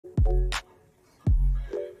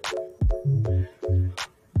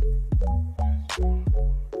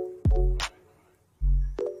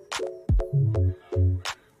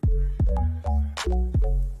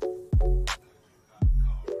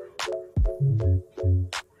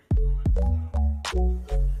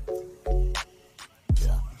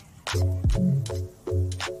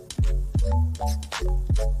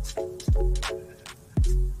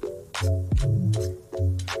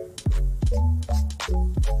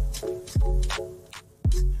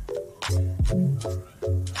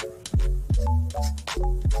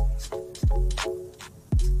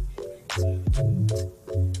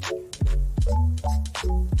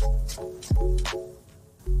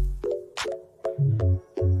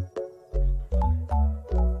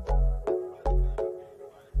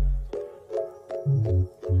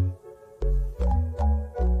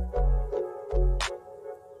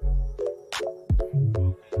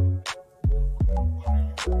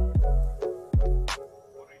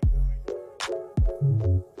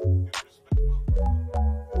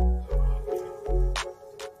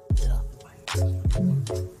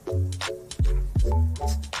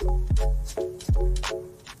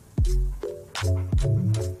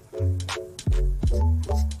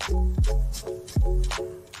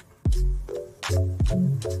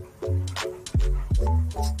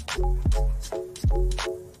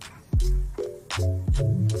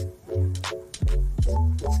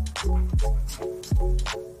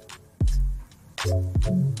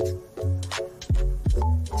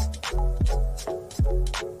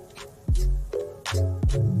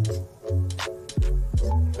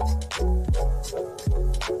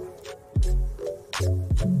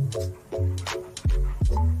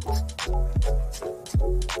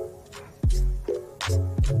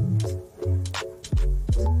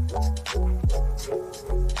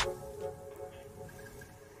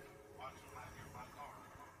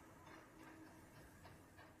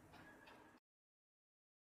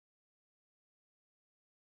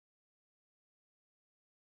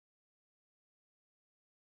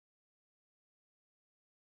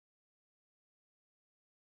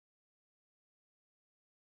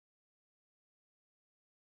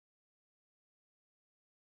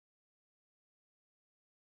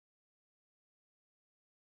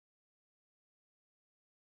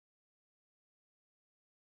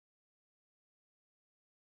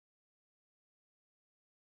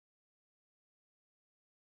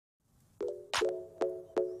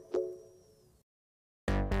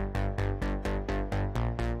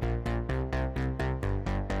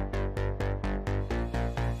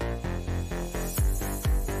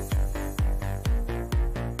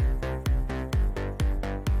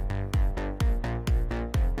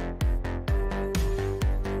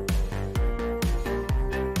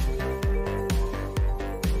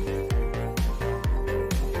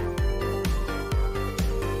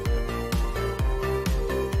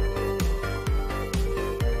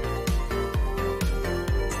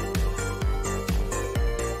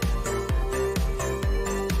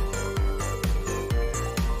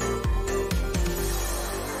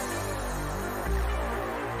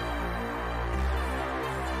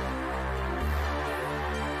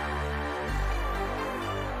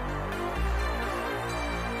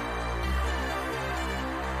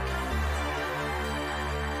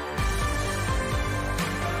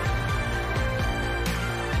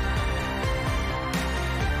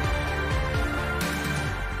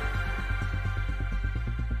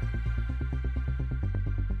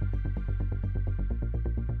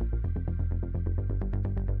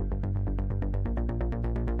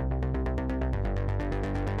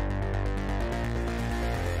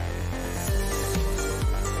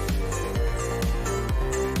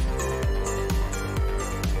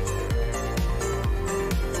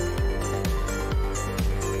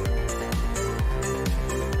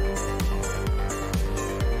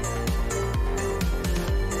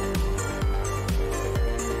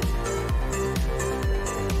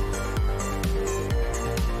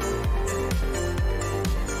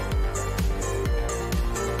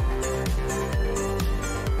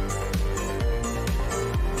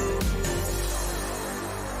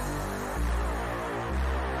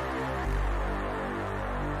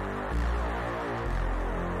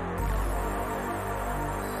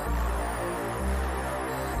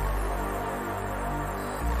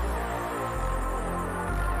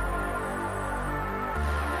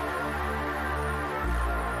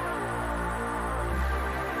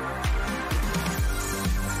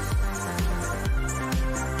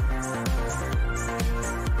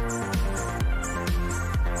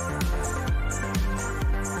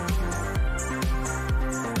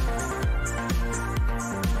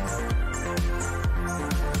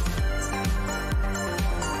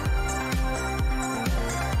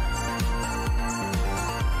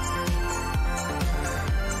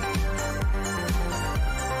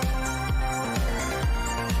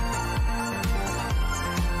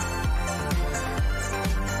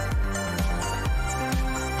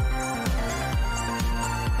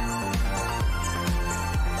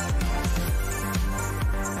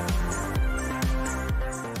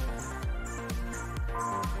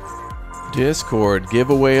Discord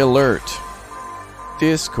giveaway alert.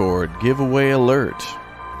 Discord giveaway alert.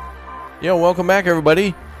 Yo, welcome back,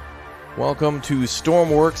 everybody. Welcome to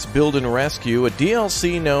Stormworks Build and Rescue, a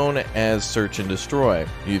DLC known as Search and Destroy.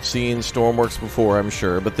 You've seen Stormworks before, I'm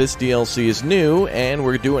sure, but this DLC is new, and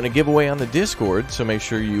we're doing a giveaway on the Discord, so make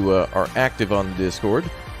sure you are active on the Discord,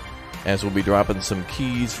 as we'll be dropping some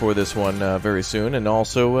keys for this one very soon. And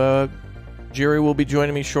also, Jerry will be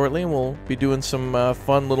joining me shortly, and we'll be doing some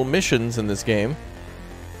fun little missions in this game.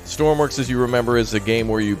 Stormworks, as you remember, is a game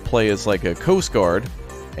where you play as like a Coast Guard,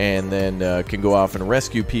 and then can go off and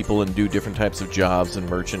rescue people and do different types of jobs and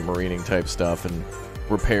merchant marining type stuff and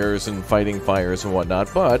repairs and fighting fires and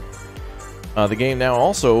whatnot. But the game now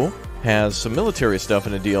also has some military stuff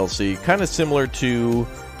in a DLC, kind of similar to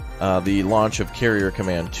the launch of Carrier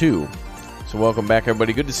Command 2. So welcome back,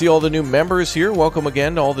 everybody. Good to see all the new members here. Welcome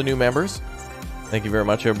again to all the new members. Thank you very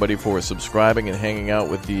much, everybody, for subscribing and hanging out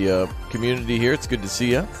with the community here. It's good to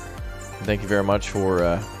see you. And thank you very much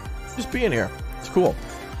for just being here. It's cool.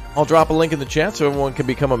 I'll drop a link in the chat so everyone can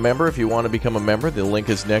become a member if you want to become a member. The link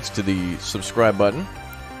is next to the subscribe button.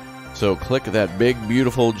 So click that big,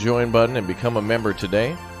 beautiful join button and become a member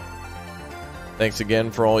today. Thanks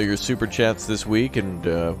again for all your super chats this week, and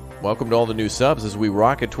welcome to all the new subs as we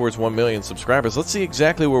rocket towards 1 million subscribers. Let's see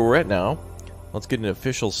exactly where we're at now. Let's get an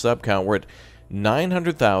official sub count. We're at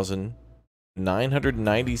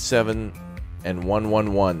 900,997 and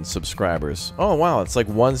 111 subscribers. Oh, wow, it's like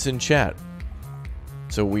ones in chat.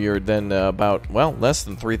 So we are then about, well, less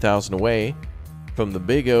than 3,000 away from the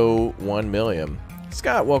big O 1 million.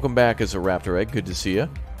 Scott, welcome back as a Raptor Egg. Good to see you.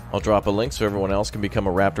 I'll drop a link so everyone else can become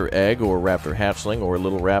a Raptor Egg or a Raptor Hatchling or a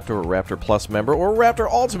Little Raptor or Raptor Plus member or a Raptor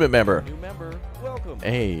Ultimate member. New member, welcome.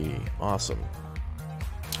 Hey, awesome.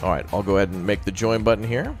 All right, I'll go ahead and make the join button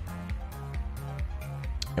here.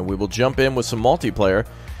 And we will jump in with some multiplayer.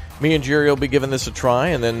 Me and Jerry will be giving this a try,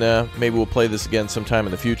 and then maybe we'll play this again sometime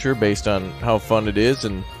in the future based on how fun it is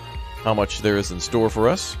and how much there is in store for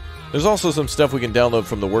us. There's also some stuff we can download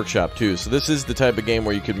from the workshop, too. So this is the type of game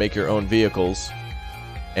where you can make your own vehicles.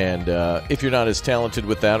 And if you're not as talented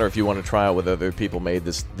with that, or if you want to try out what other people made,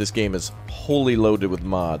 this game is wholly loaded with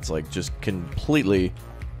mods. Like, just completely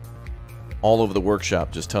all over the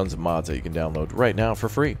workshop. Just tons of mods that you can download right now for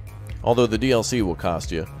free. Although the DLC will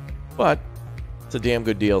cost you. But it's a damn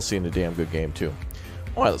good DLC and a damn good game, too.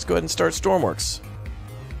 Alright, let's go ahead and start Stormworks.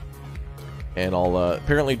 And I'll,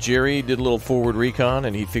 apparently Jerry did a little forward recon,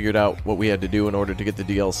 and he figured out what we had to do in order to get the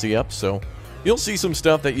DLC up, so you'll see some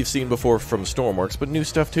stuff that you've seen before from Stormworks, but new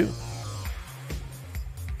stuff, too.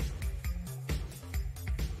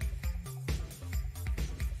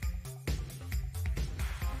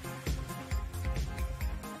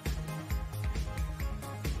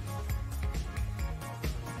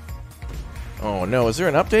 Oh no, is there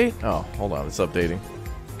an update? Oh, hold on, it's updating.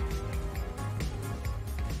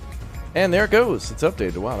 And there it goes, it's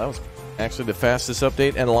updated. Wow, that was actually the fastest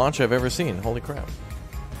update and launch I've ever seen. Holy crap.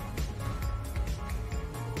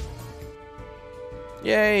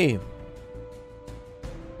 Yay!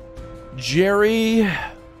 Jerry!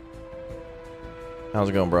 How's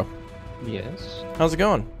it going, bro? Yes. How's it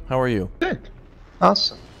going? How are you? Good.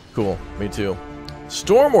 Awesome. Cool, me too.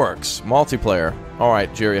 Stormworks multiplayer.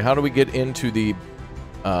 Alright, Jerry, how do we get into the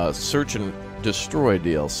Search and Destroy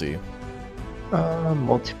DLC?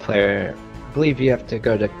 Multiplayer. I believe you have to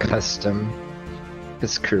go to custom.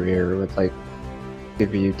 His career would like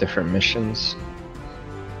give you different missions.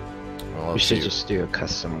 Well, you should just do a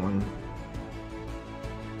custom one.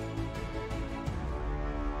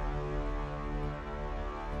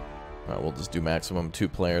 Alright, we'll just do maximum 2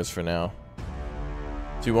 players for now.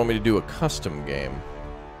 So you want me to do a custom game?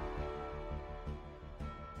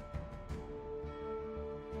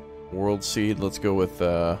 World Seed, let's go with,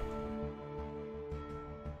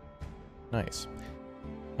 nice.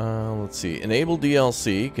 Let's see. Enable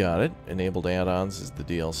DLC, got it. Enabled add-ons is the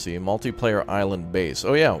DLC. Multiplayer island base.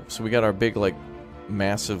 Oh yeah, so we got our big, like,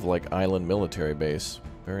 massive, like, island military base.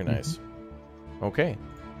 Very nice. Okay.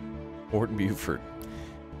 Fort Buford.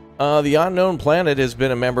 The Unknown Planet has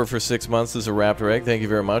been a member for 6 months as a Raptor Egg. Thank you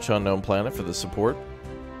very much, Unknown Planet, for the support.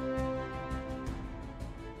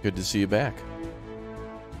 Good to see you back.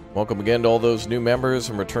 Welcome again to all those new members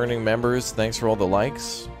and returning members. Thanks for all the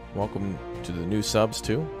likes. Welcome to the new subs,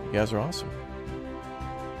 too. You guys are awesome.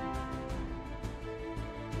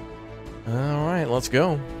 Alright, let's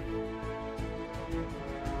go.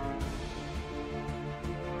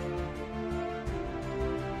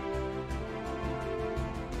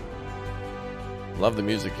 Love the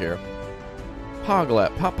music here.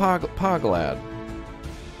 Poglad. Poglad.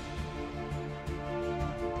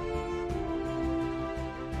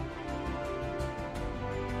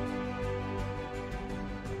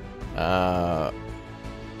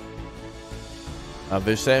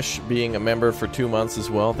 Visesh being a member for 2 months as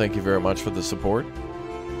well. Thank you very much for the support.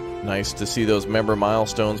 Nice to see those member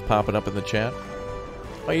milestones popping up in the chat.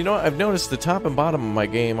 Oh, you know what? I've noticed the top and bottom of my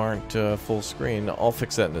game aren't full screen. I'll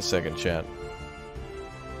fix that in a second, chat.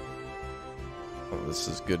 Well, this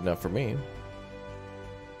is good enough for me.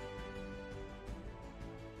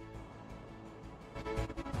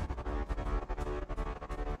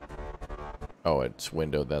 Oh, it's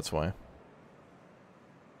windowed, that's why.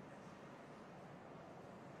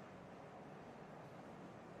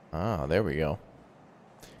 Ah, there we go.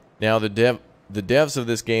 Now, the devs of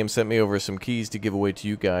this game sent me over some keys to give away to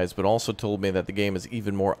you guys, but also told me that the game is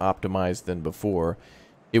even more optimized than before.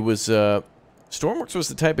 It was, Stormworks was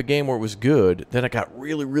the type of game where it was good, then it got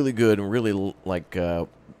really, really good, and really, like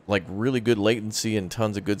really good latency and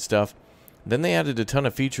tons of good stuff. Then they added a ton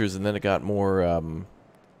of features, and then it got more,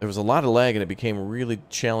 there was a lot of lag, and it became really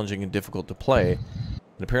challenging and difficult to play.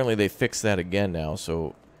 And apparently they fixed that again now,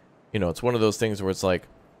 so, you know, it's one of those things where it's like,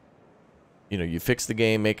 you know, you fix the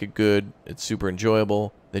game, make it good, it's super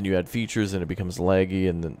enjoyable, then you add features and it becomes laggy,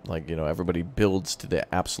 and then, like, you know, everybody builds to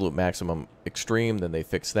the absolute maximum extreme, then they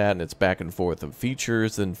fix that, and it's back and forth of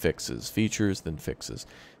features, then fixes, features, then fixes.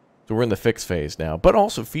 So we're in the fix phase now, but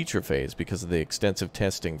also feature phase because of the extensive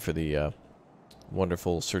testing for the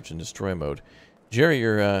wonderful search and destroy mode. Jerry,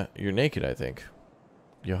 you're naked, I think.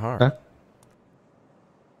 You are. Huh?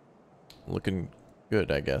 Looking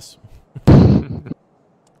good, I guess.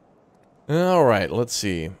 All right, let's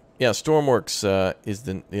see. Yeah, Stormworks is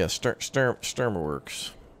the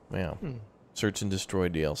Stormworks. Yeah, search and destroy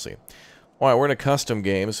DLC. All right, we're in a custom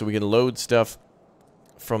game, so we can load stuff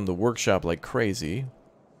from the workshop like crazy.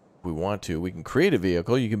 If we want to, we can create a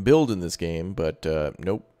vehicle. You can build in this game, but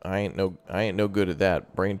nope, I ain't no good at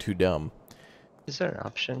that. Brain too dumb. Is there an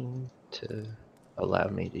option to allow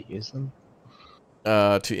me to use them?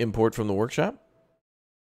 To import from the workshop?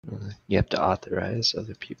 You have to authorize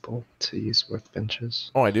other people to use workbenches.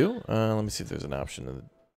 Oh, I do? Let me see if there's an option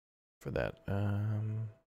for that.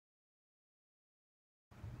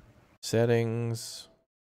 Settings.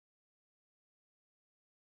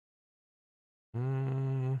 Let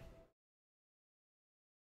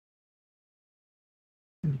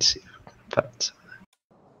me see if I can find some.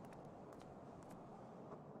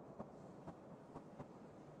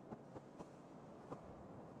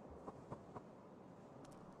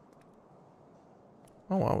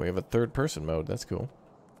 Oh, wow, we have a third-person mode. That's cool.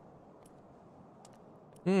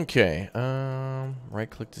 Okay,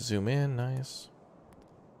 right-click to zoom in. Nice.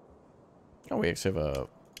 Oh, we actually have a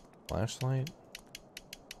flashlight.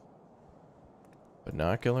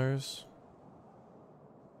 Binoculars.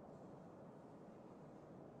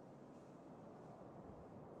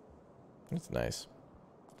 That's nice.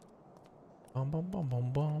 Bum, bum, bum,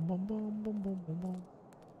 bum, bum, bum, bum, bum, bum,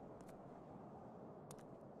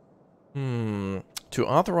 bum. To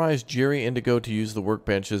authorize Jerry Indigo to use the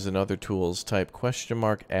workbenches and other tools, type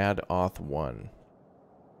 !add auth1.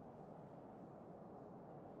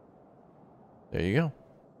 There you go.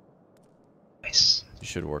 Nice. It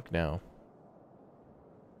should work now.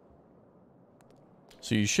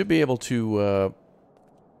 So you should be able to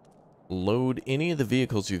load any of the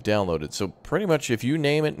vehicles you've downloaded. So pretty much if you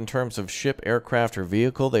name it in terms of ship, aircraft, or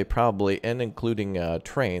vehicle, they probably, and including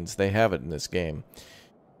trains, they have it in this game.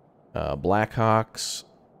 Blackhawks,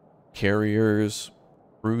 carriers,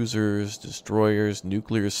 cruisers, destroyers,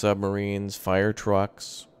 nuclear submarines, fire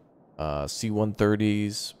trucks,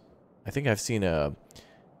 C-130s. I think I've seen a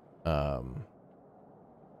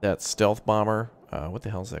that stealth bomber. What the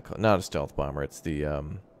hell is that called? Not a stealth bomber. It's the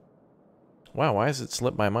wow, why has it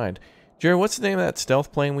slipped my mind? Jerry, what's the name of that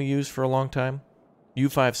stealth plane we used for a long time?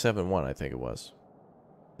 U-571, I think it was.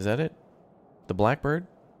 Is that it? The Blackbird?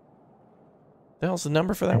 The hell's the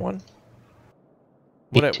number for that one?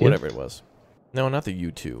 Whatever it was. No, not the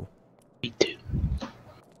U-2. E2.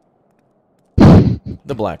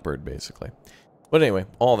 The Blackbird, basically. But anyway,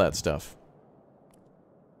 all that stuff.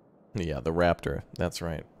 Yeah, the Raptor. That's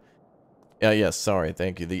right. Yeah, yes, sorry,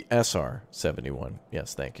 thank you. The SR-71.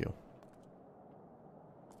 Yes, thank you.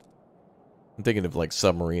 I'm thinking of, like,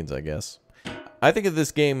 submarines, I guess. I think of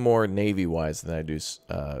this game more Navy-wise than I do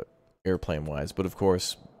airplane-wise, but of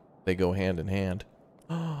course, they go hand in hand.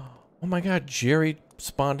 Oh my god, Jerry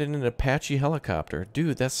spawned in an Apache helicopter.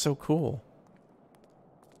 Dude, that's so cool.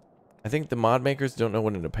 I think the mod makers don't know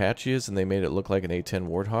what an Apache is, and they made it look like an A-10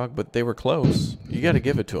 Warthog, but they were close. You gotta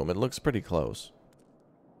give it to them. It looks pretty close.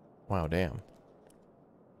 Wow, damn.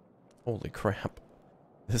 Holy crap.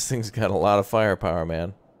 This thing's got a lot of firepower,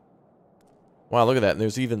 man. Wow, look at that. And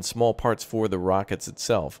there's even small parts for the rockets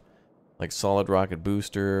itself. Like solid rocket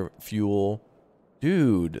booster, fuel.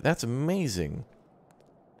 Dude, that's amazing.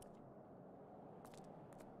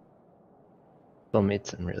 Still made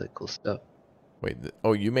some really cool stuff. Wait,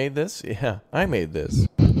 oh, you made this? Yeah, I made this.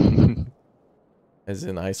 As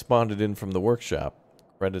in, I spawned it in from the workshop.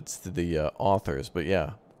 Credits to the authors, but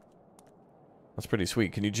yeah. That's pretty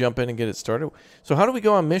sweet. Can you jump in and get it started? So how do we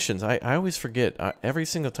go on missions? I always forget. Every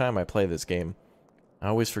single time I play this game, I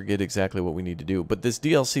always forget exactly what we need to do. But this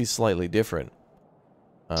DLC is slightly different.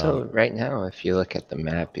 So right now, if you look at the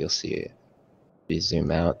map, you'll see it. If you zoom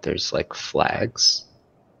out, there's like flags.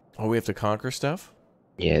 Oh, we have to conquer stuff?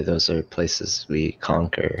 Yeah, those are places we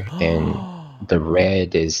conquer, and the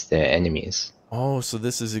red is the enemies. Oh, so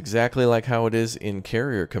this is exactly like how it is in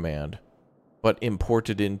Carrier Command, but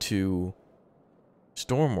imported into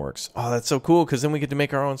Stormworks. Oh, that's so cool, because then we get to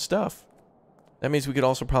make our own stuff. That means we could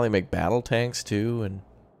also probably make battle tanks, too, and...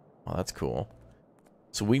 Oh, that's cool.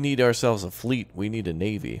 So we need ourselves a fleet. We need a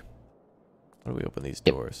navy. How do we open these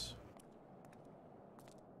doors?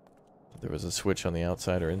 There was a switch on the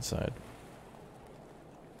outside or inside.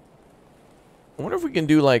 I wonder if we can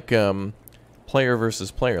do, like, player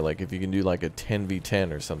versus player. Like, if you can do, like, a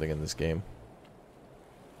 10v10 or something in this game.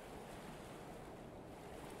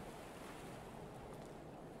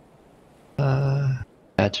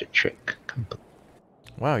 Magic trick complete.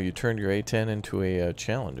 Wow, you turned your A10 into a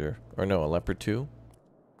Challenger. Or no, a Leopard 2?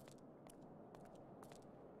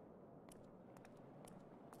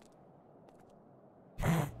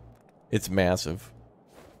 It's massive.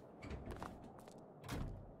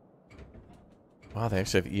 Wow, they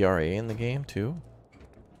actually have ERA in the game, too?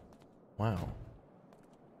 Wow.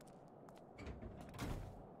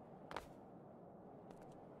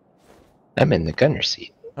 I'm in the gunner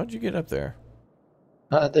seat. How'd you get up there?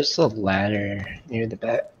 There's a ladder near the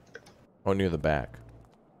back. Oh, near the back.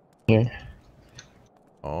 Here.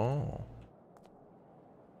 Oh.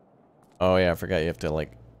 Oh, yeah, I forgot you have to,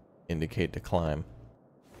 like, indicate to climb.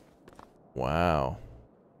 Wow.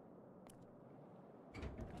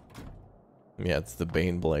 Yeah, it's the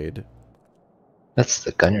Bane Blade. That's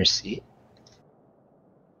the gunner seat.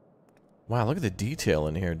 Wow, look at the detail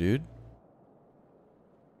in here, dude.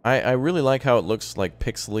 I really like how it looks like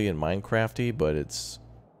pixely and Minecrafty, but it's...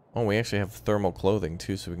 Oh, we actually have thermal clothing,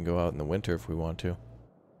 too, so we can go out in the winter if we want to. A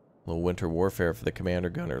little winter warfare for the commander,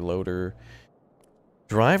 gunner, loader...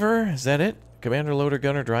 Driver? Is that it? Commander, loader,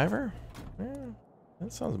 gunner, driver? Yeah,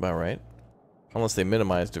 that sounds about right. Unless they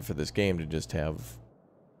minimized it for this game to just have...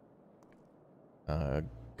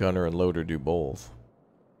 gunner and loader do both.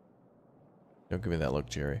 Don't give me that look,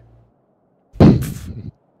 Jerry.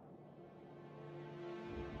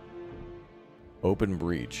 Open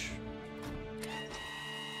breach.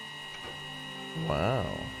 Wow.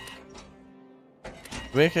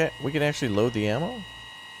 We can actually load the ammo?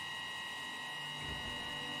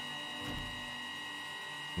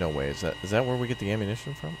 No way. Is that where we get the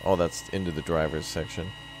ammunition from? Oh, that's into the driver's section.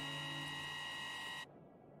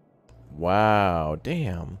 Wow,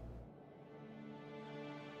 damn.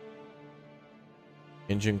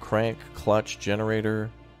 Engine crank, clutch, generator,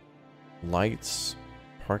 lights,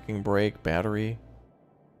 parking brake, battery.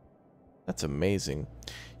 That's amazing.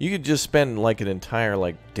 You could just spend like an entire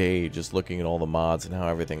like day just looking at all the mods and how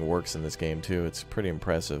everything works in this game too. It's pretty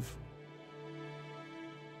impressive.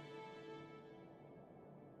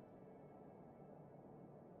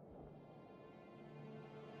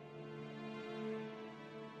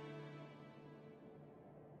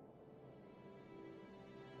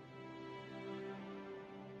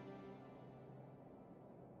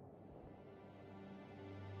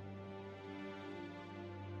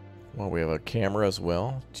 Well, we have a camera as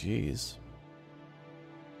well. Jeez.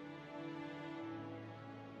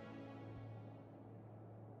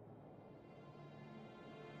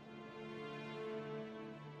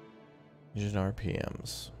 Engine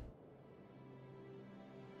RPMs.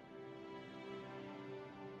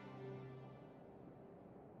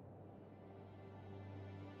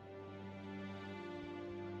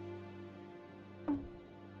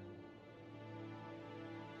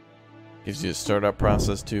 Gives you a startup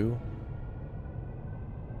process too.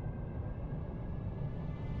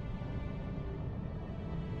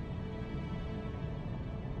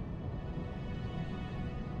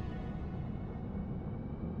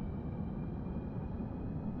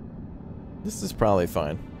 This is probably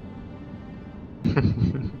fine. I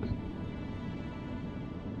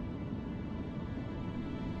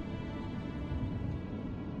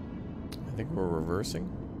think we're reversing.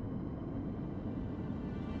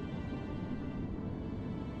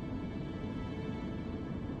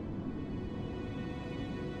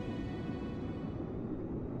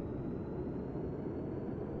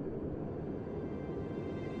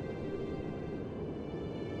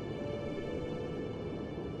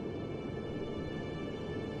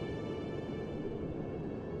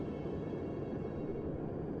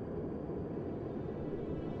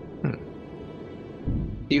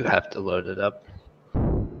 You have to load it up.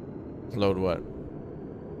 Load what?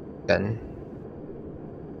 Then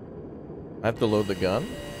I have to load the gun?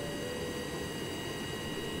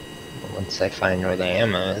 once I find where the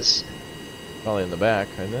ammo is. Probably in the back,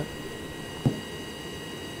 isn't it?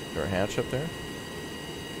 Is there a hatch up there?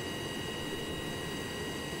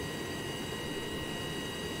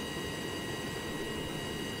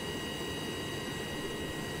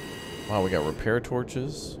 Wow, we got repair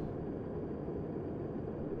torches.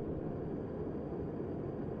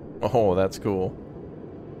 Oh, that's cool.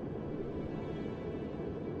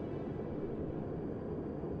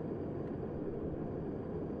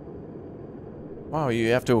 Wow,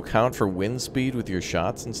 you have to account for wind speed with your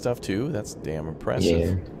shots and stuff too? That's damn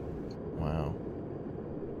impressive. Yeah. Wow.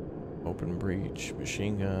 Open breach,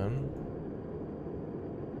 machine gun.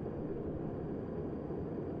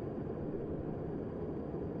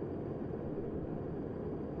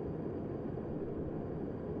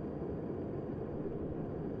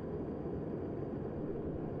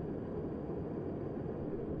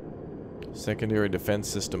 Secondary defense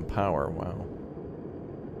system power. Wow.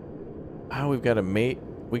 Oh, we've got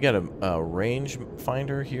a range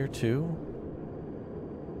finder here too.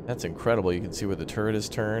 That's incredible. You can see where the turret is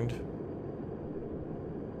turned.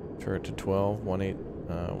 Turret to 12, 18.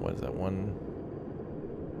 What is that?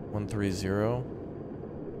 130.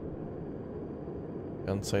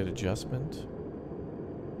 Gun sight adjustment.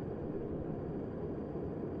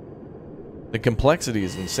 The complexity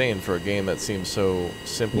is insane for a game that seems so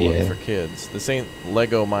simple for kids. This ain't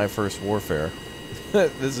Lego My First Warfare.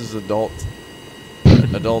 This is adult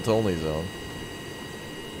only zone.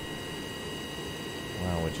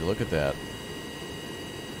 Wow, would you look at that?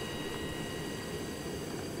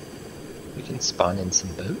 We can spawn in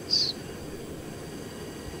some boats.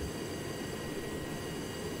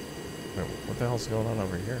 Wait, what the hell's going on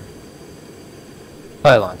over here?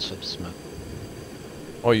 I launched some smoke.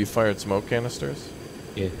 Oh, you fired smoke canisters?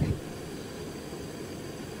 Yeah.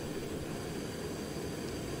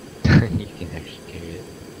 You can actually carry it.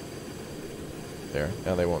 There.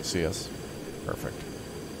 Now they won't see us. Perfect.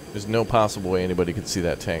 There's no possible way anybody could see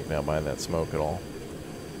that tank now behind that smoke at all.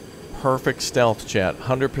 Perfect stealth, chat.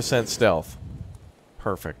 100% stealth.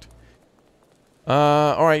 Perfect.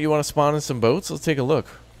 Alright, you want to spawn in some boats? Let's take a look.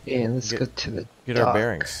 Yeah, let's go to the Get dock. our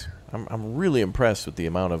bearings. I'm really impressed with the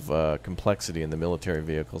amount of complexity in the military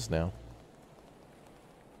vehicles now.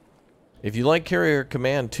 If you like Carrier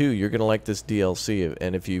Command 2, you're going to like this DLC.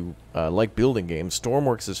 And if you like building games,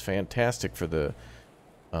 Stormworks is fantastic for the...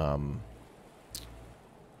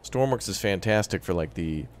 Stormworks is fantastic for, like,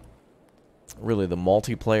 really the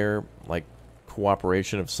multiplayer, like,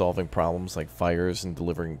 cooperation of solving problems like fires and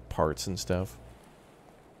delivering parts and stuff.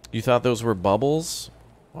 You thought those were bubbles?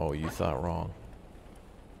 Oh, you thought wrong.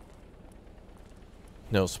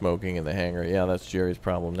 No smoking in the hangar. Yeah, that's Jerry's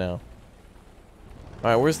problem now.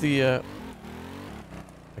 Alright, where's the, I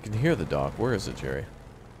can hear the dock. Where is it, Jerry? Is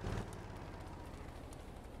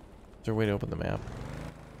there a way to open the map?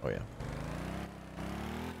 Oh, yeah.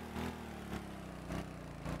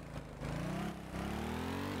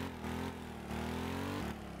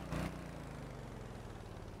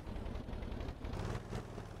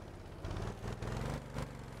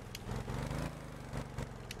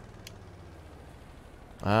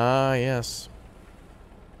 Ah, yes.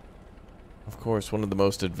 Of course, one of the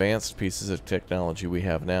most advanced pieces of technology we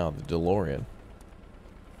have now, the DeLorean.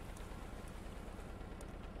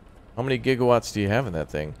 How many gigawatts do you have in that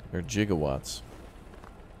thing? Or gigawatts?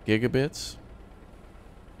 Gigabits?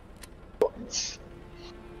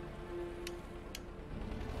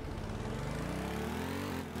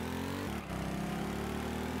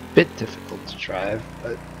 Bit difficult to drive,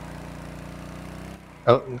 but...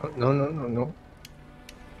 Oh, no.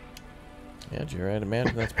 Yeah, Jerry, I'd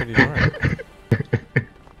imagine that's pretty hard.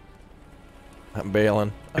 I'm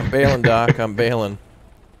bailing. I'm bailing, Doc. I'm bailing.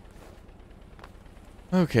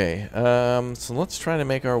 Okay, so let's try to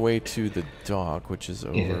make our way to the dock, which is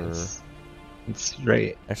over... Yes. It's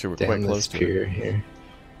right Actually, we're down quite close this to pier it. here.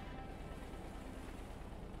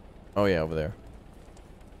 Oh, yeah, over there.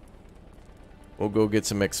 We'll go get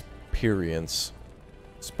some experience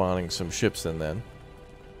spawning some ships in then.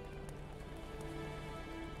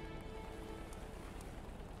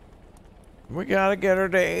 We gotta get her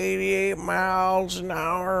to 88 miles an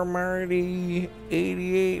hour, Marty.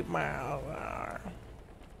 88 miles an hour.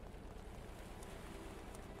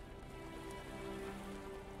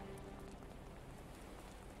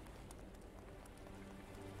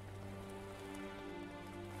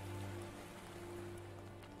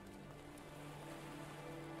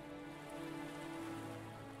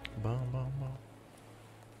 Bum, bum, bum.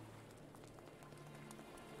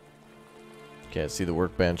 Okay, I see the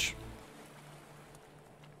workbench.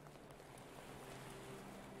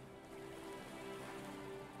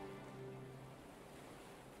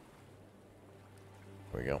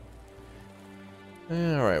 There we go.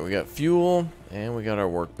 Alright, we got fuel, and we got our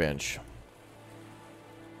workbench.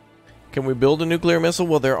 Can we build a nuclear missile?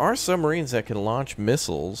 Well, there are submarines that can launch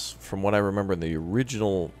missiles, from what I remember in the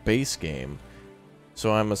original base game.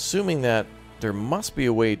 So I'm assuming that there must be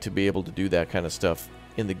a way to be able to do that kind of stuff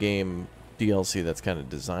in the game DLC that's kind of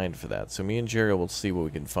designed for that. So me and Jerry will see what we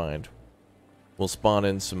can find. We'll spawn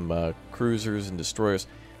in some cruisers and destroyers.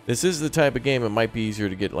 This is the type of game it might be easier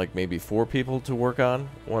to get like maybe 4 people to work on.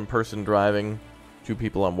 1 person driving, 2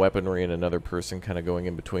 people on weaponry, and another person kind of going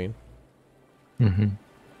in between. Mm-hmm.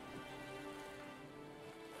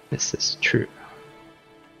 This is true.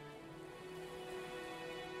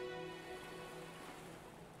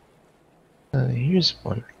 Here's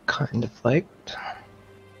one I kind of liked.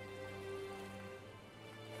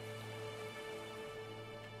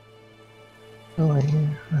 Oh yeah,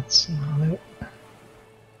 that's not it.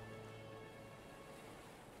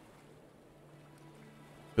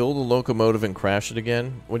 Build a locomotive and crash it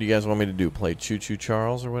again? What do you guys want me to do? Play Choo Choo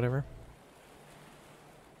Charles or whatever?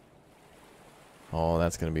 Oh,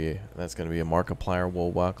 that's gonna be a Markiplier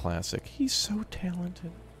Wowa classic. He's so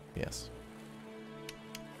talented. Yes.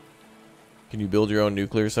 Can you build your own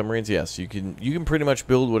nuclear submarines? Yes, you can. You can pretty much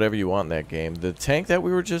build whatever you want in that game. The tank that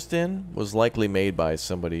we were just in was likely made by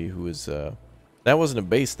somebody who is. That wasn't a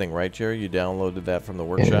base thing, right, Jerry? You downloaded that from the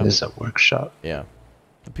workshop. Yeah, it is a workshop. Yeah.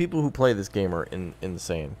 The people who play this game are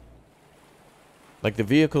insane. Like, the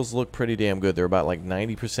vehicles look pretty damn good. They're about, like,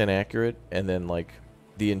 90% accurate, and then, like,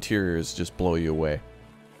 the interiors just blow you away.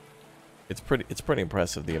 It's pretty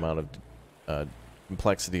impressive, the amount of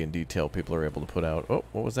complexity and detail people are able to put out. Oh,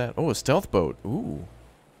 what was that? Oh, a stealth boat. Ooh.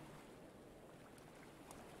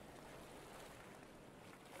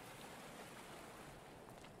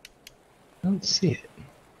 I don't see it.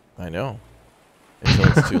 I know.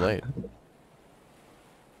 Until it's too late.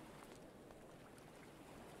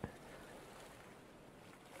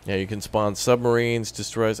 Yeah, you can spawn submarines,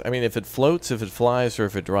 destroyers. I mean, if it floats, if it flies, or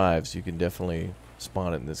if it drives, you can definitely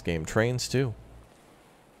spawn it in this game. Trains, too.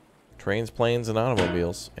 Trains, planes, and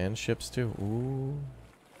automobiles. And ships, too. Ooh.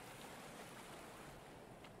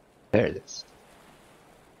 There it is.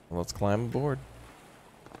 Well, let's climb aboard.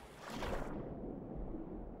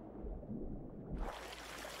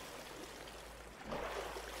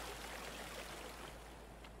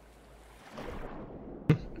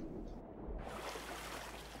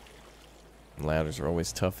 Ladders are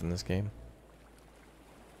always tough in this game.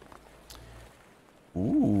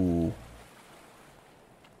 Ooh.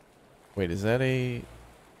 Wait, is that a...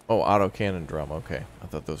 Oh, auto cannon drum. Okay. I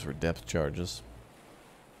thought those were depth charges.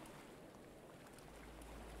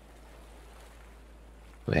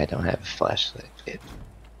 Wait, I don't have a flashlight yet.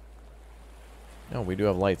 No, we do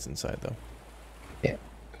have lights inside, though. Yeah.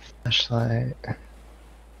 Flashlight.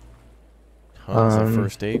 Tons of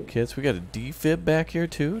first aid kits. We got a defib back here,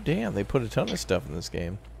 too. Damn, they put a ton of stuff in this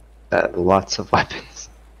game. Lots of weapons.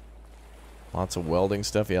 Lots of welding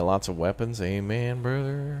stuff. Yeah, lots of weapons. Amen,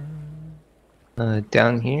 brother.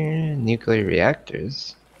 Down here, nuclear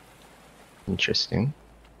reactors. Interesting.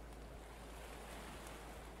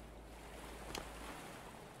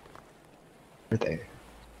 Where are they?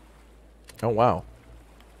 Oh, wow.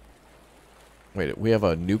 Wait, we have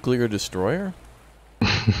a nuclear destroyer?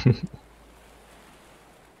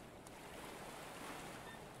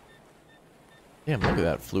 Damn, look at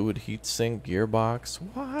that. Fluid heat sink, gearbox.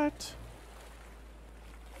 What?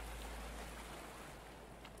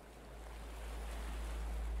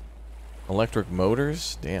 Electric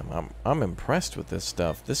motors? Damn, I'm impressed with this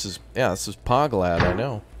stuff. This is Poglad, I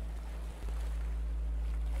know.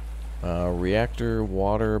 Reactor,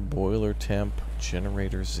 water, boiler temp,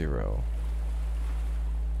 generator 0.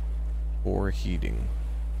 Or heating.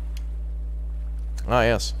 Ah,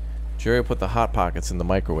 yes. Jerry put the hot pockets in the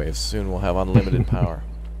microwave. Soon we'll have unlimited power.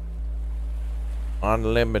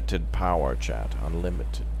 Unlimited power, chat.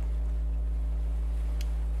 Unlimited.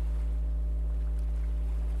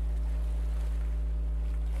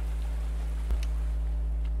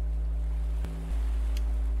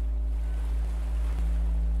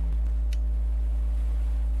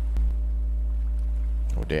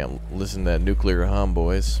 Oh, damn. Listen to that nuclear hum,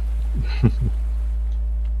 boys.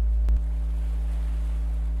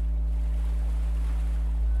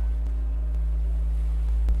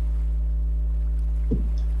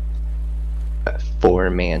 A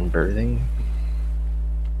 4-man berthing.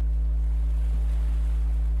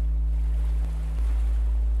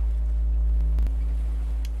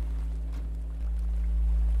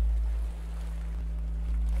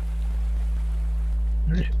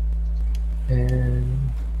 Alright. And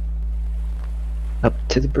up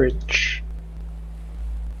to the bridge.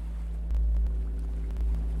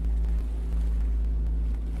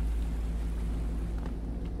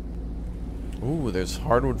 Ooh, there's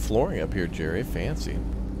hardwood flooring up here, Jerry. Fancy.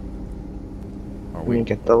 Are We we?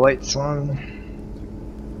 get the lights on.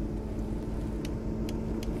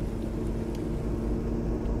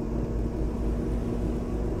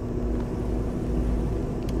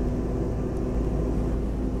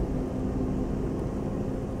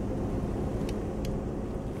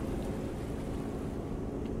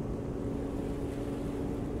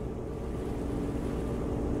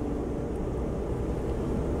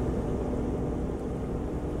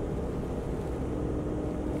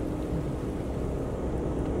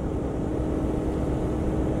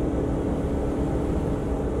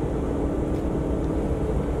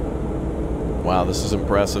 Wow, this is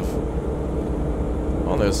impressive.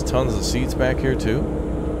 Oh, there's tons of seats back here, too.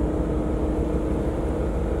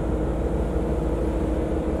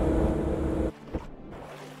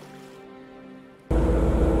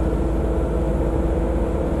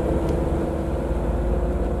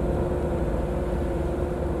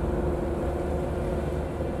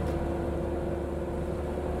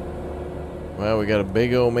 Well, we got a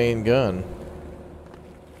big old main gun.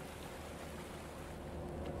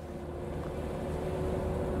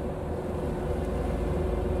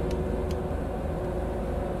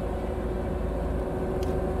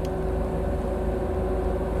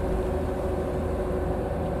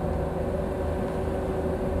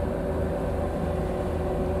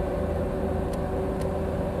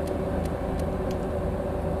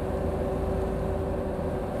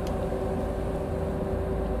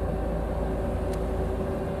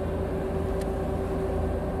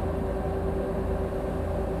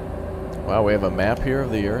 Wow, we have a map here of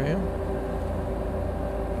the area?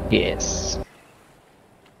 Yes.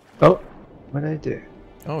 Oh, what did I do?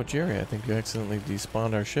 Oh, Jerry, I think you accidentally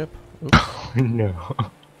despawned our ship. Oops. Oh no.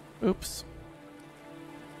 Oops.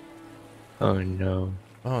 Oh no.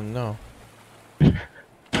 Oh, no.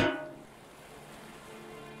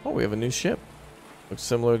 Oh, we have a new ship. Looks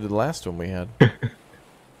similar to the last one we had.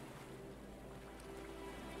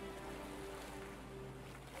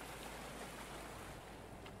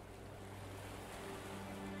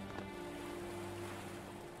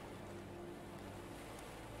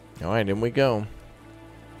 Alright, in we go.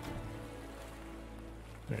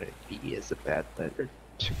 Alright, B is a bad letter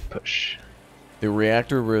to push. The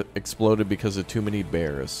reactor exploded because of too many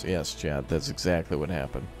bears. Yes, Chad, that's exactly what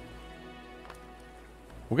happened.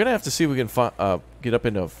 We're gonna have to see if we can get up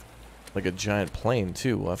into like a giant plane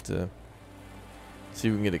too. We'll have to see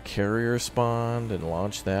if we can get a carrier spawned and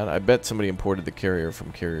launch that. I bet somebody imported the carrier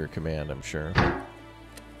from Carrier Command, I'm sure.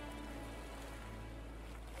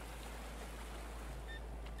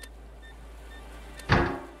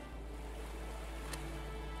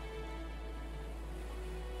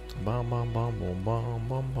 Bum bum bum bum bum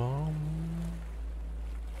bum bum.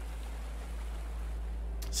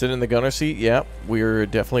 Sit in the gunner seat? Yep, we're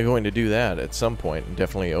definitely going to do that at some point and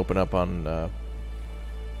definitely open up on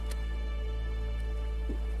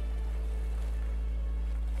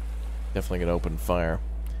definitely gonna open fire.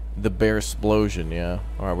 The bear explosion, yeah.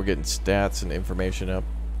 Alright, we're getting stats and information up.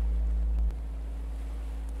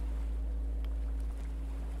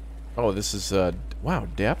 Oh, this is wow,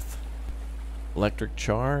 depth. Electric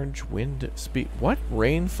charge, wind speed. What?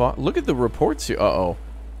 Rain, fog. Look at the reports here. Uh-oh.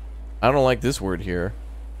 I don't like this word here.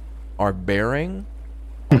 Our bearing?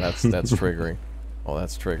 That's triggering. Oh,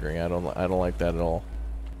 that's triggering. I don't like that at all.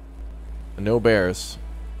 No bears.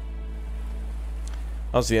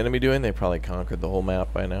 How's the enemy doing? They probably conquered the whole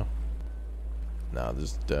map by now. No,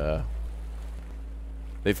 just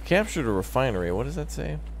they've captured a refinery. What does that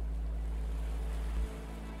say?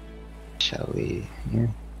 Shall we? Yeah.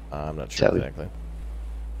 I'm not sure exactly.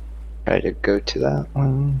 Try to go to that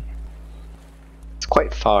one. It's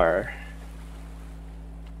quite far.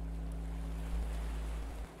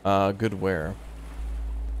 Good where?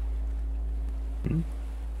 Hmm?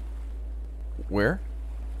 Where?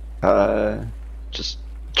 Just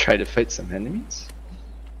try to fight some enemies.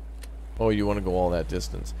 Oh, you want to go all that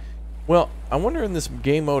distance. Well, I wonder in this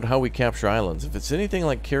game mode how we capture islands. If it's anything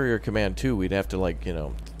like Carrier Command 2, we'd have to, like, you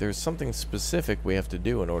know, there's something specific we have to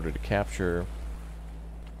do in order to capture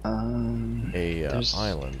a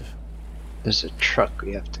island. There's a truck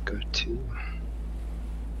we have to go to.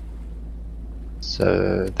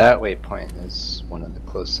 So that waypoint is one of the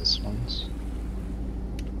closest ones.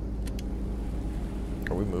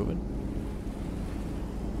 Are we moving?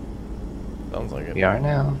 Sounds like it. We are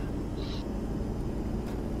now.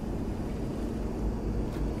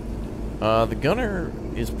 The gunner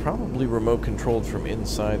is probably remote controlled from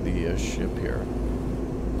inside the ship here.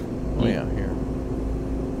 Oh yeah, here.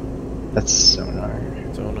 That's sonar.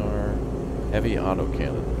 Sonar, heavy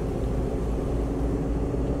autocannon.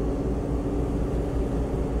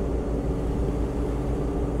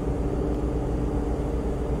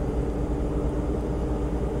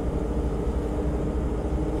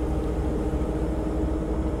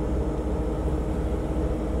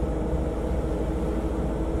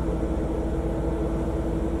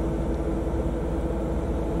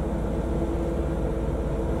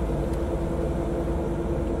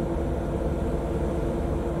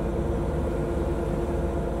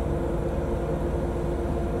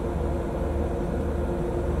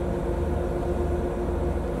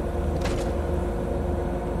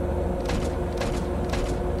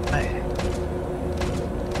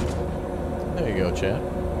 There you go, Chad.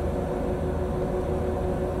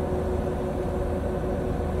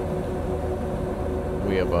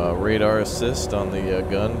 We have a radar assist on the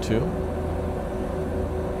gun, too.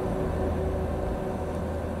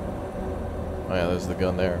 Oh yeah, there's the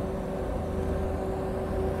gun there.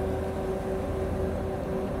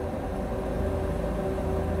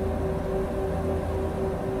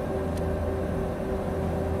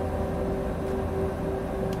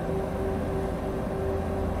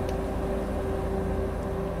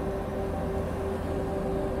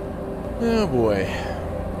 Oh boy.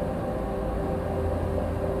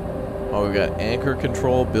 Oh, we got anchor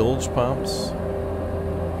control, bilge pumps,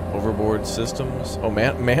 overboard systems. Oh,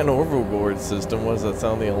 man overboard system. What does that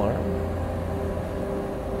sound? The alarm?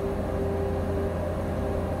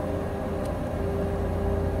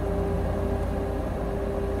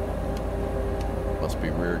 Must be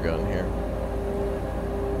rear gun here.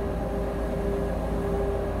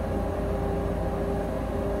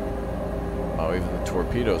 Oh, even the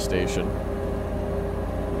torpedo station.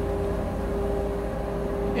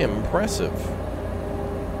 Impressive.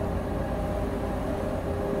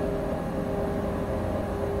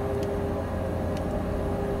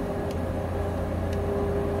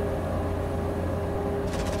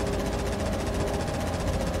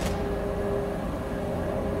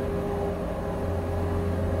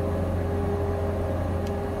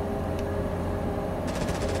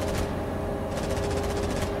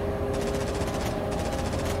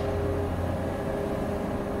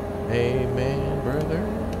 Amen, brother.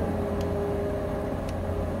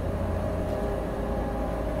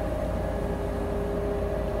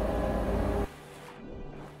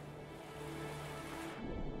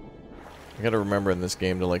 I gotta remember in this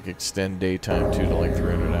game to like extend daytime too to like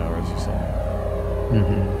 300 hours or something.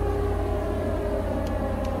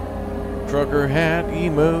 Trucker hat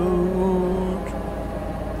emote.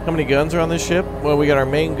 How many guns are on this ship? Well, we got our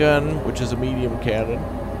main gun, which is a medium cannon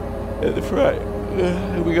at the front.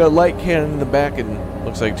 We got a light cannon in the back and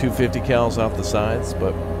looks like 250 cals off the sides,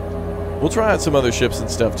 but we'll try out some other ships and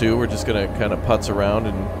stuff too. We're just gonna kind of putz around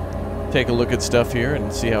and take a look at stuff here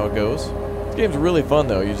and see how it goes. This game's really fun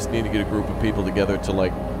though. You just need to get a group of people together to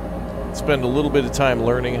like spend a little bit of time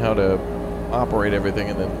learning how to operate everything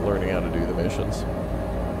and then learning how to do the missions.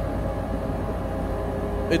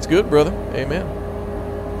 It's good, brother. Amen.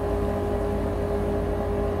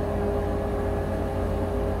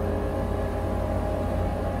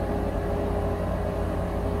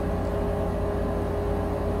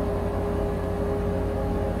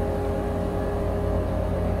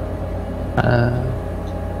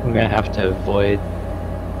 I'm gonna have to avoid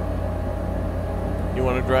You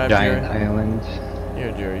want to drive, giant Jerry? island.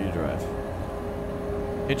 Here, Jerry, you drive.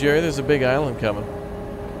 Hey, Jerry, there's a big island coming.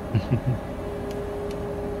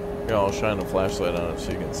 Here, I'll shine a flashlight on it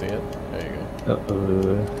so you can see it. There you go.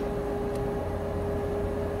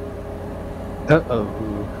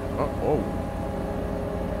 Oh.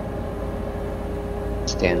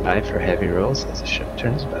 Stand by for heavy rolls as the ship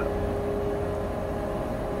turns about.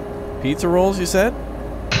 Pizza rolls, you said?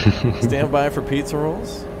 Stand by for pizza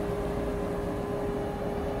rolls?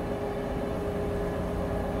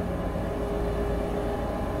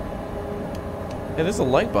 Hey, there's a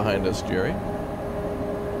light behind us, Jerry.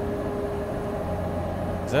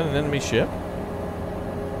 Is that an enemy ship?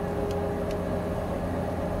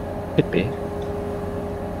 Could be.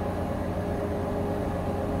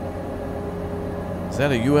 Is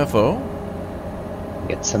that a UFO?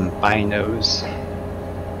 Get some binos.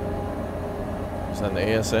 Is that an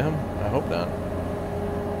ASM? I hope not.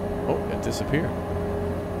 Oh, it disappeared.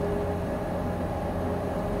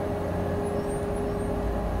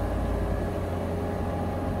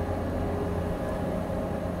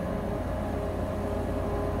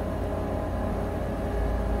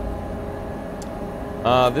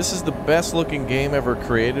 This is the best looking game ever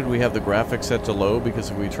created. We have the graphics set to low because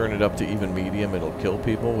if we turn it up to even medium, it'll kill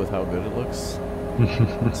people with how good it looks.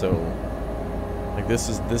 So, like this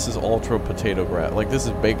is ultra potato like this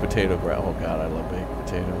is baked potato Oh god, I love baked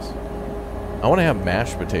potatoes. I want to have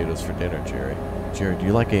mashed potatoes for dinner, Jerry. Jerry, do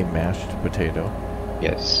you like a mashed potato?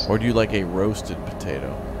 Yes. Or do you like a roasted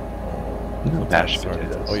potato? Oh, mashed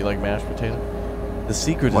potatoes. Oh, you like mashed potato? The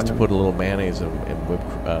secret is to put a little mayonnaise and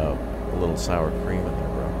a little sour cream in there,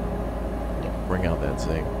 bro. Yeah, bring out that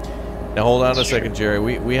zing. Now hold on a second, Jerry.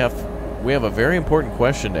 We have a very important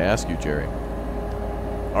question to ask you, Jerry.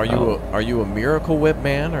 Are you a Miracle Whip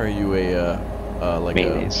man, or are you a like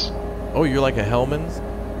mayonnaise? Oh, you're like a Hellman's?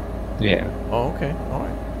 Yeah. Oh, okay. All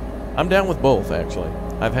right. I'm down with both, actually.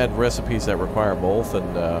 I've had recipes that require both,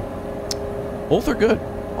 and both are good.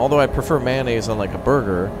 Although I prefer mayonnaise on like a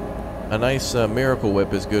burger, a nice Miracle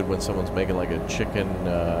Whip is good when someone's making like a chicken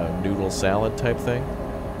noodle salad type thing.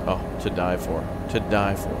 Oh, to die for. To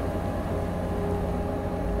die for.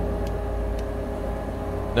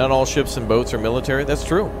 Not all ships and boats are military. That's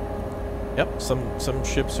true. Yep, some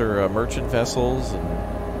ships are merchant vessels,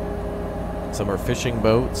 and some are fishing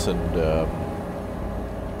boats, and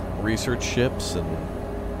research ships, and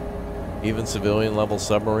even civilian level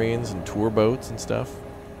submarines and tour boats and stuff.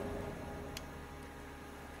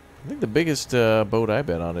 I think the biggest boat I've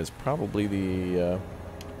been on is probably the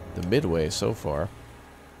Midway so far.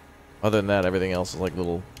 Other than that, everything else is like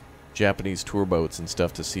little Japanese tour boats and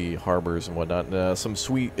stuff to see harbors and whatnot. Some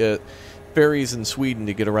sweet ferries in Sweden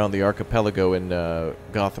to get around the archipelago in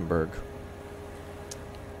Gothenburg.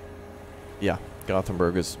 Yeah,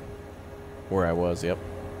 Gothenburg is where I was, yep.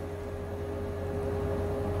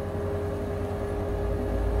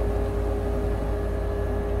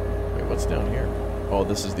 Wait, what's down here? Oh,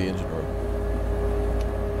 this is the engine room.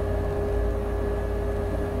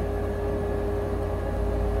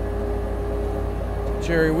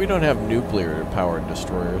 Jerry, we don't have nuclear-powered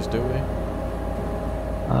destroyers, do we?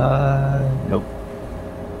 Nope.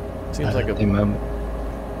 Seems like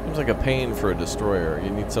a pain for a destroyer. You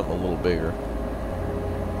need something a little bigger.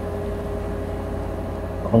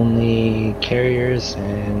 Only carriers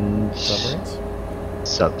and submarines.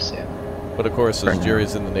 Subs, yeah. But of course, as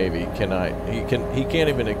Jerry's in the Navy, he can't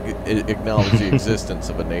even acknowledge the existence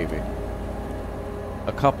of a Navy.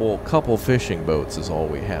 A couple fishing boats is all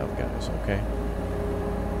we have, guys. Okay.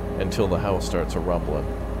 Until the house starts a rumbling.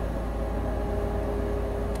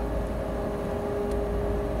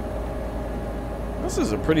 This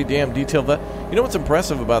is a pretty damn detailed. You know what's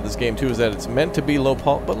impressive about this game too is that it's meant to be low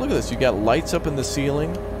poly. But look at this. You got lights up in the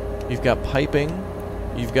ceiling. You've got piping.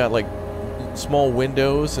 You've got like small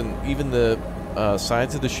windows, and even the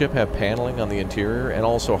sides of the ship have paneling on the interior, and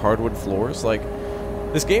also hardwood floors. Like,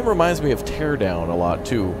 this game reminds me of Teardown a lot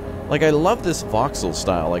too. Like, I love this voxel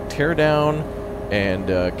style, like Teardown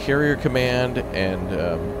and Carrier Command and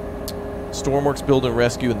Stormworks Build and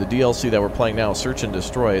Rescue and the DLC that we're playing now, Search and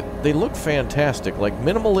Destroy. They look fantastic. Like,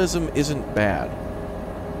 minimalism isn't bad.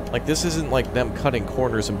 Like, this isn't like them cutting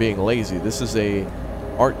corners and being lazy. This is a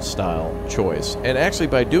art style choice, and actually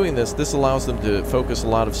by doing this allows them to focus a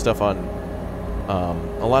lot of stuff on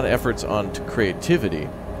a lot of efforts on creativity.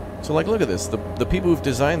 So like, look at this, the people who've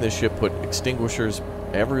designed this ship put extinguishers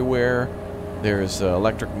everywhere. There's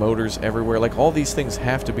electric motors everywhere. Like, all these things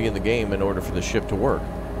have to be in the game in order for the ship to work.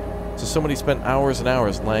 So somebody spent hours and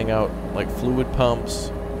hours laying out like fluid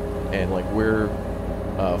pumps and like where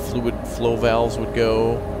fluid flow valves would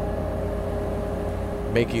go,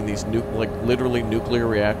 making these like literally nuclear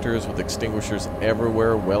reactors with extinguishers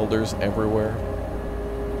everywhere, welders everywhere.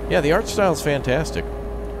 Yeah, the art style is fantastic.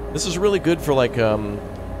 This is really good for like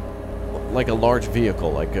a large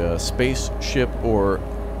vehicle, like a spaceship, or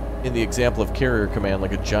in the example of Carrier Command,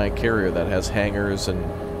 like a giant carrier that has hangars and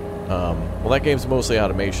well, that game's mostly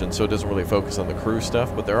automation, so it doesn't really focus on the crew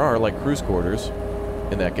stuff, but there are like cruise quarters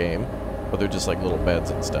in that game, but they're just like little beds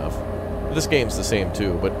and stuff. But this game's the same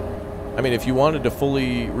too, but I mean, if you wanted to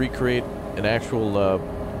fully recreate an actual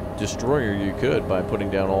destroyer, you could by putting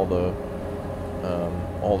down all the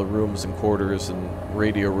rooms and quarters and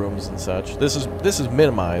radio rooms and such. This is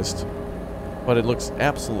minimized, but it looks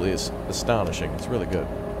absolutely astonishing. It's really good.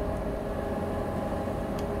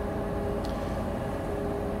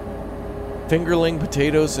 Fingerling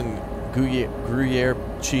potatoes and Gruyere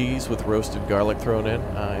cheese with roasted garlic thrown in.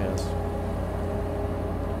 Ah, yes.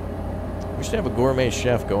 We should have a gourmet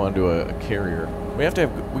chef go onto a carrier.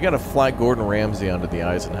 We gotta fly Gordon Ramsay onto the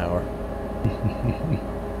Eisenhower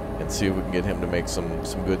and see if we can get him to make some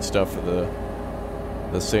good stuff for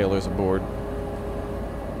the sailors aboard.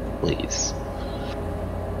 Please.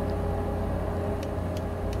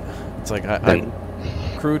 It's like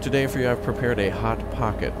crew, today for you I've prepared a hot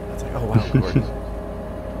pocket. It's like, oh wow, Gordon.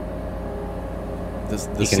 The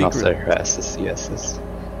You can secret... also harass the CSs.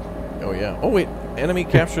 Oh yeah. Oh wait, enemy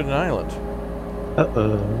captured an island.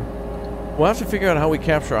 Uh-oh. We'll have to figure out how we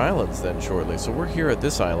capture islands then shortly. So we're here at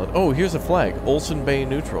this island. Oh, here's a flag. Olsen Bay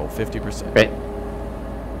neutral, 50%. Right.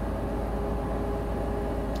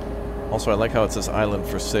 Also, I like how it says island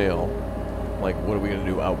for sale. Like, what are we gonna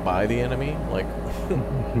do? Outbuy the enemy? Like,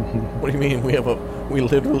 what do you mean? We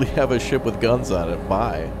literally have a ship with guns on it.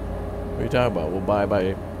 Buy? What are you talking about? We'll buy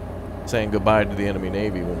by saying goodbye to the enemy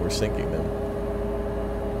navy when we're sinking them.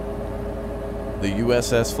 The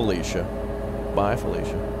USS Felicia. Bye,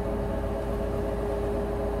 Felicia.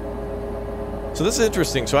 So this is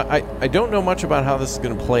interesting. So I don't know much about how this is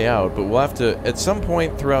going to play out, but we'll have to, at some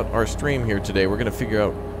point throughout our stream here today, we're going to figure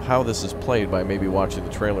out how this is played by maybe watching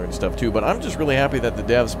the trailer and stuff too. But I'm just really happy that the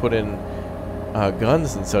devs put in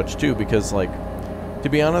guns and such too, because like, to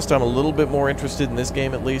be honest, I'm a little bit more interested in this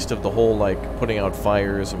game at least of the whole like putting out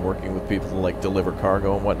fires and working with people to like deliver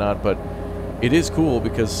cargo and whatnot. But it is cool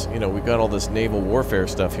because, you know, we've got all this naval warfare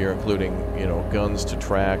stuff here, including, you know, guns to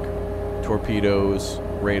track, torpedoes,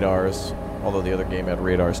 radars. Although the other game had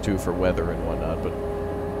radars too for weather and whatnot, but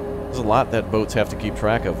there's a lot that boats have to keep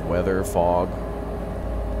track of. Weather, fog.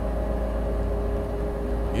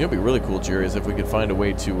 You know, it'd be really cool, Jerry, is if we could find a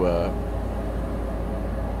way to,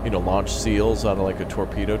 you know, launch seals out of like a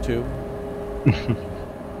torpedo tube.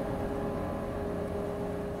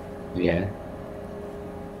 Yeah.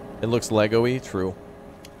 It looks Lego-y, true.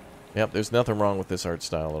 Yep, there's nothing wrong with this art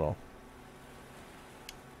style at all.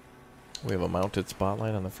 We have a mounted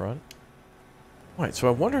spotlight on the front. Right, so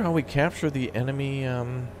I wonder how we capture the enemy,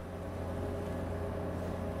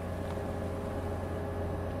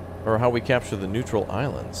 or how we capture the neutral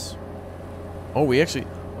islands. Oh, we actually...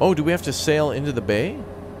 Oh, do we have to sail into the bay?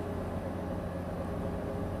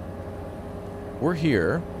 We're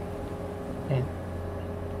here. Yeah.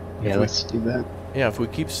 Yeah, let's do that. Yeah, if we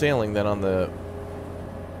keep sailing, then on the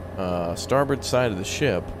starboard side of the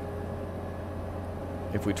ship,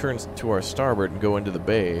 if we turn to our starboard and go into the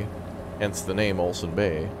bay, hence the name Olsen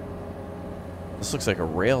Bay, this looks like a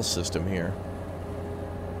rail system here.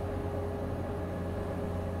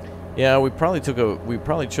 Yeah, we probably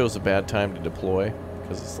chose a bad time to deploy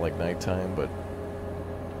because it's like nighttime, but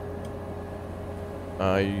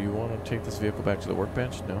you want to take this vehicle back to the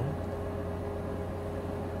workbench? No.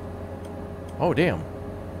 Oh, damn.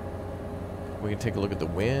 We can take a look at the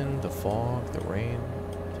wind, the fog, the rain,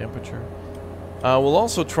 temperature. We'll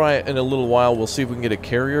also try in a little while. We'll see if we can get a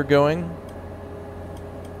carrier going.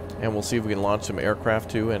 And we'll see if we can launch some aircraft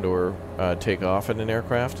too, and or take off in an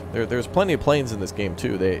aircraft. There's plenty of planes in this game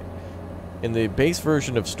too. In the base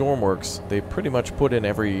version of Stormworks, they pretty much put in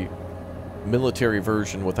every military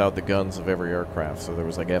version without the guns of every aircraft. So there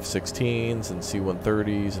was like F-16s and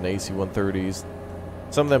C-130s and AC-130s.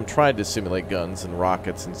 Some of them tried to simulate guns and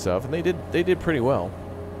rockets and stuff, and they did pretty well.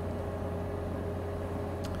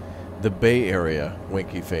 The Bay Area,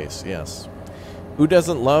 winky face, yes. Who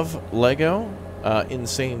doesn't love Lego?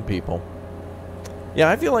 Insane people. Yeah,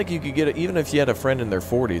 I feel like you could get it, even if you had a friend in their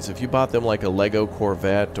 40s, if you bought them like a Lego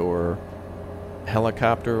Corvette or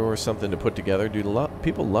helicopter or something to put together, dude,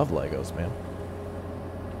 people love Legos, man.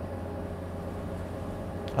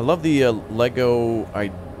 I love the Lego, I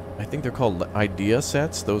think they're called idea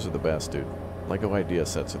sets. Those are the best, dude. Lego idea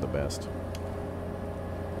sets are the best.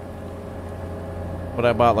 But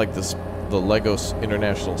I bought like the Lego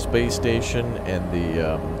International Space Station and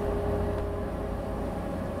the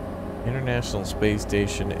International Space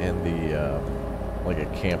Station and the like a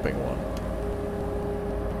camping one.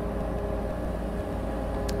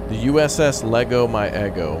 The USS Lego My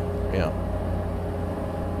Ego. Yeah.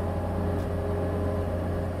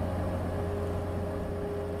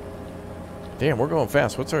 Damn, we're going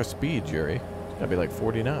fast. What's our speed, Jerry? It's gotta be like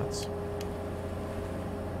 40 knots.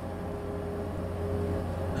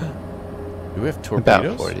 Do we have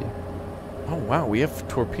torpedoes? About 40. Oh wow, we have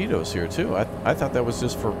torpedoes here too. I thought that was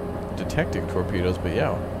just for detecting torpedoes, but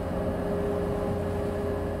yeah.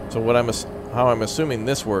 So what how I'm assuming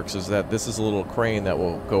this works is that this is a little crane that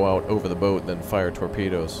will go out over the boat and then fire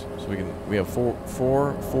torpedoes. So we have four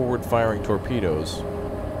forward firing torpedoes.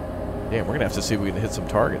 Damn, we're gonna have to see if we can hit some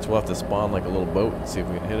targets. We'll have to spawn like a little boat and see if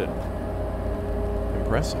we can hit it.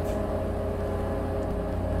 Impressive.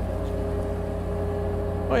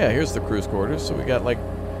 Oh yeah, here's the crew's quarters. So we got like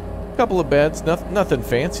a couple of beds, nothing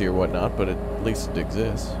fancy or whatnot, but at least it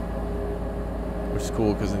exists. Which is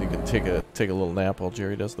cool because then you can take a little nap while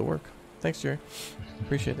Jerry does the work. Thanks, Jerry.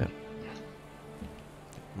 Appreciate that.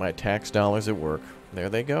 My tax dollars at work. There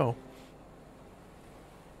they go.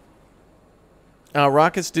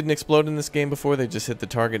 Rockets didn't explode in this game before. They just hit the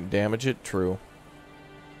target and damage it. True.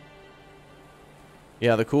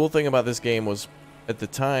 Yeah, the cool thing about this game was, at the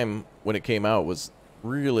time when it came out, was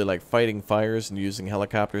really like fighting fires and using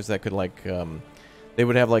helicopters that could like, they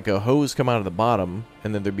would have like a hose come out of the bottom,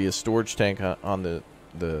 and then there'd be a storage tank on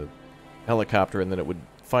the helicopter, and then it would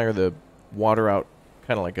fire the water out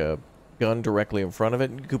kind of like a gun directly in front of it.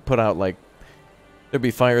 And you could put out like, there'd be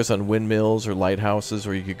fires on windmills or lighthouses,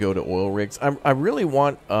 or you could go to oil rigs. I really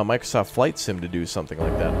want Microsoft Flight Sim to do something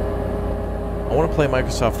like that. I want to play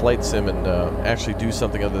Microsoft Flight Sim and actually do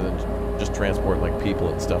something other than just transport like people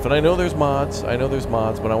and stuff. And I know there's mods,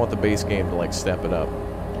 but I want the base game to like step it up.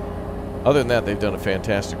 Other than that, they've done a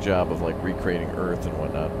fantastic job of like recreating Earth and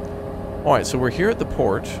whatnot. All right, so we're here at the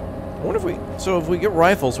port. I wonder if we get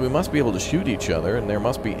rifles, we must be able to shoot each other, and there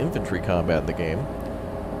must be infantry combat in the game.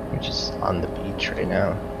 We're just on the beach right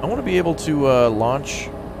now. I want to be able to launch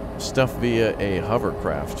stuff via a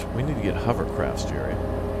hovercraft. We need to get hovercrafts, Jerry.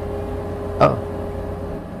 Oh.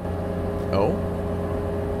 Oh?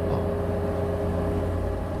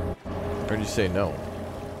 Or did you say no?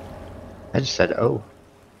 I just said oh.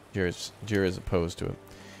 Jerry's opposed to it.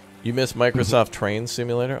 You missed Microsoft Train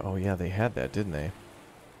Simulator? Oh yeah, they had that, didn't they?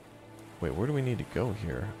 Wait, where do we need to go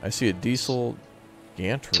here? I see a diesel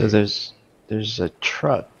gantry. So there's a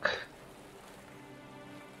truck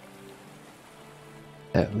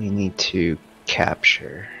that we need to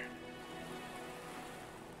capture.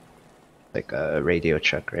 Like a radio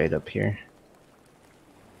truck right up here.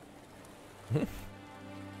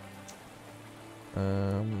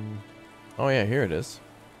 Oh yeah, here it is.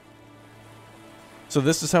 So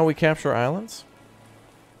this is how we capture islands?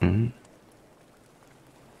 Mm-hmm.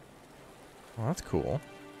 Well, that's cool.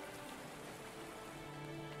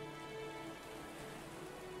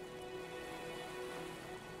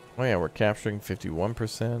 Oh yeah, we're capturing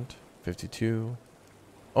 51%, 52%.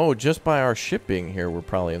 Oh, just by our ship being here, we're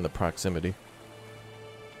probably in the proximity.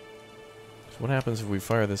 So what happens if we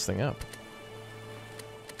fire this thing up?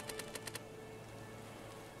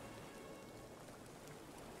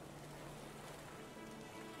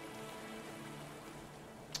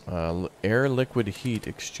 Air liquid heat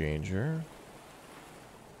exchanger.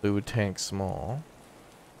 Fluid tank small.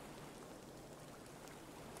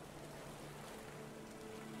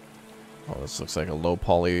 Oh, this looks like a low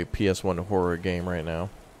poly PS1 horror game right now.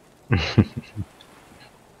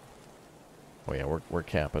 Oh yeah, we're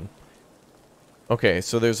capping. Okay,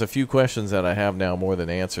 so there's a few questions that I have now more than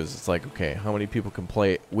answers. It's like, okay, how many people can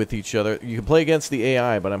play with each other? You can play against the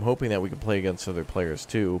AI, but I'm hoping that we can play against other players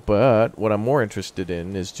too. But what I'm more interested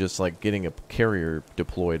in is just like getting a carrier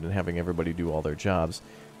deployed and having everybody do all their jobs.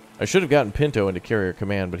 I should have gotten Pinto into carrier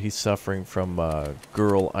command, but he's suffering from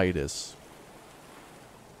girl-itis.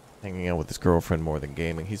 Hanging out with his girlfriend more than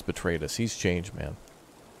gaming. He's betrayed us. He's changed, man.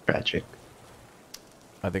 Tragic.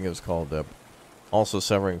 I think it was called also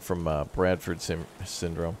suffering from Bradford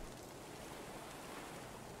syndrome.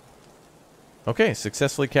 Okay,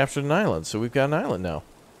 successfully captured an island. So we've got an island now.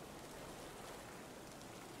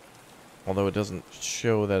 Although it doesn't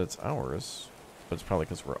show that it's ours. But it's probably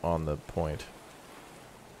because we're on the point.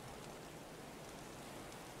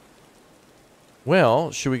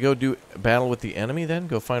 Well, should we go do battle with the enemy then?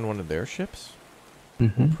 Go find one of their ships?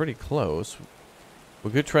 Mm-hmm. Pretty close.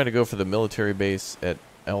 We could try to go for the military base at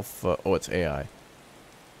Alpha. Oh, it's AI.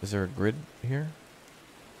 Is there a grid here?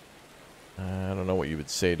 I don't know what you would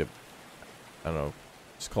say to... I don't know.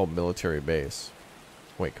 It's called military base.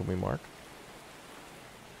 Wait, can we mark?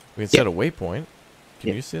 We can set a waypoint.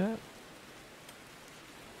 Can you see that?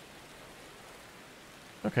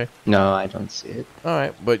 Okay. No, I don't see it.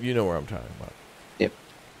 Alright, but you know where I'm talking about. Yep.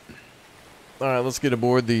 Alright, let's get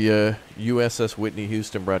aboard the USS Whitney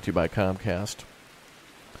Houston, brought to you by Comcast.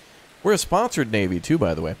 We're a sponsored Navy, too,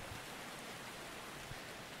 by the way.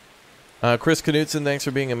 Chris Knutson, thanks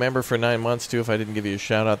for being a member for 9 months, too, if I didn't give you a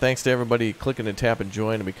shout-out. Thanks to everybody clicking and tap and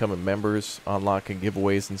join and becoming members, unlocking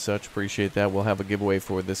giveaways and such. Appreciate that. We'll have a giveaway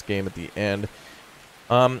for this game at the end.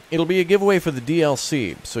 It'll be a giveaway for the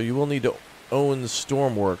DLC, so you will need to own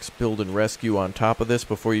Stormworks Build and Rescue on top of this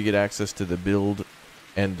before you get access to the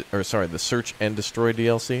the Search and Destroy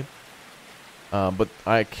DLC. But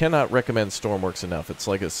I cannot recommend Stormworks enough. It's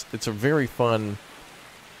like it's a very fun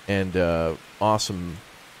and awesome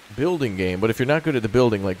building game. But if you're not good at the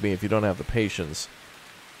building like me, if you don't have the patience,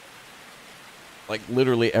 like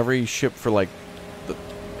literally every ship for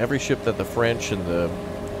every ship that the French and the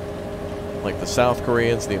South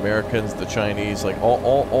Koreans, the Americans, the Chinese, like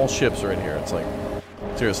all ships are in here. It's like,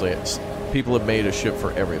 seriously, people have made a ship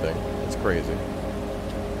for everything. It's crazy.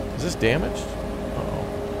 Is this damaged? Uh-oh.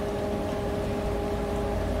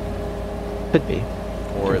 Could be.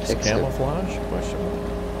 Or Can it's fix it. camouflage? Question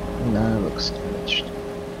mark. No, it looks damaged.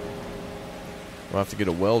 We'll have to get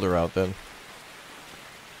a welder out then.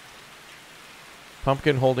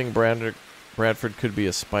 Pumpkin holding Bradford could be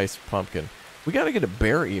a spiced pumpkin. We gotta get a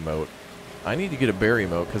bear emote. I need to get a bear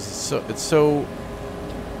emote because it's so.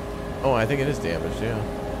 Oh, I think it is damaged. Yeah.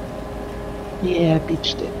 Yeah, I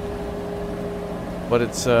beached it. But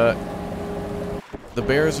it's the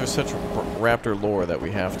bears are such raptor lore that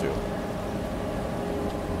we have to.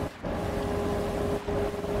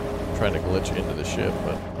 I'm trying to glitch into the ship,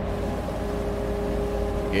 but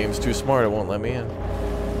the game's too smart. It won't let me in.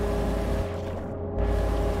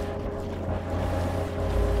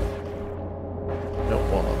 Nope,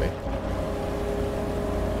 won't let me.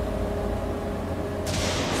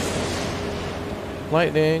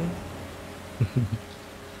 Lightning.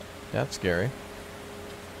 That's scary.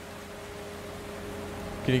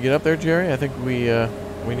 Can you get up there, Jerry? I think we're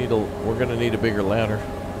gonna need a bigger ladder.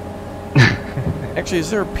 Actually, is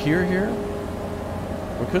there a pier here?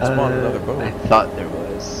 We could spawn another boat. I thought there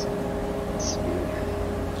was. Let's see.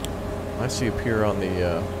 I see a pier on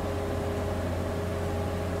the.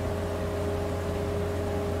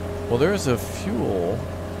 Well, there's a fuel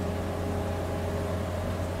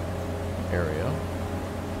area.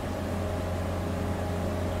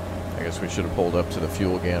 I guess we should have pulled up to the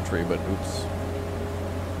fuel gantry, but oops.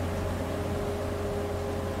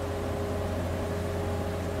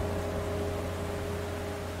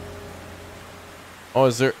 Oh,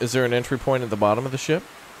 is there an entry point at the bottom of the ship?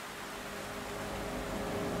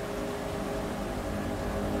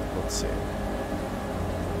 Let's see.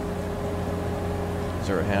 Is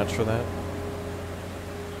there a hatch for that?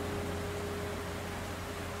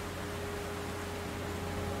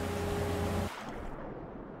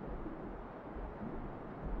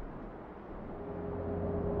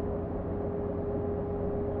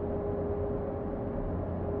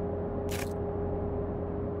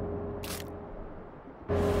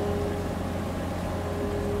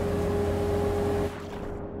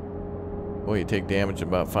 Boy, you take damage in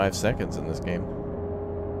about 5 seconds in this game.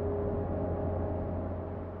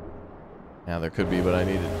 Yeah, there could be, but I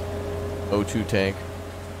need an O2 tank.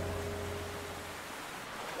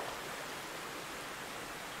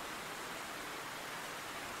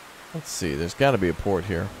 Let's see, there's got to be a port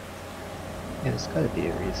here. Yeah, there's gotta be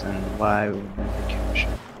a reason why we never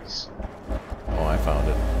captured this. Oh, I found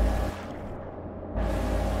it.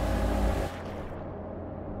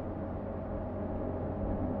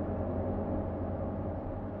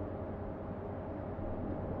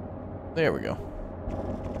 There we go.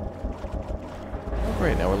 Oh,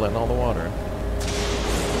 great, now we're letting all the water in.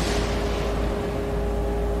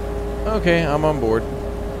 Okay, I'm on board.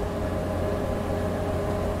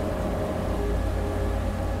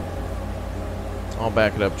 I'll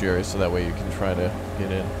back it up, Jerry, so that way you can try to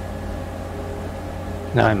get in.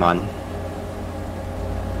 Now I'm on.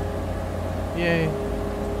 Yay.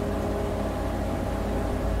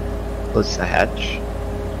 Close the hatch.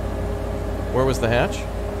 Where was the hatch?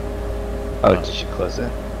 Oh, did you close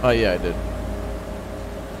it? Oh, yeah, I did.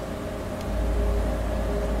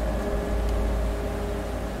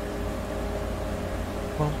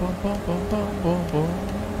 Bum, bum, bum, bum, bum, bum,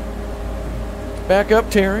 bum. Back up,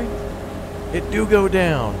 Terry. It do go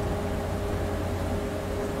down.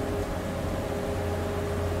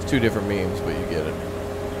 It's two different memes, but you get it.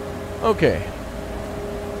 Okay.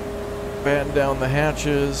 Batten down the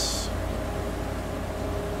hatches.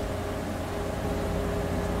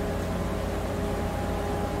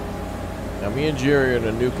 Now, me and Jerry are in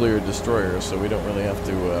a nuclear destroyer, so we don't really have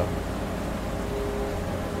to,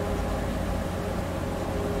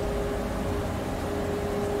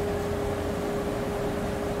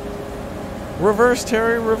 Reverse,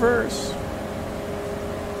 Terry, reverse!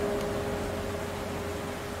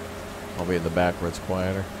 I'll be in the back where it's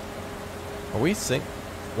quieter. Are we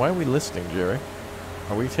Why are we listing, Jerry?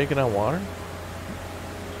 Are we taking out water?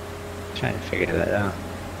 Trying to figure that out.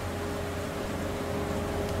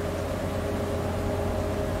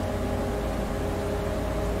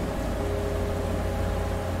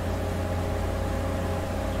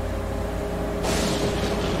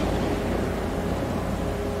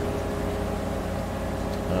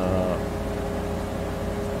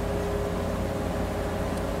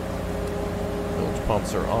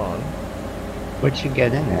 Pumps are on. What'd you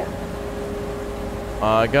get in it?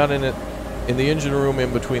 I got in it in the engine room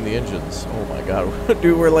in between the engines. Oh my god.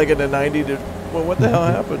 Dude, we're like in a 90 to... Well, what the hell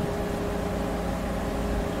happened?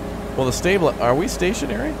 Well, the stable... Are we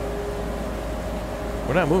stationary?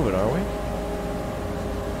 We're not moving, are we?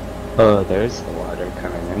 Oh, there's the water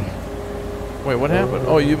coming in. Wait, what happened?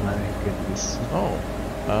 Oh, you... My goodness. Oh.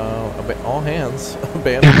 All hands,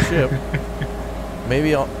 abandon ship.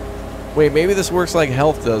 Maybe I'll... Wait, maybe this works like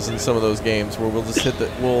health does in some of those games, where we'll just hit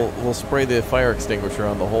the... We'll spray the fire extinguisher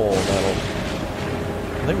on the hole, and that'll...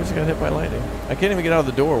 I think we just got hit by lightning. I can't even get out of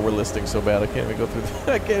the door. We're listing so bad. I can't even go through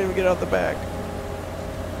the... I can't even get out the back.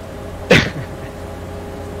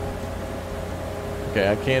 Okay,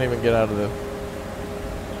 I can't even get out of the...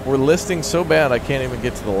 We're listing so bad I can't even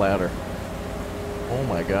get to the ladder. Oh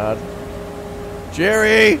my god.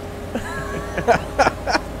 Jerry!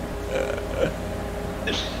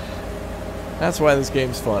 That's why this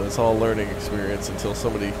game's fun. It's all a learning experience until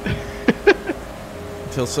somebody...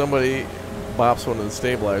 until somebody bops one of the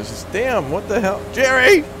stabilizers. Damn, what the hell?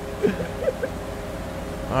 Jerry!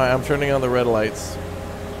 Alright, I'm turning on the red lights.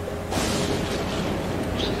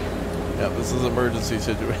 Yeah, this is an emergency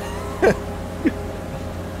situation.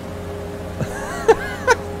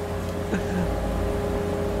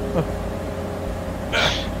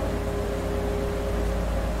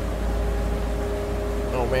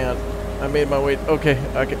 Oh man, I made my way. Okay,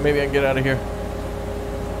 maybe I can get out of here.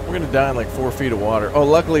 We're gonna die in like 4 feet of water. Oh,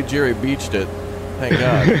 luckily Jerry beached it. Thank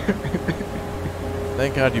God.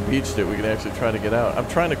 Thank God you beached it. We can actually try to get out. I'm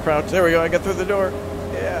trying to crouch. There we go. I got through the door.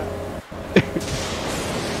 Yeah.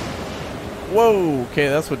 Whoa. Okay,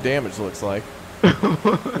 that's what damage looks like.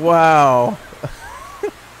 Wow.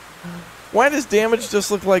 Why does damage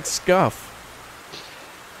just look like scuff?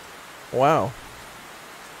 Wow.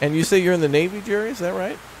 And you say you're in the Navy, Jerry? Is that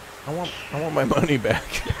right? I want my money back.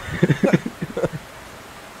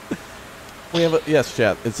 We have a... Yes,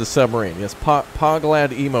 chat. It's a submarine. Yes, Poglad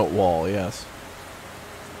emote wall. Yes.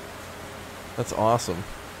 That's awesome.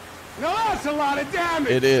 No, that's a lot of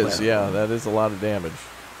damage. It is. Yeah, that is a lot of damage.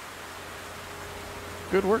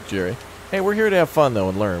 Good work, Jerry. Hey, we're here to have fun though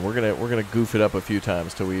and learn. We're gonna goof it up a few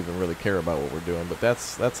times till we even really care about what we're doing. But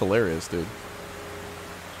that's hilarious, dude.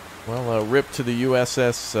 Well, rip to the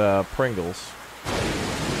USS Pringles.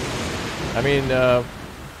 I mean,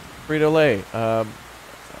 Frito-Lay.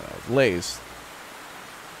 Lay's.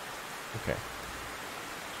 Okay.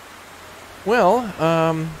 Well,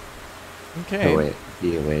 okay. Oh, wait,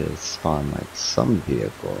 be a way to spawn like some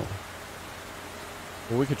vehicle.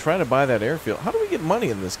 Well, we could try to buy that airfield. How do we get money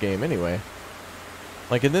in this game anyway?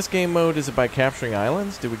 Like in this game mode, is it by capturing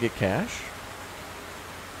islands? Do we get cash?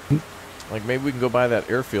 Like maybe we can go buy that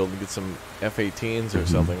airfield and get some F-18s or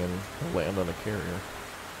something and land on a carrier.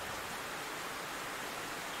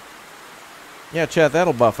 Yeah, chat,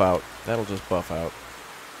 that'll buff out. That'll just buff out.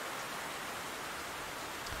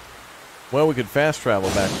 Well, we could fast travel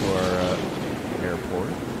back to our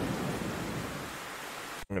airport.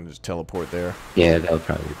 I'm going to just teleport there. Yeah, that'll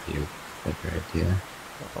probably be a better idea.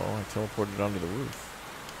 Oh, I teleported onto the roof.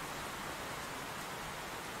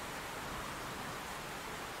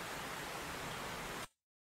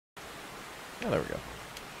 Oh, there we go.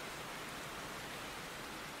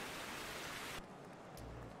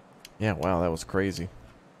 Yeah, wow, that was crazy.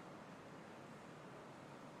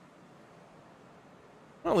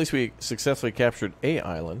 Well, at least we successfully captured a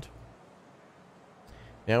island.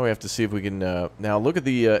 Now we have to see if we can... now, look at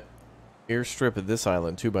the airstrip at this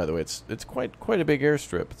island, too, by the way. It's quite a big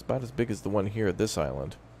airstrip. It's about as big as the one here at this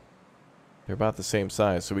island. They're about the same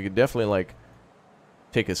size, so we could definitely, like,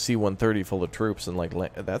 take a C-130 full of troops and, like,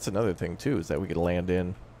 that's another thing, too, is that we could land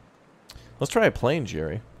in. Let's try a plane,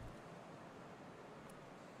 Jerry.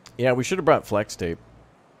 Yeah, we should have brought flex tape.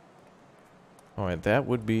 Alright, that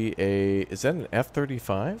would be a... Is that an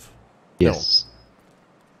F-35? Yes. No.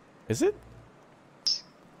 Is it?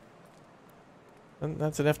 Then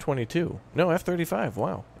that's an F-22. No, F-35.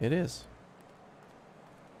 Wow, it is. Is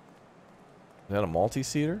that a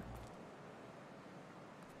multi-seater?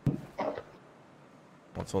 Well,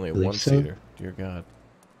 it's only a one-seater. So. Dear God.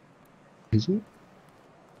 Is it?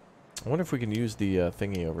 I wonder if we can use the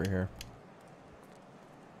thingy over here.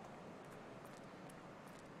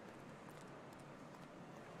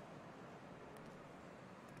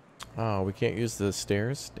 Oh, we can't use the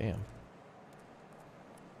stairs? Damn.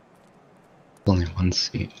 Only one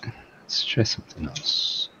seat. Let's try something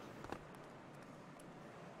else.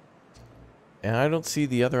 And I don't see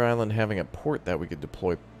the other island having a port that we could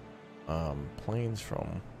deploy planes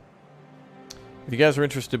from. If you guys are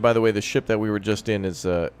interested, by the way, the ship that we were just in is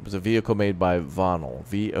was a vehicle made by Vonel.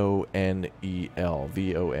 V-O-N-E-L.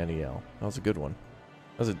 V-O-N-E-L. That was a good one.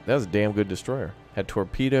 That was a damn good destroyer. Had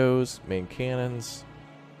torpedoes, main cannons.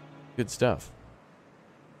 Good stuff.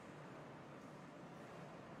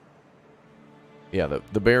 Yeah,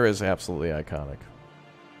 the bear is absolutely iconic.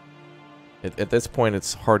 At this point,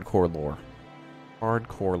 it's hardcore lore.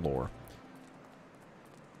 Hardcore lore.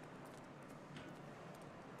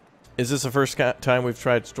 Is this the first time we've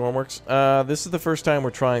tried Stormworks? This is the first time we're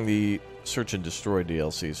trying the Search and Destroy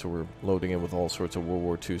DLC, so we're loading it with all sorts of World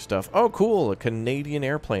War II stuff. Oh, cool! A Canadian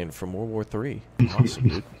airplane from World War III. Awesome,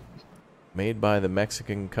 dude. Made by the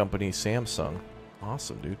Mexican company Samsung.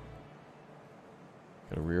 Awesome, dude.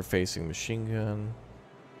 Got a rear-facing machine gun.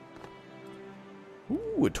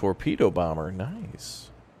 Ooh, a torpedo bomber. Nice.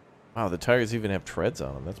 Wow, the tires even have treads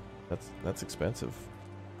on them. That's expensive.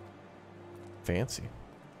 Fancy.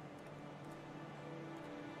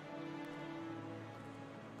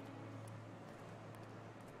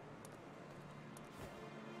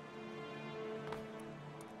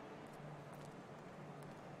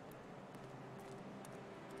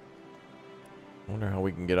 I wonder how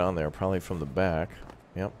we can get on there. Probably from the back.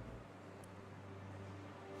 Yep.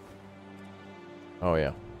 Oh,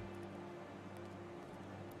 yeah.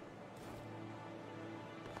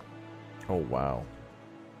 Oh, wow.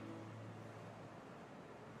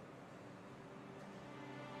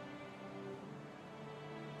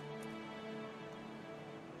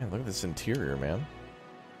 Man, look at this interior, man.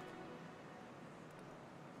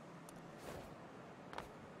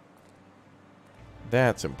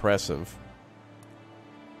 That's impressive.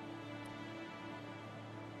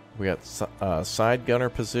 We got side gunner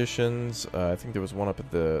positions. I think there was one up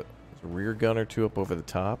at the rear gunner, two up over the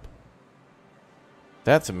top.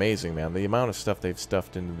 That's amazing, man. The amount of stuff they've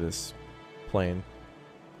stuffed into this plane.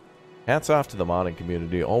 Hats off to the modding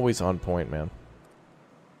community. Always on point, man.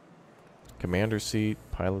 Commander seat,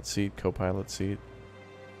 pilot seat, co-pilot seat.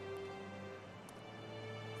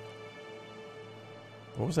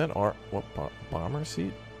 What was that? What bomber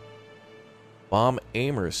seat? Bomb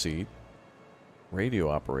aimer seat. Radio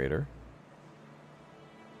operator.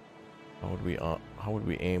 How would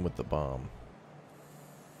we aim with the bomb?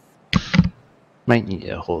 Might need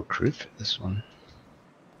a whole crew for this one.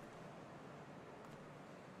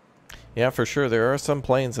 Yeah, for sure. There are some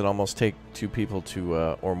planes that almost take 2 people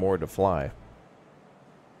to or more to fly.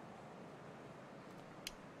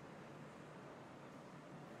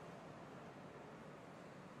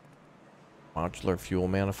 Modular fuel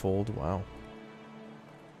manifold. Wow.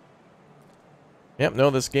 Yep, no,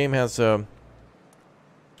 this game has one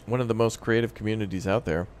of the most creative communities out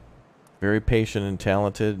there. Very patient and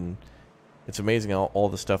talented, and it's amazing all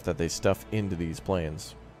the stuff that they stuff into these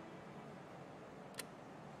planes.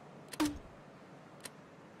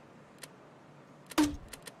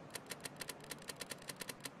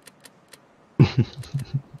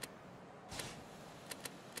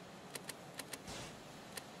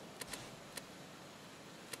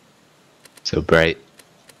 So bright.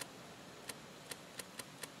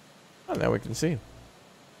 Oh, now we can see.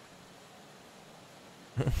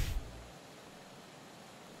 I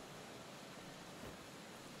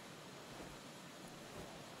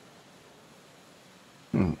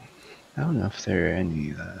don't know if there are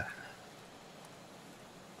any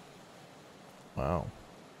Wow.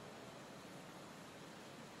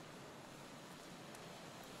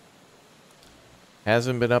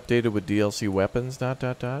 Hasn't been updated with DLC weapons, ...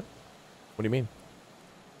 What do you mean?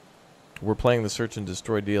 We're playing the Search and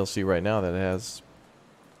Destroy DLC right now that has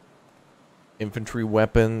infantry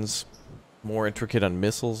weapons, more intricate on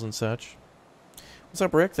missiles and such. What's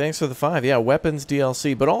up, Rick? Thanks for the 5. Yeah, weapons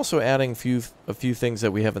DLC, but also adding a few things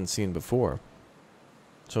that we haven't seen before.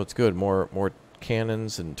 So it's good. More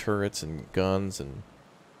cannons and turrets and guns and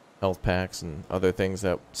health packs and other things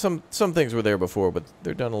that some things were there before, but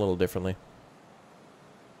they're done a little differently.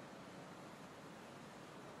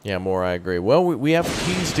 Yeah, more, I agree. Well, we have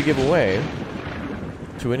keys to give away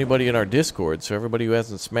to anybody in our Discord, so everybody who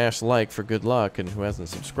hasn't smashed like for good luck and who hasn't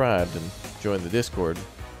subscribed and joined the Discord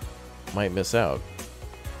might miss out.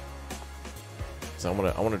 So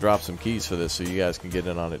I want to drop some keys for this so you guys can get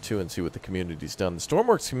in on it too and see what the community's done. The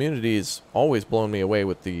Stormworks community has always blown me away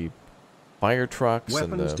with the fire trucks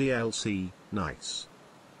weapons and the DLC, nice.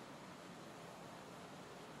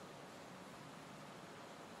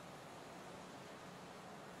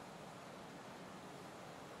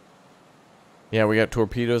 Yeah, we got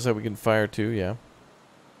torpedoes that we can fire too, yeah.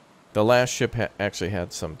 The last ship actually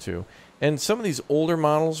had some too. And some of these older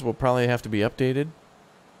models will probably have to be updated.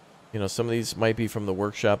 You know, some of these might be from the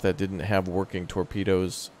workshop that didn't have working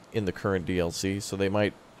torpedoes in the current DLC, so they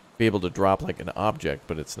might be able to drop like an object,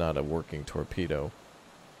 but it's not a working torpedo.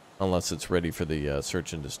 Unless it's ready for the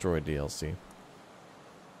Search and Destroy DLC.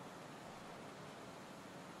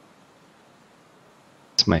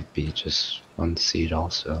 This might be just one seat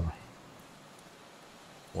also.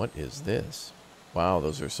 What is this? Wow,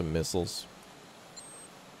 those are some missiles.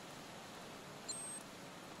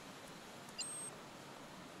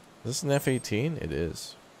 Is this an F-18? It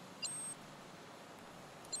is.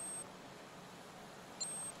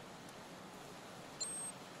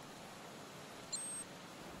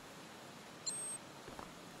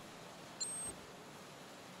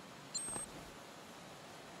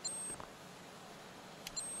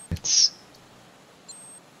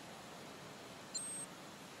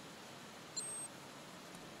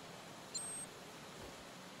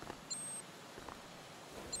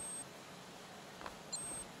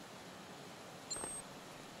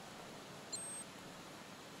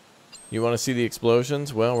 You want to see the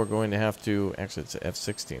explosions? Well, we're going to have to... Actually, it's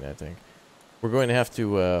F-16, I think. We're going to have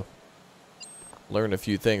to learn a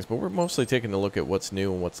few things, but we're mostly taking a look at what's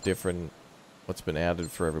new and what's different, what's been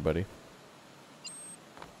added for everybody.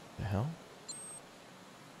 The hell?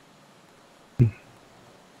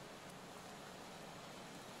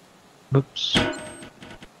 Oops.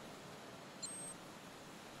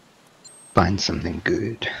 Find something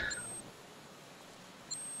good.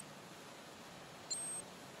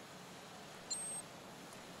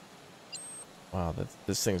 Wow,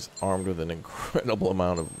 this thing's armed with an incredible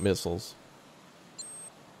amount of missiles.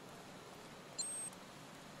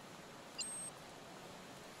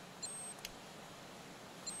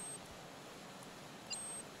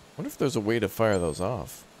 I wonder if there's a way to fire those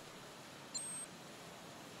off.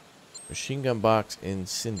 Machine gun box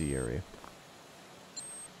incendiary.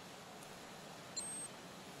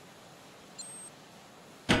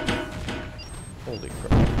 Holy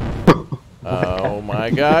crap. Oh my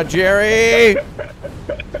god, Jerry!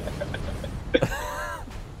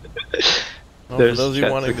 Oh, for those of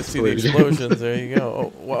you wanting to see the explosions, there you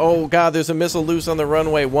go. Oh god, there's a missile loose on the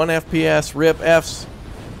runway. 1 FPS, rip Fs.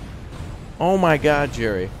 Oh my god,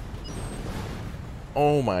 Jerry.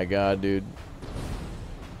 Oh my god, dude.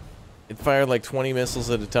 It fired like 20 missiles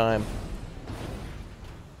at a time.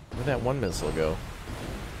 Where'd that one missile go?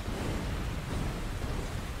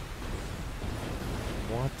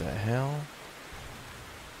 What the hell?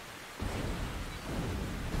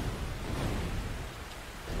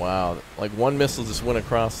 Wow, like one missile just went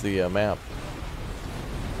across the map.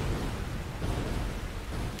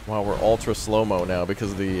 Wow, we're ultra slow-mo now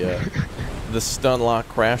because of the the stun lock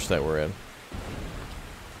crash that we're in.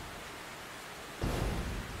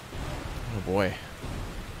 Oh boy.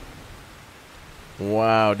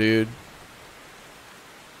 Wow, dude.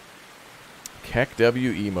 Keck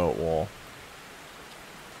W emote wall.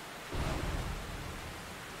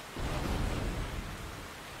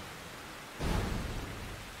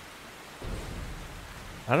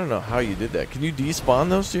 I don't know how you did that. Can you despawn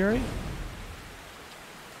those, Jerry?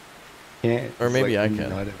 Yeah, or maybe like I can.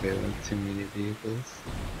 Not available to immediate vehicles.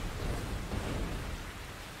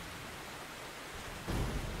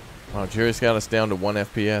 Wow, Jerry's got us down to 1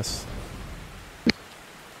 FPS. Oh,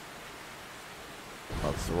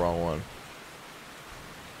 that's the wrong one.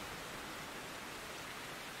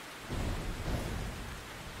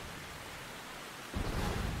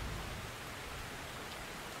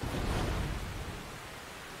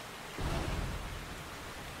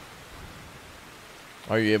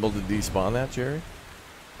 Are you able to despawn that, Jerry?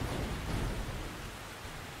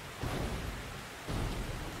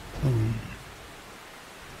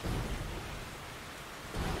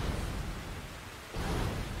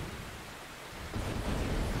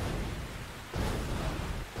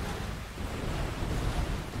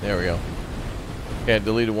 There we go. Okay, I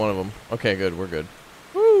deleted one of them. Okay, good, we're good.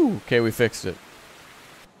 Woo! Okay, we fixed it.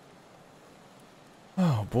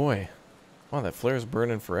 Oh, boy. Wow, that flare's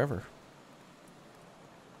burning forever.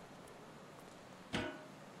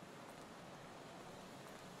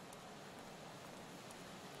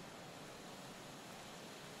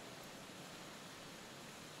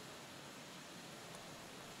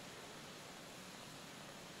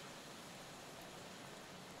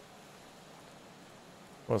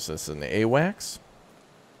 What's this, an AWACS?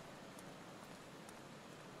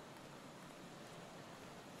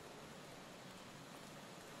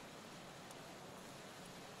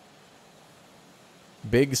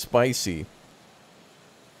 Big Spicy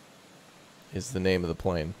is the name of the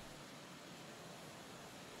plane.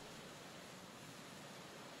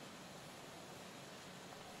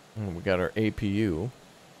 And we got our APU.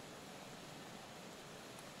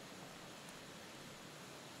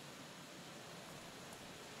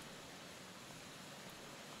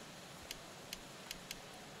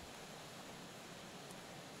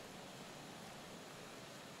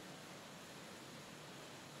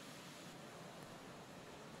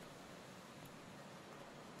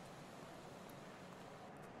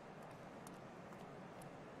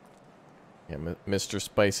 Yeah, Mr.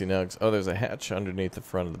 Spicy Nugs. Oh, there's a hatch underneath the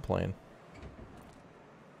front of the plane.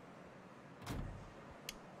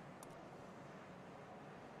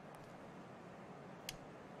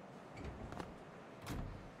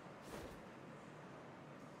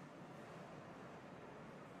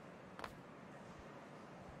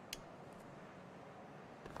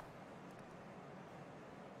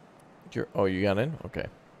 Oh, you got in? Okay.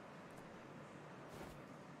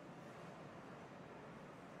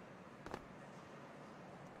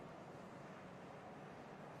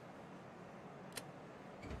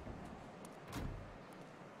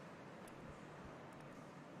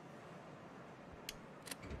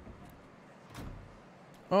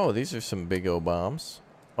 Oh, these are some big O bombs.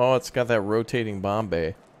 Oh, it's got that rotating bomb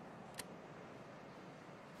bay.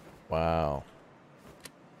 Wow.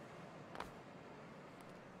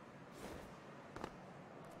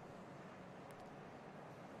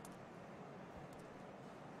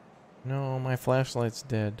 No, my flashlight's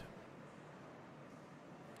dead.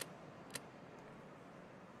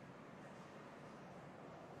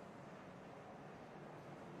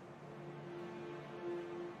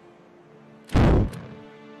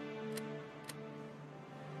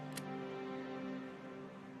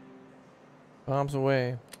 Bombs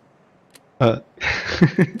away. The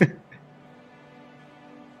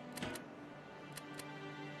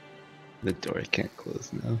door can't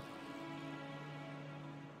close now.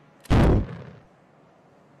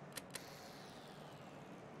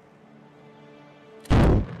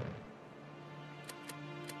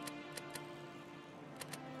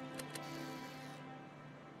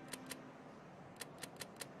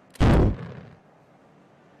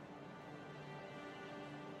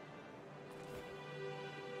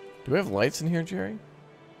 Do we have lights in here, Jerry?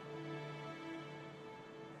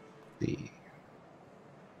 See.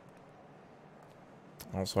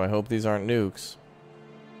 Also, I hope these aren't nukes.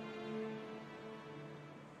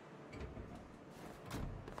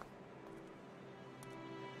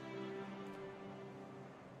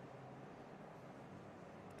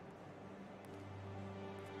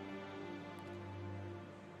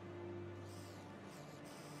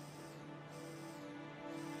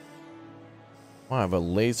 Wow, I have a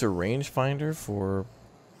laser rangefinder for...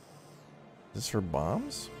 Is this for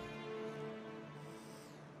bombs?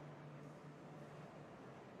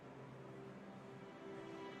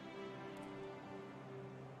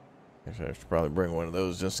 Actually, I should probably bring one of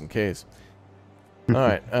those just in case.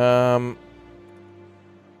 Alright,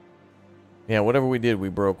 yeah, whatever we did, we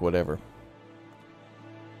broke whatever.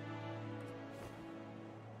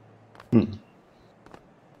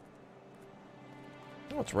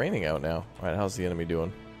 Oh, it's raining out now. Alright, how's the enemy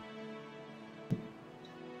doing?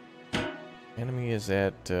 Enemy is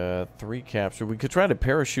at 3 captured. We could try to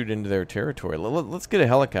parachute into their territory. Let's get a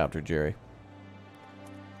helicopter, Jerry.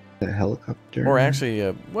 The helicopter? Or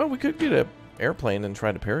actually, well, we could get an airplane and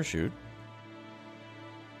try to parachute.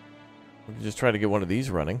 We could just try to get one of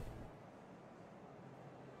these running.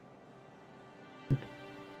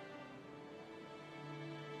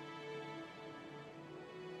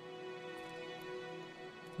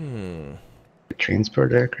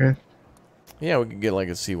 Transport aircraft? Yeah, we could get like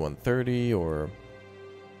a C-130 or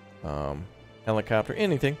helicopter,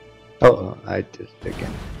 anything. Oh, I did it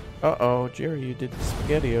again. Uh-oh, Jerry, you did the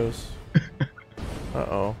SpaghettiOs.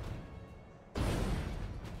 Uh-oh.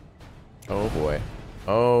 Oh boy.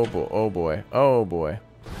 Oh boy. Oh boy. Oh boy.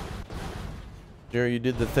 Jerry, you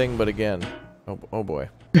did the thing, but again. Oh boy.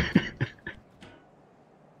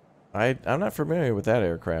 I'm not familiar with that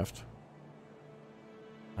aircraft.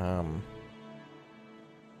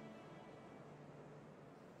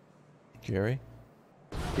 Jerry?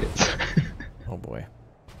 Yes. Oh boy.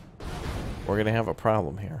 We're gonna have a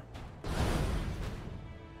problem here.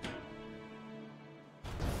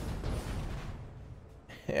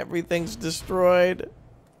 Everything's destroyed.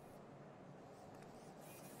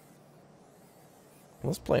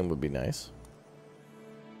 This plane would be nice.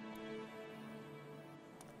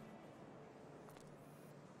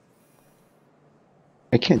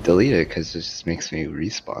 I can't delete it because it just makes me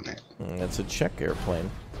respawn it. It's a Czech airplane.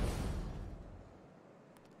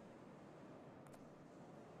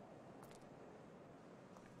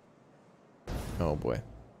 Oh boy.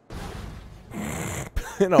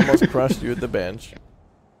 It almost crushed you at the bench.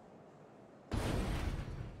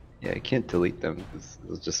 Yeah, I can't delete them because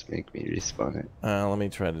it'll just make me respawn it. Let me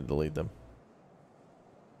try to delete them.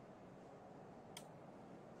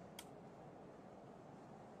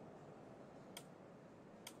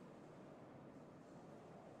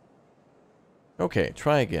 Okay,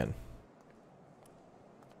 try again.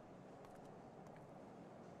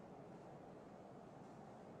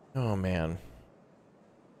 Oh man.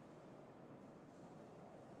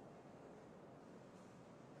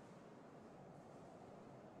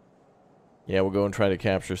 Yeah, we'll go and try to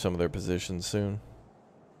capture some of their positions soon.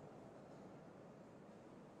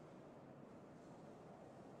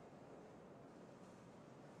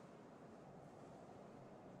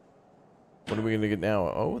 What are we gonna get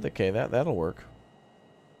now? Oh, okay, that'll work.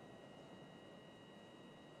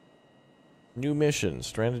 New mission.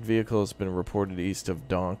 Stranded vehicle has been reported east of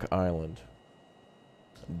Donk Island.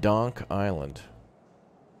 Donk Island.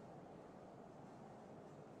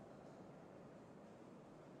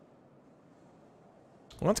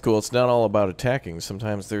 Well, that's cool. It's not all about attacking.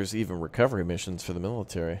 Sometimes there's even recovery missions for the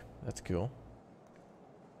military. That's cool.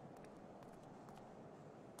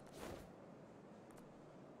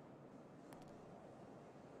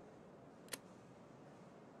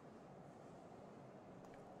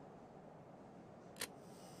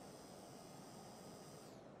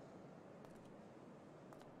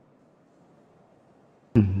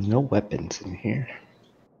 No weapons in here.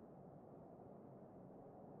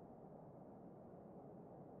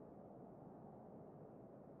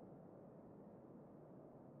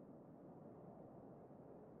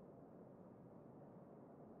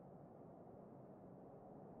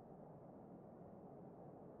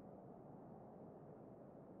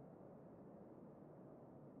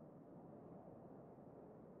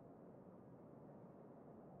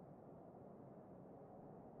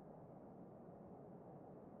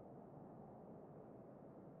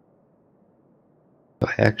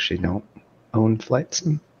 I actually don't own Flight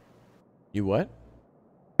Sim. You what?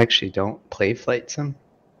 I actually don't play Flight Sim.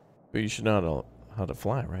 But you should know how to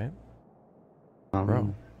fly, right?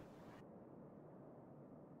 Bro.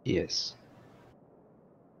 Yes.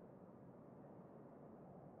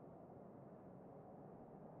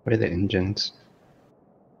 What are the engines?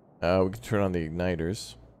 We can turn on the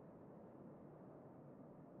igniters.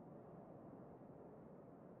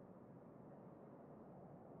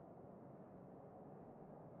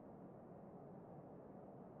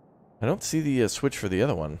 I don't see the switch for the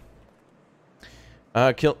other one.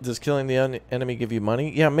 Does killing the enemy give you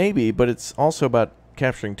money? Yeah, maybe, but it's also about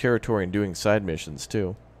capturing territory and doing side missions,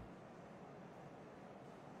 too.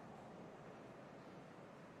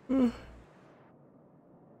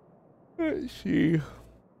 Let's see.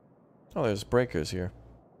 Oh, there's breakers here.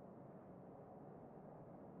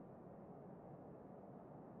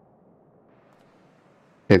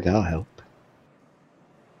 Okay, that'll help.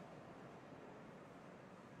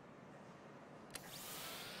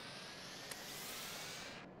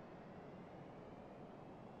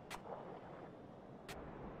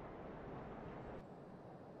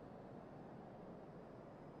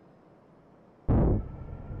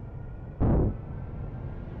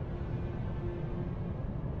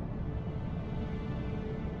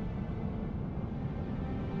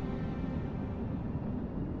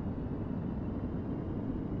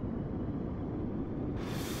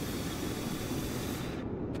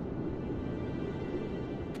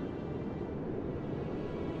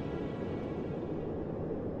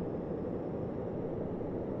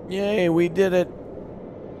 Yay, we did it.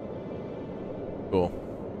 Cool.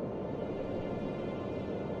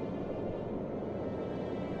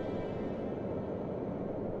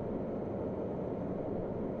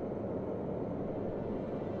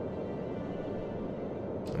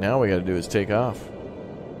 Now we gotta do is take off.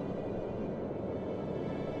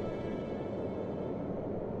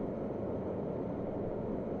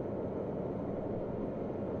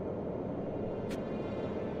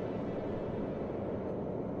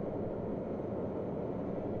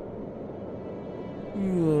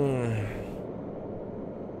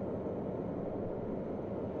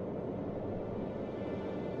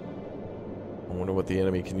 I wonder what the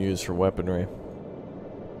enemy can use for weaponry.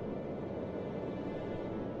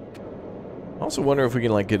 I also wonder if we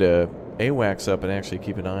can, like, get a AWACS up and actually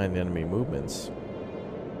keep an eye on the enemy movements.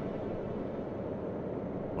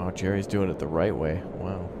 Wow, Jerry's doing it the right way.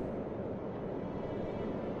 Wow.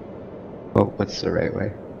 Oh, what's the right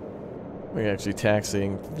way? We're actually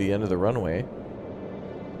taxiing the end of the runway.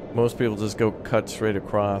 Most people just go cut straight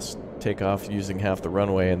across, take off using half the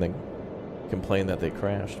runway, and then complain that they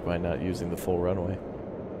crashed by not using the full runway.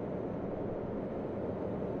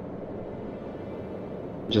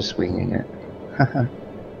 Just winging it. Uh-huh.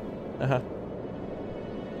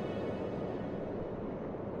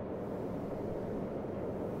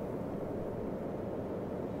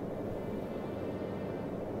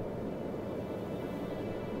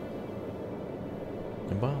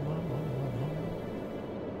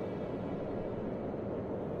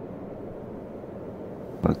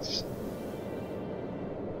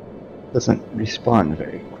 Doesn't respond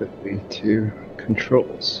very quickly to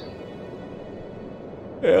controls.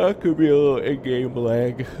 Yeah, it could be a little in-game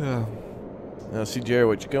lag. Now, see, Jerry,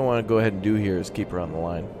 what you're going to want to go ahead and do here is keep her on the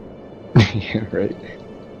line. Yeah, right.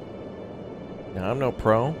 Now, I'm no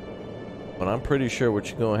pro, but I'm pretty sure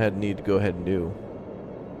what you need to go ahead and do.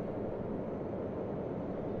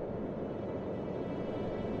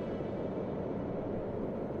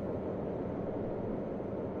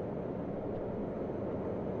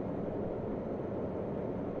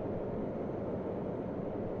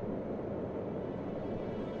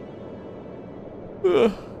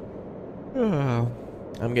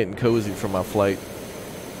 I'm getting cozy for my flight.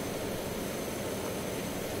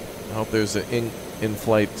 I hope there's an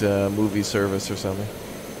in-flight movie service or something.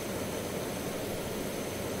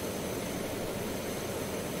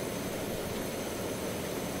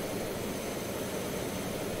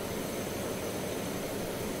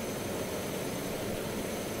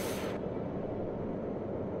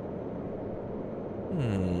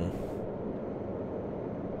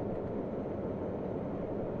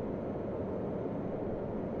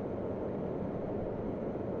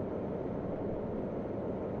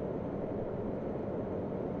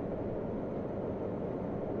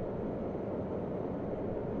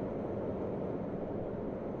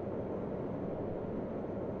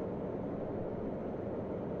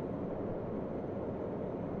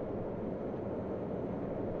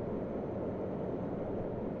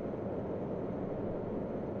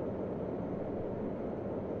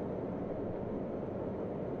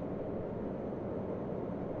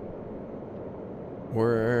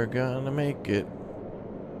 We're gonna make it.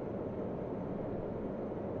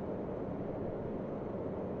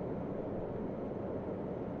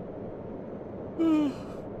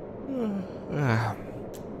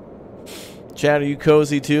 Chat, are you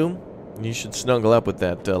cozy too? You should snuggle up with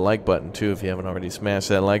that like button too if you haven't already smashed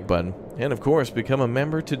that like button. And of course, become a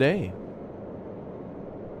member today.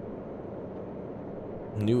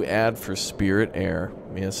 New ad for Spirit Air.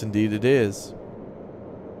 Yes, indeed it is.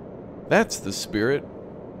 That's the spirit.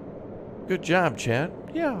 Good job, chat.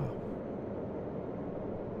 Yeah.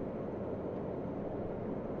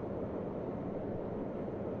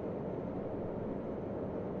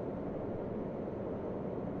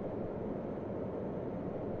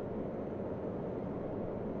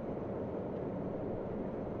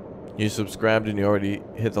 You subscribed and you already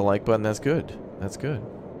hit the like button. That's good. That's good.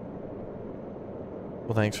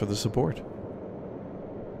 Well, thanks for the support.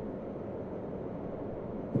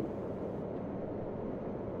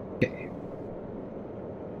 Okay.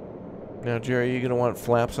 Now, Jerry, are you going to want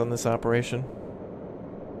flaps on this operation?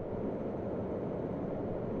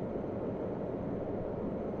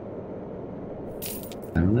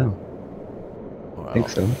 I don't know. Well, I think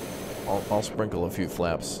so. I'll sprinkle a few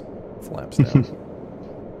flaps down.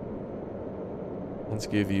 Let's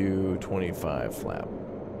give you 25 flap.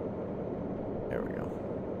 There we go.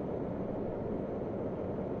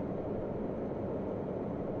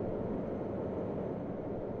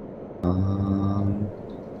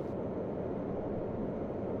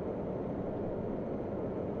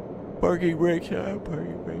 Parking brake shop,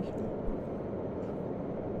 parking brake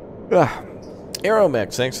shop.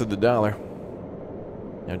 Aeromex, thanks for the $1.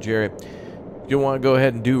 Now, Jerry, you want to go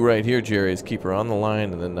ahead and do right here, Jerry, is keep her on the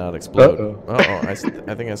line and then not explode. Uh-oh, I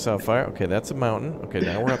think I saw fire. Okay, that's a mountain. Okay,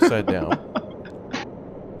 now we're upside down.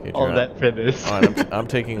 Okay, All that for this. All right, I'm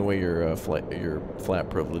taking away your flap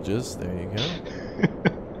privileges. There you go.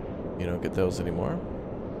 You don't get those anymore.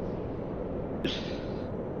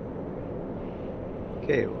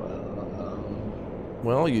 Okay, well...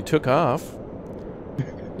 Well, you took off.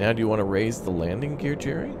 Now do you want to raise the landing gear,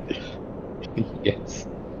 Jerry? Yes.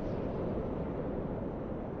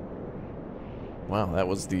 Wow, that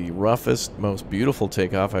was the roughest, most beautiful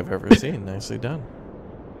takeoff I've ever seen. Nicely done.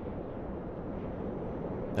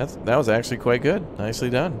 That was actually quite good. Nicely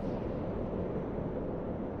done.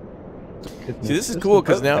 Goodness, See, this is cool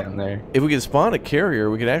because now, there. if we could spawn a carrier,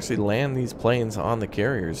 we could actually land these planes on the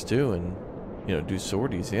carriers too, and do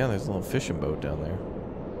sorties. Yeah, there's a little fishing boat down there,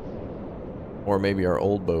 or maybe our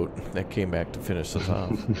old boat that came back to finish us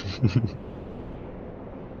off.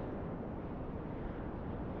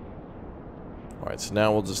 All right, so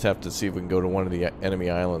now we'll just have to see if we can go to one of the enemy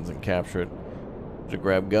islands and capture it. To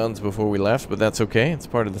grab guns before we left, but that's okay. It's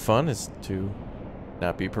part of the fun, is to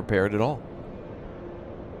not be prepared at all.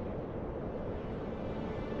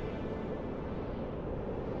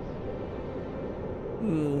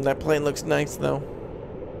 That plane looks nice, though.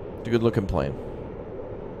 It's a good-looking plane.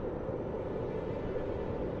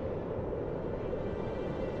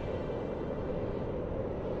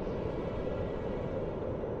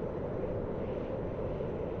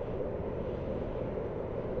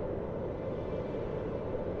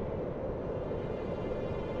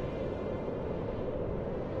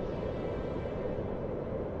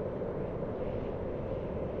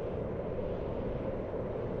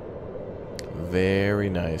 Very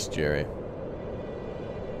nice, Jerry.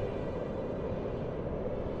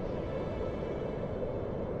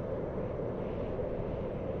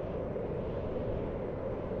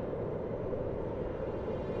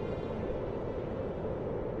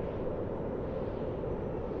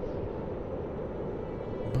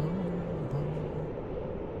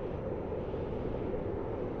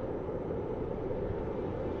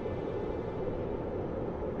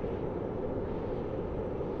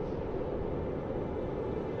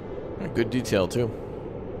 Good detail, too.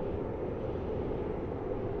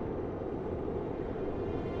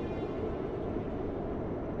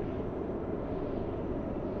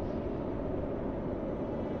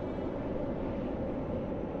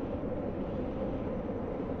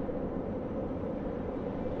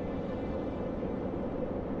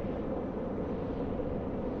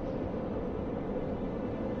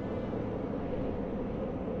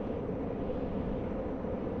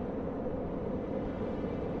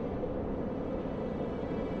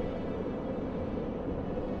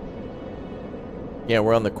 Yeah,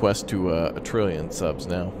 we're on the quest to 1 trillion subs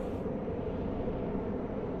now.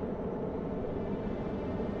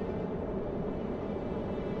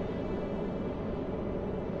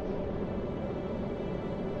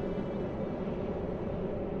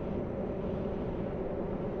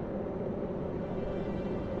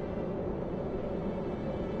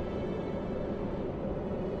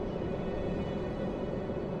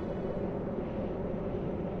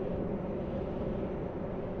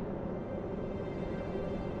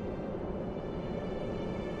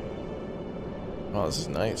 Oh, this is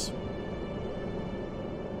nice.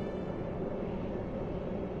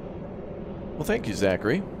 Well, thank you,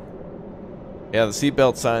 Zachary. Yeah, the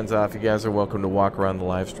seatbelt sign's off. You guys are welcome to walk around the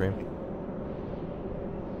live stream.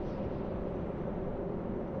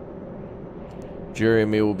 Jerry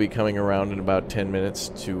and me will be coming around in about 10 minutes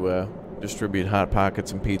to distribute Hot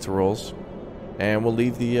Pockets and pizza rolls. And we'll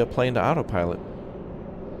leave the plane to autopilot.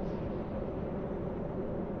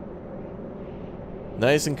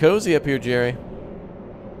 Nice and cozy up here, Jerry.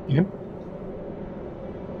 Yep.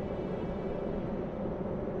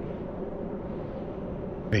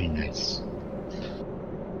 Very nice.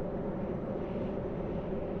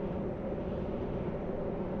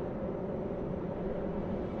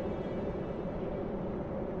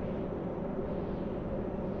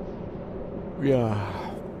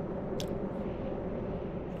 Yeah.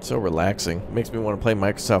 So relaxing. Makes me want to play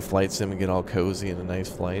Microsoft Flight Sim and get all cozy in a nice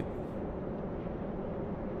flight.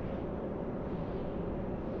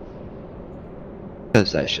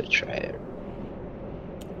 Because I should try it.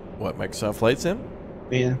 What, Microsoft Flight Sim?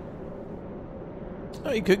 Yeah.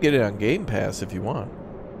 Oh, you could get it on Game Pass if you want.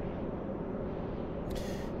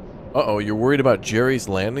 Uh-oh, you're worried about Jerry's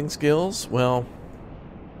landing skills? Well,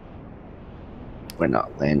 We're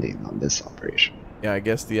not landing on this operation. yeah, I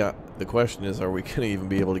guess the question is, are we going to even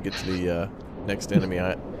be able to get to the next enemy?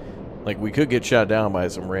 Like, we could get shot down by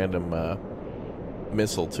some random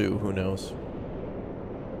missile, too. Who knows?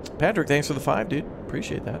 Patrick, thanks for the 5, dude.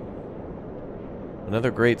 Appreciate that.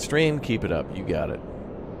 Another great stream. Keep it up. You got it.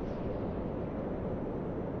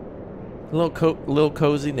 A little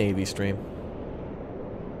cozy Navy stream.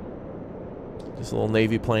 Just a little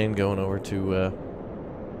Navy plane going over to...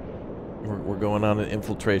 We're going on an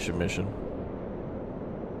infiltration mission.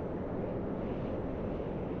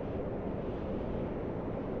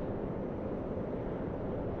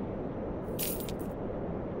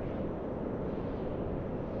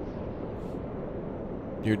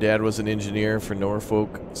 Your dad was an engineer for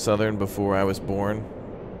Norfolk Southern before I was born.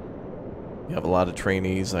 You have a lot of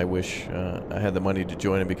trainees. I wish I had the money to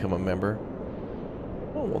join and become a member.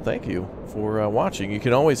 Oh, well, thank you for watching. You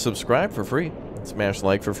can always subscribe for free. Smash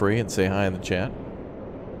like for free and say hi in the chat.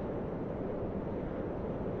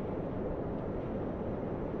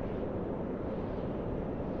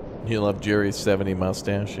 You love Jerry's 70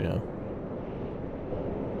 mustache, yeah.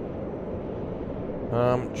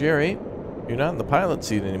 Jerry, you're not in the pilot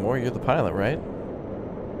seat anymore. You're the pilot, right?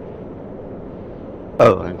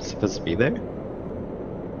 Oh, I'm supposed to be there?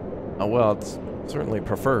 Oh, well, it's certainly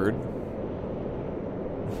preferred.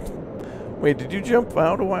 Wait, did you jump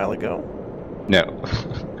out a while ago? No.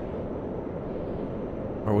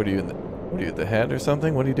 Or what are you at the head or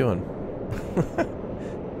something? What are you doing?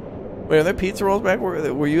 Wait, are there pizza rolls back?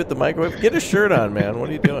 Were you at the microwave? Get a shirt on, man. What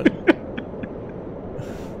are you doing?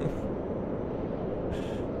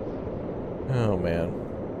 Oh, man.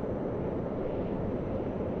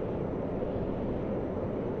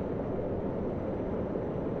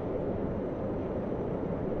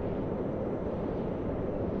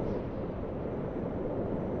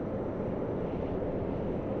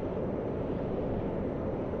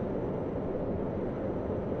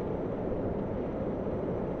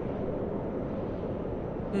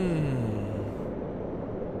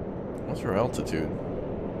 What's her altitude?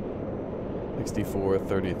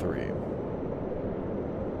 6433.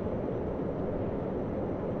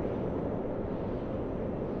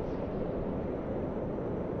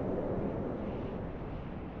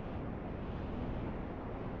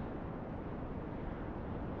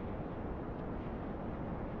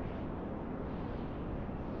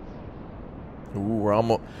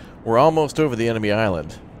 Ooh, we're almost over the enemy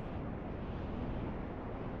island.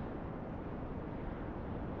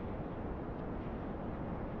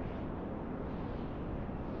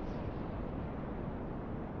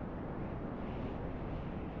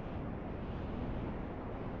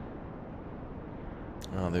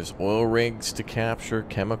 Oh, there's oil rigs to capture,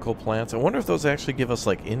 chemical plants. I wonder if those actually give us,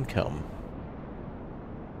 like, income.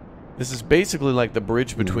 This is basically like the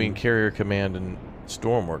bridge between Carrier Command and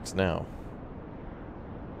Stormworks now.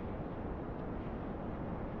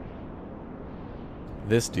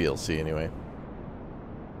 This DLC, anyway.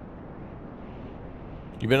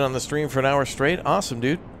 You've been on the stream for an hour straight? Awesome,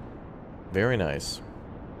 dude. Very nice.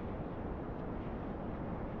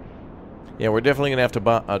 Yeah, we're definitely going to have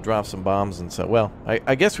to drop some bombs and so. Well,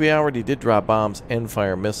 I guess we already did drop bombs and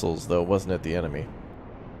fire missiles, though, wasn't it, the enemy?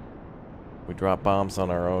 We dropped bombs on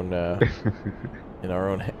our own, in our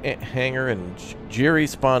own hangar, and Jerry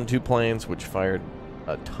spawned 2 planes, which fired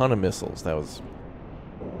a ton of missiles. That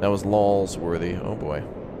was lols worthy. Oh, boy.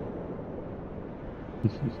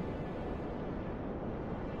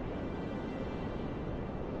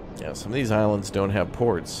 Yeah, some of these islands don't have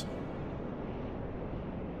ports.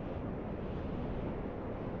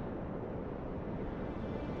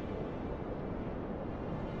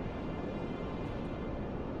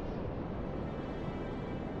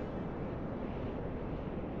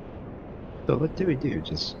 So what do we do?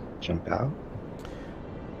 Just jump out?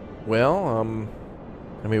 Well,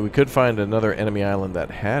 I mean, we could find another enemy island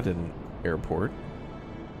that had an airport.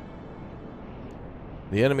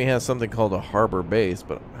 The enemy has something called a harbor base,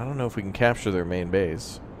 but I don't know if we can capture their main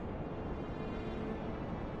base.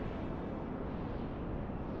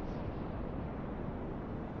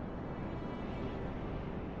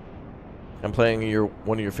 I'm playing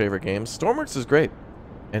one of your favorite games. Stormworks is great.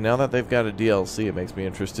 And now that they've got a DLC, it makes me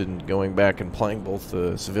interested in going back and playing both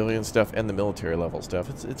the civilian stuff and the military level stuff.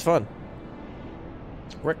 It's fun.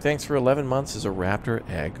 Rick, thanks for 11 months as a raptor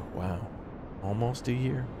egg. Wow. Almost a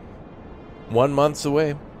year. 1 month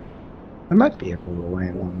away. I might be able to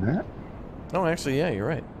land on that. Oh, actually, yeah, you're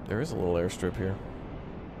right. There is a little airstrip here.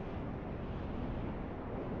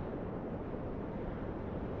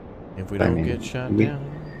 If we don't get shot down.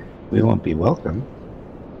 We won't be welcome.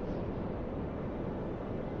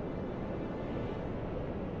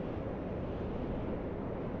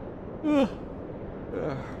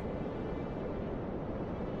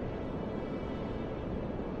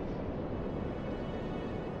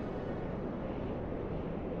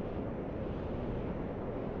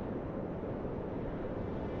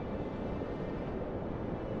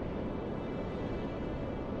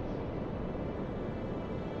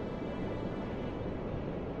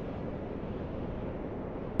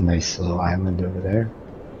 Nice little island over there.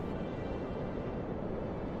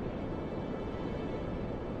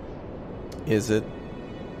 Is it?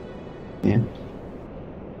 Yeah.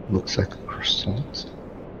 Looks like a croissant.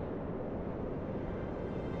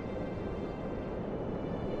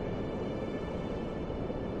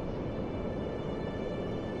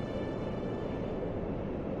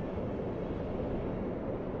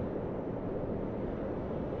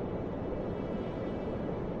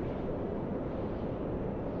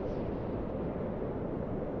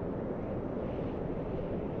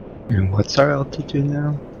 And what's our altitude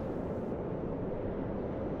now?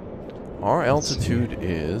 Our altitude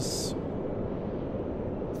is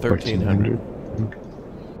 1,300. Okay.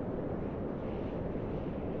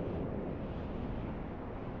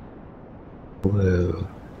 Whoa.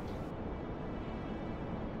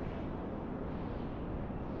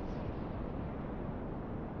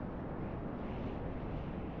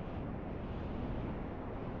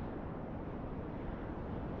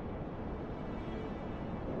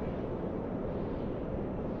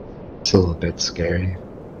 It's a little bit scary.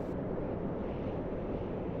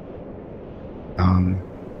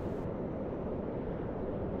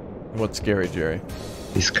 What's scary, Jerry?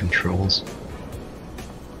 These controls.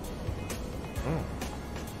 Oh.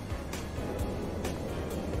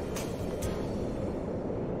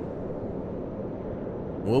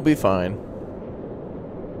 We'll be fine.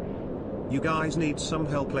 You guys need some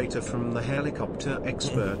help later from the helicopter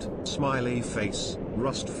expert. Smiley face.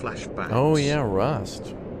 Rust flashbacks. Oh yeah,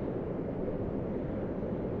 Rust.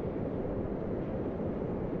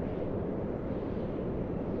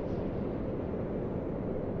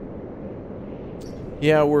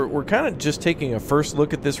 Yeah, we're kind of just taking a first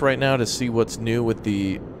look at this right now to see what's new with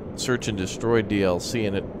the Search and Destroy DLC,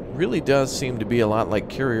 and it really does seem to be a lot like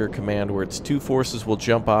Carrier Command, where it's two forces will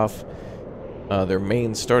jump off their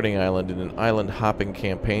main starting island in an island hopping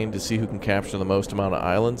campaign to see who can capture the most amount of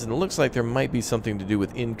islands, and it looks like there might be something to do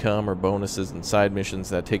with income or bonuses and side missions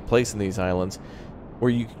that take place in these islands, where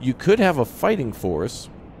you could have a fighting force.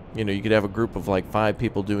 You know, you could have a group of like 5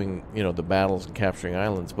 people doing, you know, the battles and capturing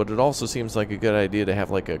islands, but it also seems like a good idea to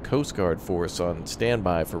have like a Coast Guard force on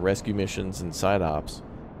standby for rescue missions and side ops.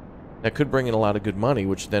 That could bring in a lot of good money,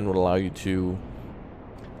 which then would allow you to...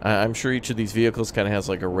 I'm sure each of these vehicles kind of has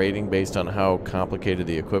like a rating based on how complicated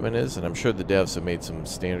the equipment is, and I'm sure the devs have made some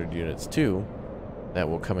standard units too that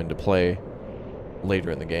will come into play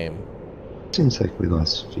later in the game. Seems like we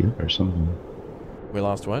lost fuel or something. We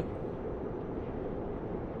lost what?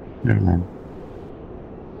 Never mind.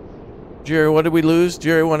 Jerry, what did we lose?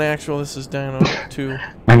 Jerry, 1 actual, this is down 2.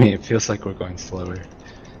 I mean, it feels like we're going slower.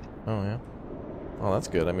 Oh, yeah. Oh, that's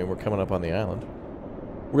good. I mean, we're coming up on the island.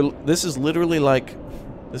 This is literally like...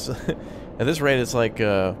 This at this rate, it's like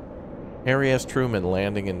Harry S. Truman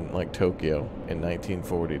landing in, like, Tokyo in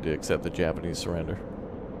 1940 to accept the Japanese surrender.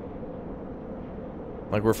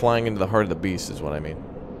 Like, we're flying into the heart of the beast is what I mean.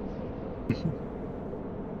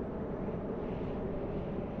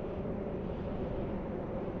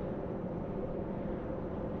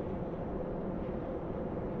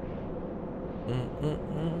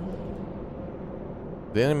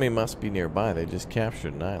 The enemy must be nearby. They just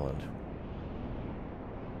captured an island.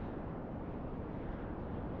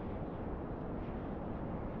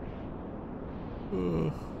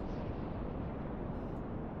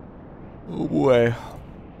 Oh boy.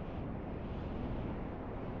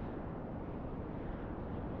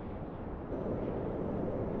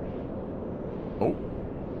 Oh.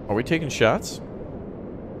 Are we taking shots?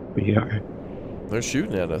 We are. They're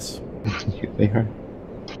shooting at us. They are.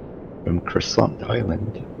 From Croissant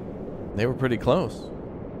Island. They were pretty close.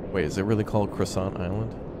 Wait, is it really called Croissant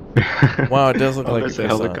Island? Wow, it does look like there's a a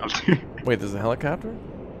croissant. helicopter. Wait, there's a helicopter?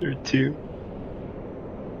 There are two.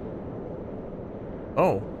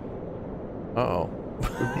 Oh. Uh-oh.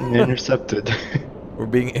 We're being intercepted. We're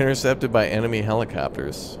being intercepted by enemy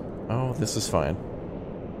helicopters. Oh, this is fine.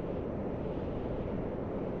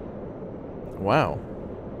 Wow.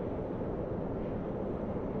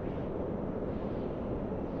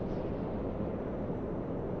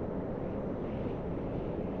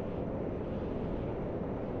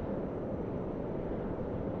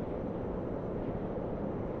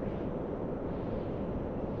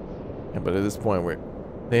 Yeah, but at this point,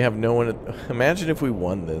 they have no one. Imagine if we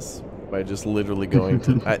won this by just literally going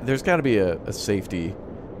to. There's got to be a safety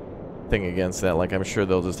thing against that. Like, I'm sure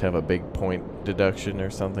they'll just have a big point deduction or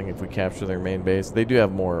something if we capture their main base. They do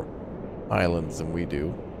have more islands than we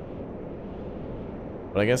do.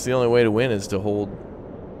 But I guess the only way to win is to hold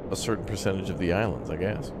a certain percentage of the islands, I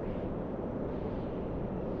guess.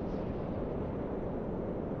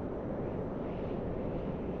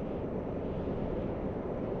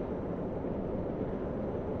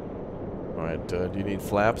 Alright, do you need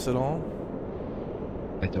flaps at all?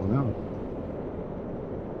 I don't know.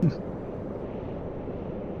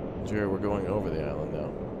 Jerry, we're going over the island now.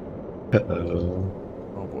 Uh-oh.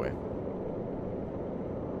 Oh boy.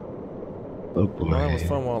 Oh boy. Well, that was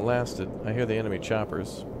fun while it lasted. I hear the enemy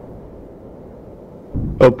choppers.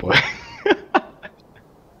 Oh boy.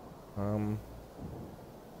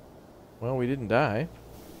 Well, we didn't die.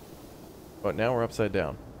 But now we're upside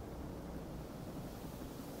down.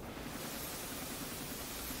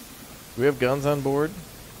 Do we have guns on board?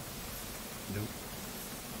 Nope.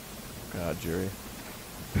 God, Jerry.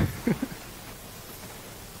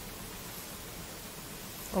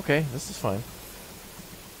 Okay, this is fine.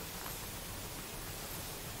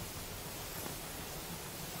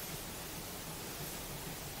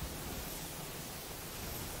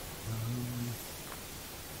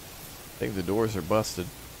 I think the doors are busted.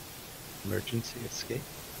 Emergency escape.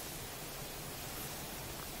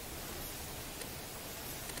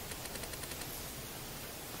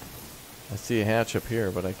 I see a hatch up here,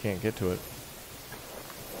 but I can't get to it.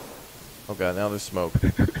 Oh god, now there's smoke.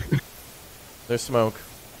 There's smoke.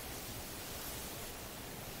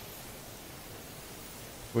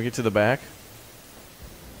 Can we get to the back?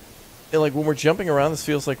 Yeah, like when we're jumping around, this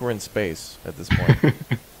feels like we're in space at this point.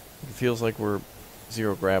 It feels like we're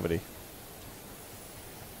zero gravity.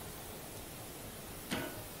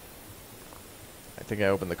 I think I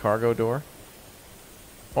opened the cargo door.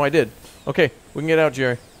 Oh, I did. Okay, we can get out,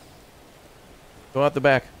 Jerry. Go out the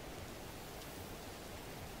back.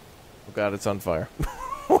 Oh god, it's on fire.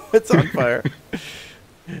 It's on fire.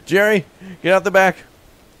 Jerry, get out the back.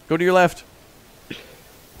 Go to your left.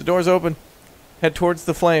 The door's open. Head towards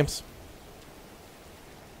the flames.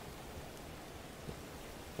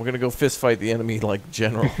 We're gonna go fist fight the enemy like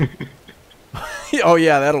general. Oh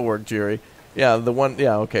yeah, that'll work, Jerry. Yeah, the one.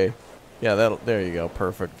 Yeah, okay. Yeah, that'll. There you go.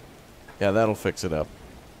 Perfect. Yeah, that'll fix it up.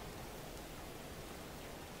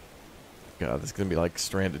 God, this is gonna be like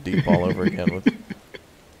Stranded Deep all over again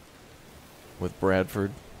with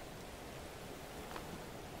Bradford.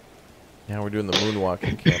 Now we're doing the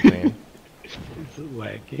moonwalking campaign. It's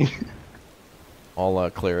lagging. I'll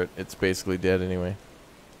clear it. It's basically dead anyway.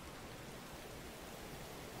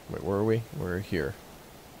 Wait, where are we? We're here.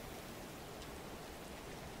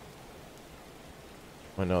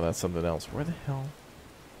 Oh no, that's something else. Where the hell?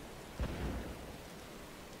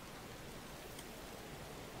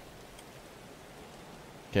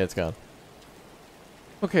 Okay, it's gone.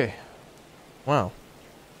 Okay. Wow.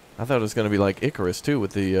 I thought it was going to be like Icarus too,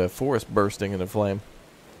 with the forest bursting into flame.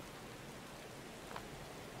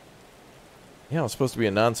 Yeah, it was supposed to be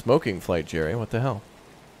a non-smoking flight, Jerry. What the hell?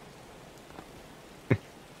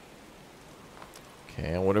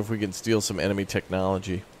 Okay, I wonder if we can steal some enemy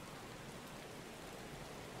technology.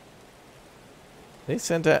 They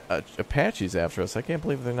sent Apaches after us. I can't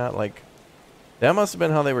believe they're not like... That must have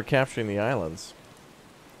been how they were capturing the islands.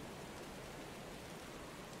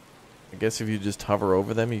 I guess if you just hover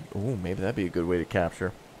over them, you... Ooh, maybe that'd be a good way to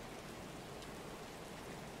capture.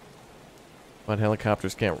 But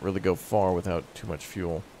helicopters can't really go far without too much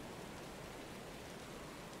fuel.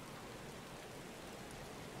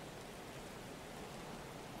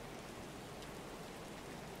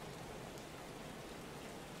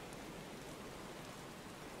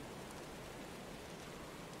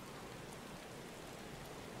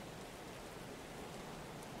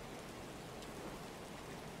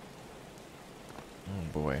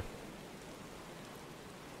 Oh boy.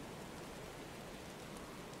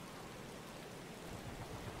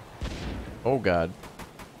 Oh god.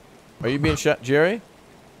 Are you being shot, Jerry?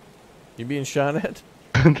 You being shot at?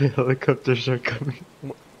 The helicopters are coming.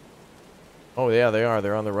 Oh yeah, they are.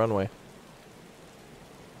 They're on the runway.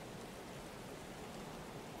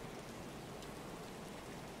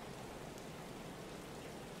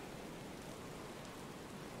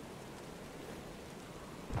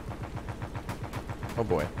 Oh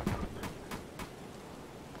boy.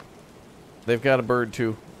 They've got a bird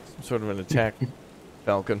too. Some sort of an attack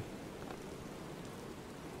falcon.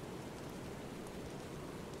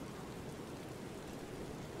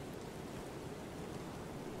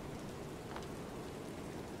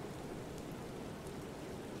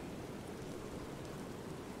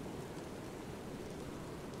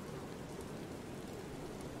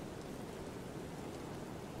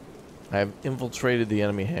 I have infiltrated the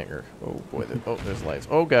enemy hangar. Oh boy, oh, there's lights.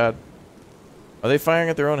 Oh god. Are they firing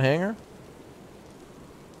at their own hangar?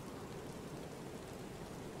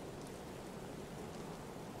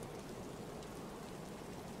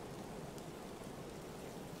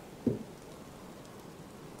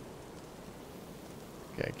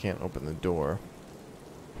 Okay, I can't open the door.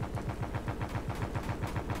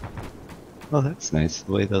 Oh, that's nice,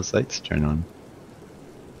 the way those lights turn on.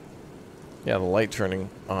 Yeah, the light turning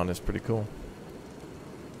on is pretty cool.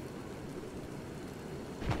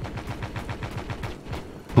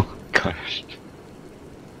 Oh, gosh.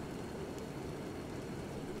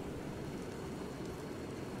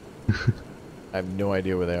 I have no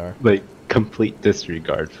idea where they are. Like, complete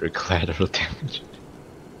disregard for collateral damage.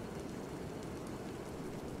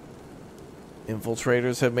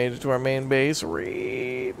 Infiltrators have made it to our main base.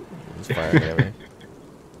 Read. He's firing at everything.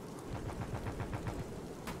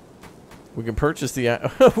 We can purchase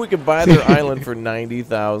the. We can buy their island for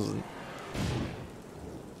 90,000.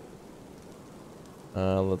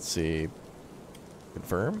 Let's see.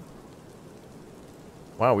 Confirm.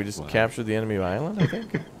 Wow, we just captured the enemy island, I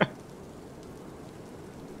think.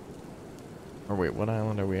 Or wait, what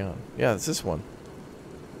island are we on? Yeah, it's this one.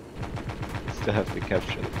 Still have to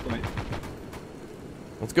capture the point.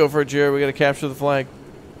 Let's go for it, Jerry. We gotta capture the flag.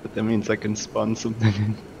 But that means I can spawn something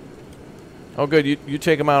in. Oh, good. You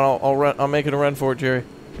take him out. I'll run. I'll make it a run for it, Jerry.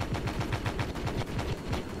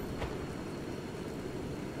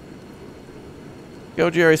 Go,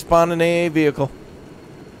 Jerry. Spawn an AA vehicle.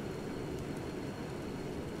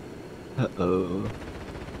 Uh-oh.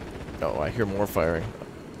 Oh, I hear more firing.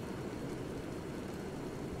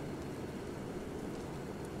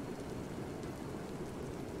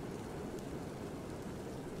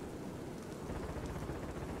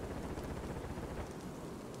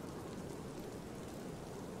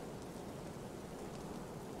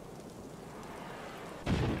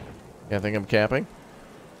 Yeah, I think I'm capping.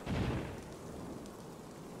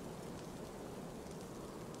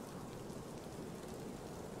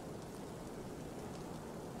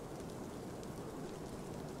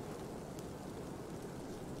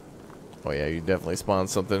 Oh yeah, you definitely spawned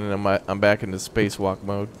something, and I'm back into spacewalk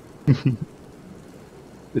mode.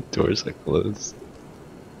 The doors are closed.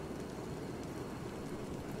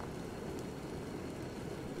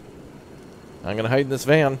 I'm gonna hide in this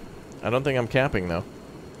van. I don't think I'm capping though.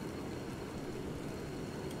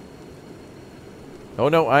 Oh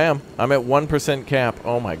no, I am. I'm at 1% cap.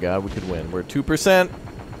 Oh my god, we could win. We're at 2%.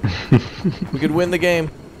 We could win the game.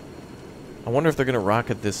 I wonder if they're gonna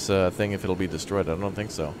rocket this thing if it'll be destroyed. I don't think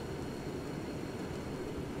so.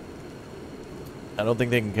 I don't think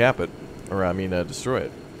they can cap it. Or, I mean, destroy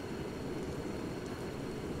it.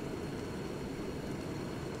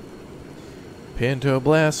 Pinto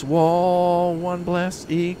blast wall. 1 blast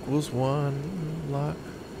equals 1 lock.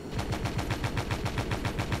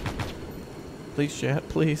 Please, chat,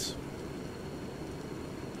 please.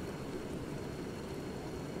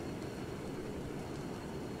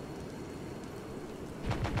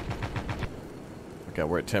 Okay,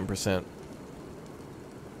 we're at 10%.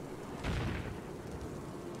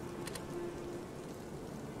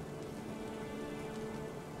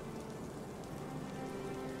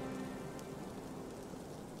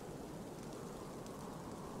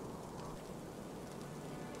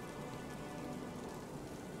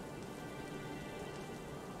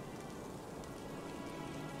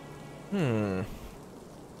 Hmm.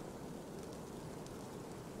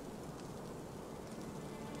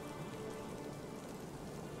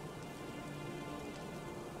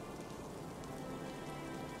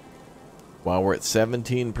 While we're at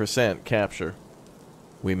 17% capture,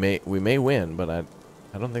 we may win, but I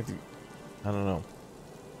don't think I don't know.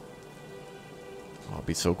 Oh, it'd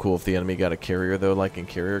be so cool if the enemy got a carrier though, like in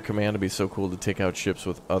Carrier Command. It'd be so cool to take out ships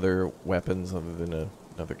with other weapons other than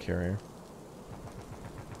another carrier.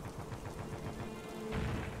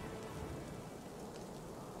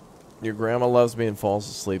 Your grandma loves me and falls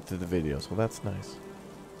asleep to the videos. Well, that's nice.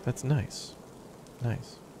 That's nice.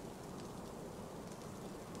 Nice.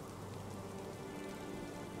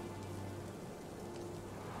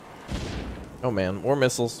 Oh man, more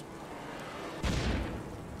missiles.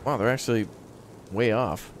 Wow, they're actually way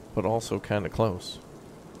off, but also kind of close.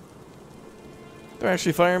 They're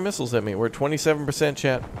actually firing missiles at me. We're 27%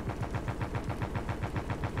 chat.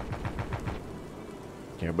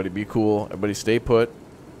 Okay, everybody be cool. Everybody stay put.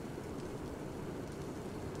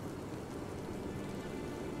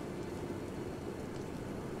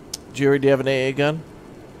 Jerry, do you have an AA gun?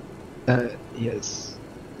 Yes.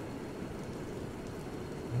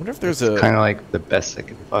 I wonder if there's It's kind of like the best I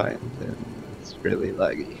can find, and it's really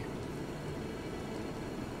laggy.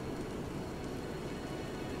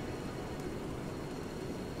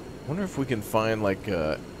 I wonder if we can find like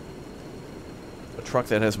a truck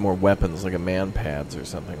that has more weapons, like a man pads or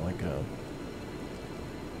something, like a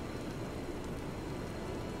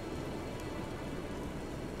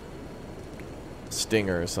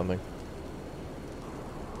Stinger or something.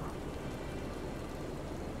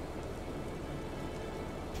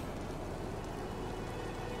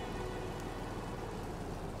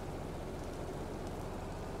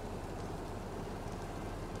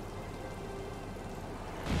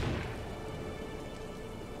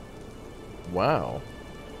 Wow.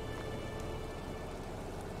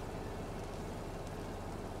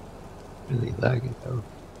 Really laggy though.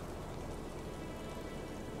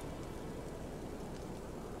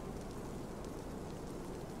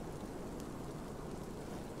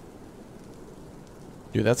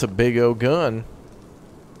 Dude, that's a big O gun.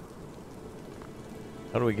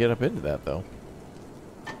 How do we get up into that though?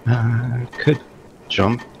 Could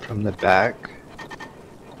jump from the back.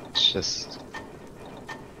 It's just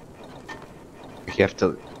you have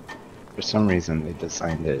to. For some reason, they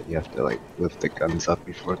designed it. You have to like lift the guns up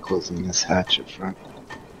before closing this hatch at front.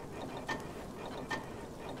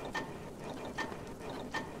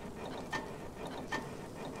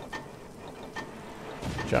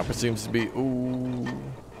 Chopper seems to be ooh.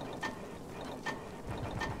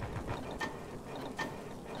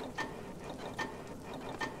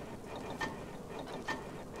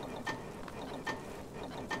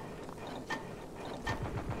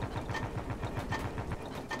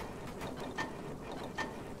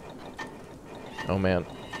 Oh man.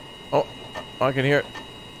 Oh, I can hear it.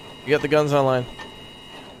 You got the guns online.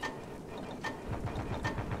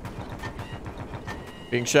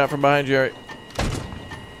 Being shot from behind, Jerry.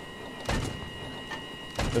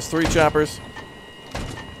 There's 3 choppers.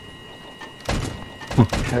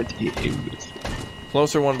 How do you aim this?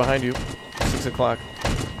 Closer one behind you. 6 o'clock.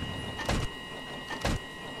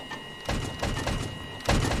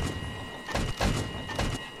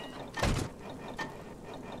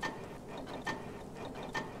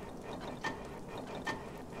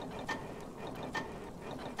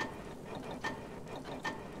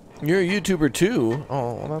 You're a YouTuber too?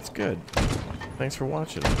 Oh, well, that's good. Thanks for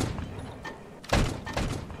watching.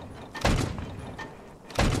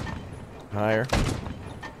 Higher.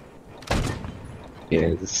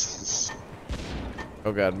 Yeah, this is.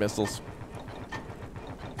 Oh god, missiles.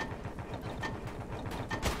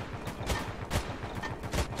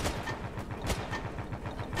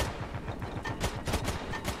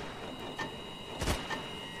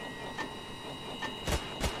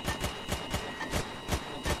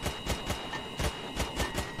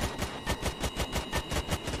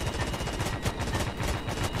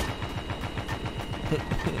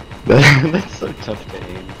 That's so tough to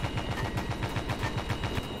aim.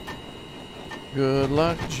 Good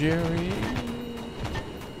luck, Jerry.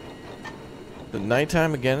 The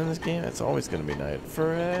nighttime again in this game? It's always gonna be night.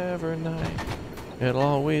 Forever night. It'll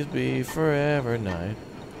always be forever night.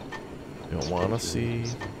 Don't wanna see.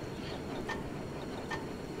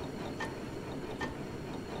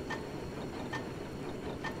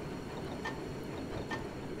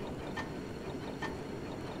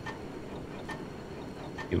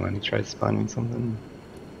 You want to try spawning something?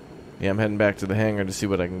 Yeah, I'm heading back to the hangar to see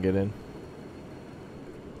what I can get in.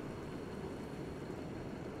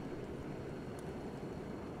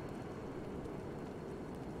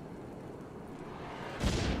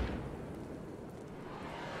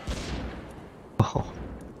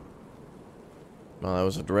 Well, that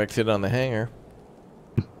was a direct hit on the hangar.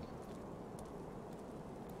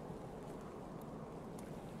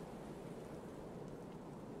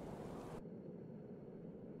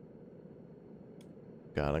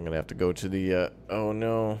 God, I'm gonna have to go to the, oh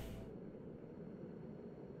no.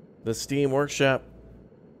 The Steam workshop.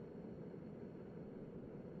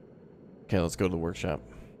 Okay, let's go to the workshop.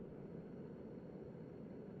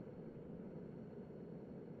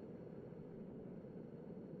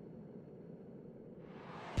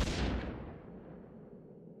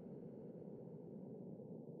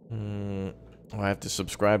 I have to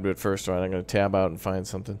subscribe to it first, right? I'm gonna tab out and find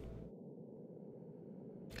something.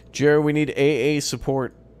 Jerry, we need AA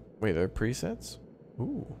support. Wait, there are presets?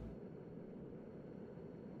 Ooh.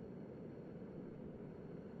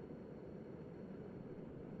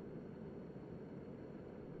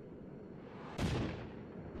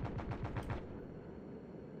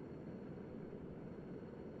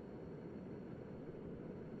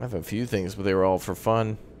 I have a few things, but they were all for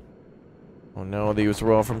fun. Oh no, these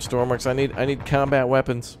were all from Stormworks. I need combat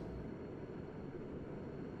weapons.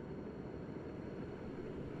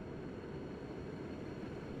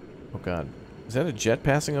 Oh god. Is that a jet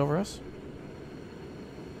passing over us?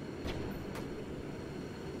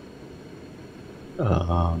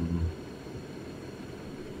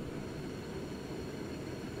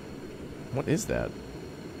 What is that?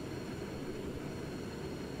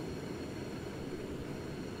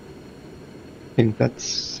 I think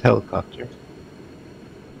that's helicopter.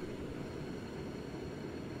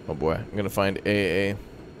 Oh boy, I'm gonna find AA.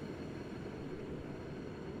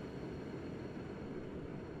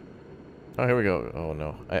 Oh, here we go. Oh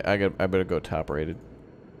no, I better go top rated.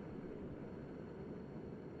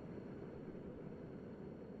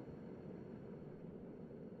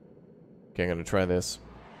 Okay, I'm gonna try this.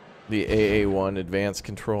 The AA1 advanced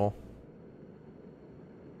control.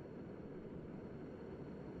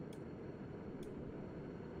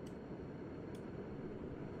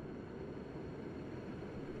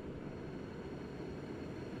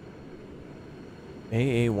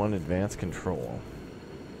 AA1 advanced control.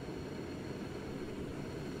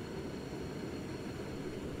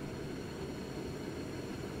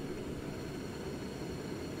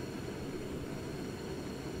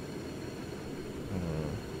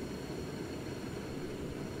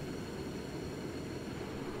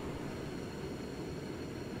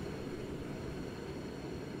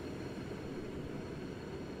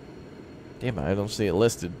 Damn it, I don't see it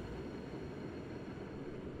listed.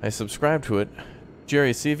 I subscribe to it.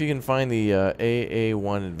 Jerry, see if you can find the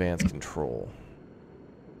AA1 advanced control.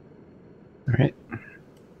 Alright.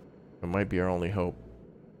 It might be our only hope.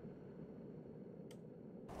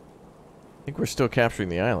 I think we're still capturing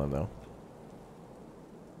the island, though.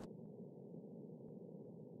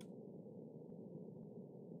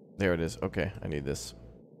 There it is. Okay, I need this.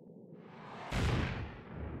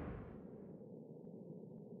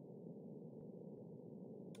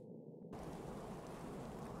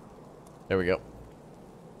 There we go.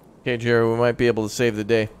 Okay, Jerry, we might be able to save the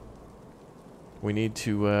day. We need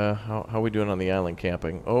to, how are we doing on the island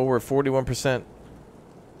camping? Oh, we're 41%.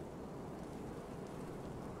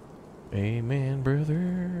 Amen,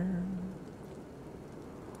 brother.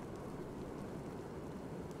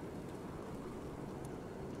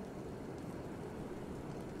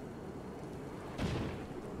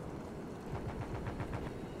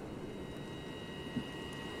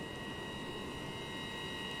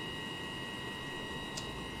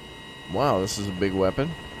 Wow, this is a big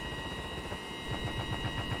weapon.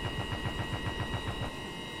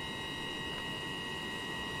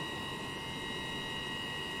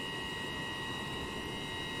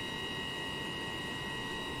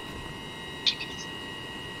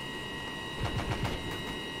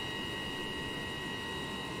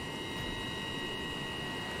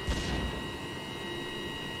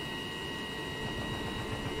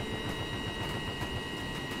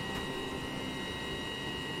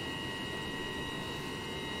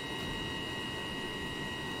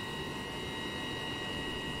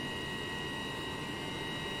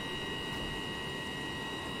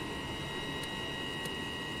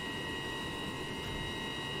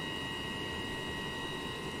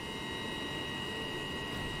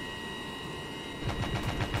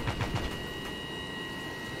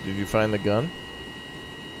 Did you find the gun?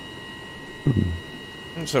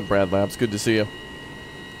 What's up, Brad Labs? Good to see you.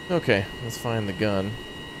 Okay, let's find the gun.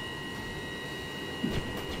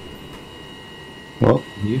 Well,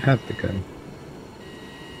 you have the gun.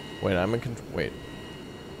 Wait, I'm in control. Wait.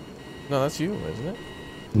 No, that's you, isn't it?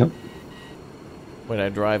 Nope. Wait, I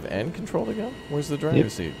drive and control the gun? Where's the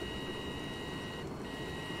driver's seat?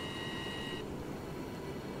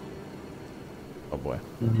 Oh, boy.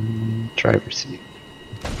 Driver's seat.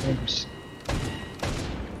 Driver's seat.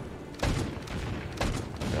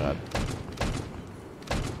 God.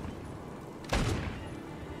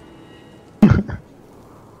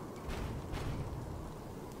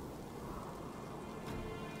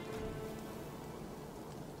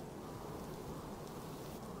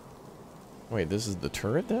 Wait, this is the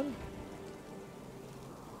turret then?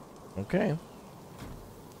 Okay.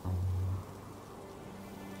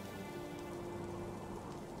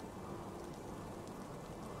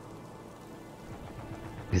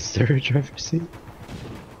 Is there a driver's seat?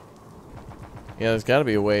 Yeah, there's got to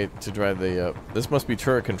be a way to drive the, this must be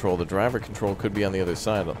turret control. The driver control could be on the other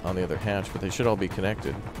side, on the other hatch, but they should all be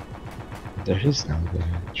connected. There is no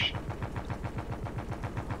hatch.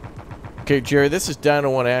 Okay, Jerry, this is Dino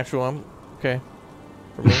 1 actual. I'm okay.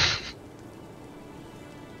 For me.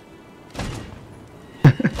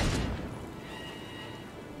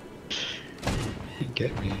 You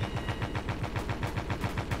get me.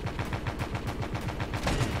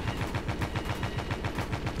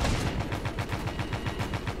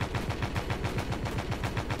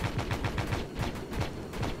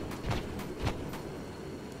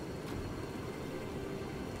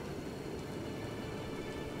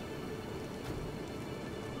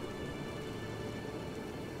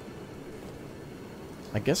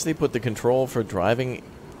 I guess they put the control for driving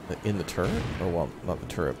in the turret? Or, well, not the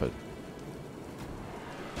turret, but...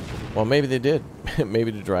 Well, maybe they did.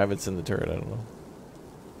 Maybe to drive it's in the turret, I don't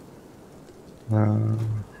know.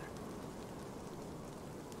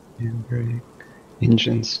 Handbrake.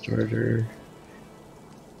 Engine starter.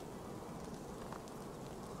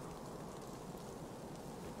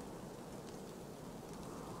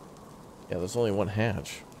 Yeah, there's only one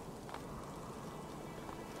hatch.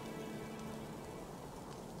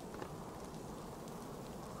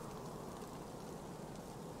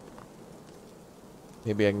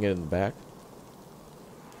 Maybe I can get in the back.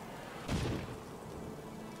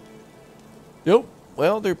 Nope.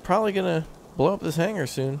 Well, they're probably gonna blow up this hangar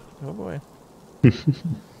soon. Oh boy.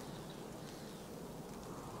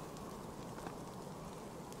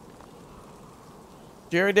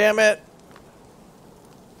 Jerry, damn it!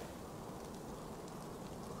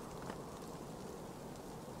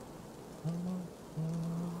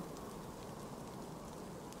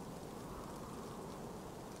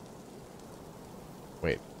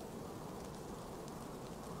 Wait.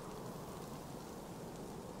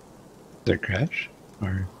 Did it crash?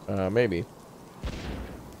 Or Maybe.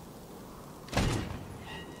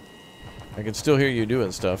 I can still hear you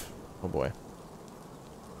doing stuff. Oh boy.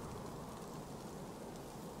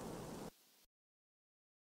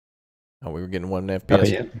 Oh, we were getting 1 FPS. oh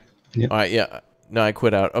yeah. Yep. Alright, yeah. No, I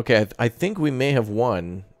quit out. Okay, I think we may have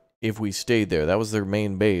won if we stayed there. That was their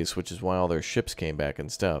main base, which is why all their ships came back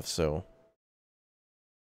and stuff, so...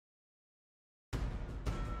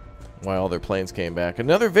 Why all their planes came back.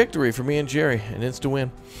 Another victory for me and Jerry. An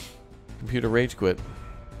insta-win. Computer rage quit.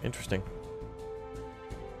 Interesting.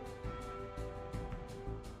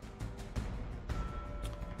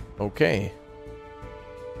 Okay.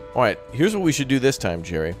 Alright, here's what we should do this time,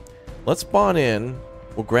 Jerry. Let's spawn in,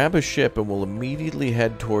 we'll grab a ship, and we'll immediately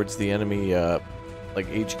head towards the enemy, like,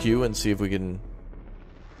 HQ and see if we can...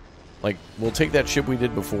 Like, we'll take that ship we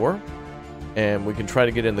did before, and we can try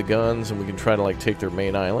to get in the guns, and we can try to, like, take their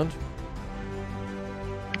main island.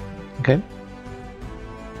 Okay.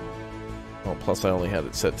 Oh, plus I only had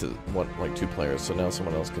it set to one, like 2 players, so now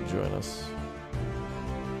someone else can join us.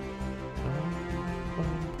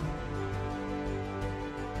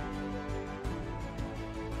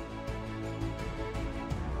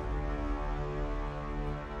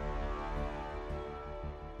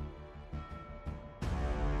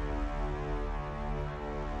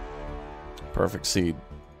 Perfect seed.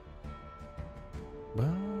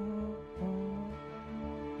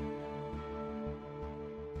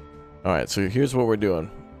 Alright, so here's what we're doing.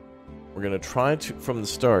 We're going to try to, from the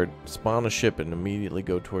start, spawn a ship and immediately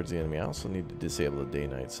go towards the enemy. I also need to disable the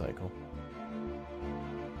day-night cycle.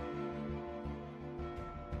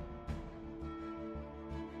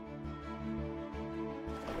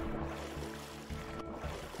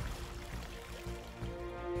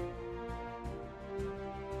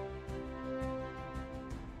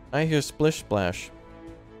 I hear splish splash.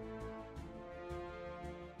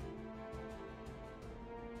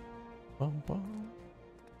 Bum, bum.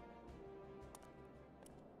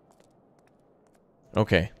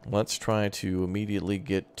 Okay, let's try to immediately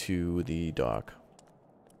get to the dock.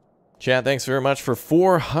 Chat, thanks very much for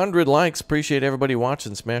 400 likes. Appreciate everybody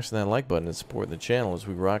watching, smashing that like button and supporting the channel as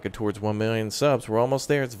we rocket towards 1 million subs. We're almost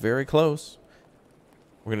there. It's very close.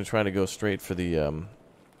 We're going to try to go straight for the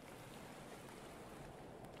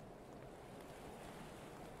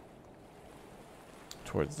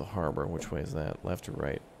towards the harbor. Which way is that? Left or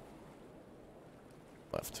right?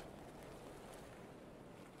 Left.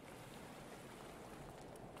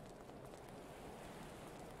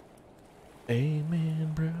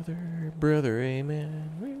 Amen, brother, brother,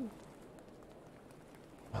 amen. Woo.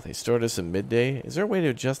 Oh, they start us at midday. Is there a way to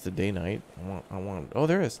adjust the day-night? I want. Oh,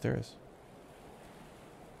 there is. There is.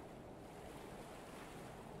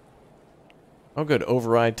 Oh, good.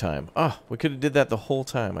 Override time. Ah, we could have did that the whole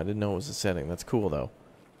time. I didn't know it was a setting. That's cool, though.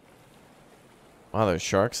 Wow, there's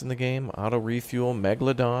sharks in the game. Auto refuel,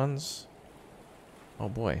 megalodons. Oh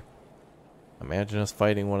boy. Imagine us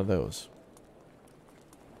fighting one of those.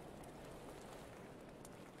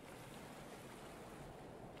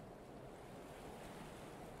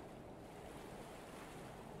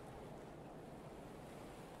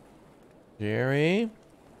 Jerry?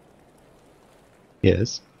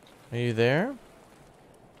 Yes. Are you there?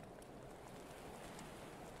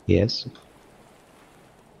 Yes.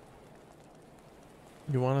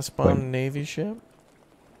 You want to spawn What? a Navy ship?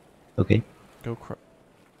 Okay. Go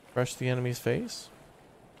crush the enemy's face?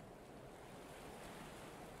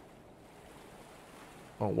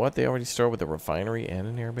 Oh, what? They already start with a refinery and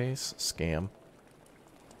an airbase? Scam.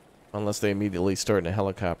 Unless they immediately start in a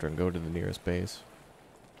helicopter and go to the nearest base.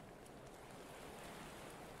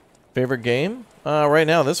 Favorite game? Right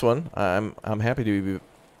now, this one. I'm happy to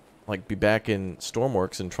be back in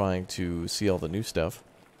Stormworks and trying to see all the new stuff.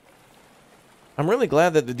 I'm really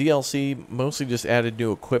glad that the DLC mostly just added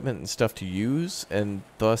new equipment and stuff to use, and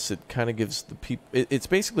thus it kind of gives the people... It's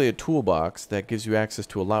basically a toolbox that gives you access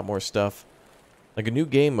to a lot more stuff, like a new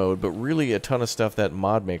game mode, but really a ton of stuff that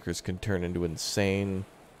mod makers can turn into insane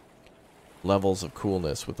levels of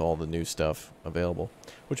coolness with all the new stuff available.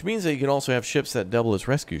 Which means that you can also have ships that double as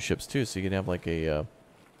rescue ships too, so you can have like a...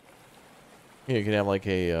 you can have like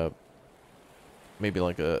a... maybe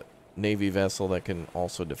like a Navy vessel that can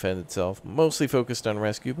also defend itself. Mostly focused on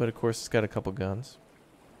rescue, but of course it's got a couple guns.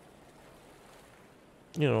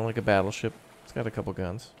 You know, like a battleship. It's got a couple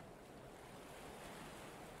guns.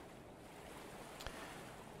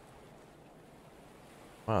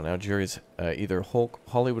 Wow, now Jerry's either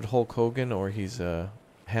Hollywood Hulk Hogan or he's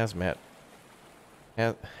Hazmat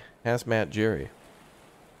Jerry.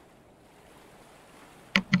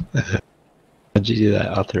 How'd you do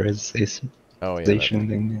that authorization Oh yeah.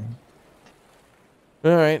 thing?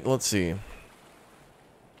 Alright, let's see.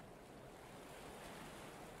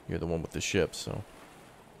 You're the one with the ship, so.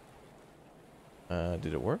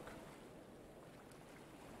 Did it work?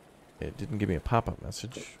 It didn't give me a pop-up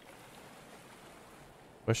message.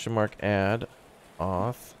 Question mark add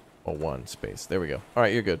auth 01 space. There we go.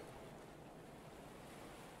 Alright, you're good.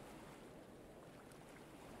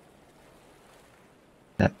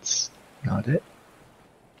 That's not it.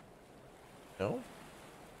 No?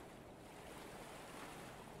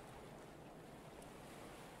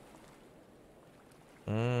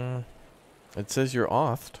 It says you're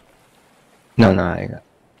authed. No,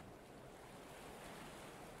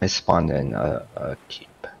 I spawned in a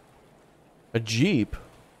cube. A jeep?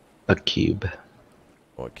 A cube.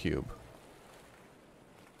 Oh, a cube.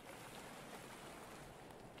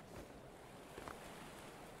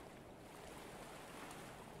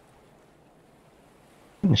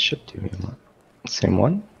 What ship do we want? Same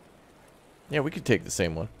one? Yeah, we could take the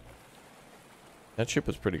same one. That ship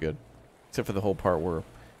was pretty good. Except for the whole part where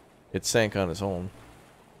it sank on its own.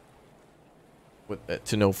 With,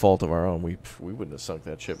 to no fault of our own. We wouldn't have sunk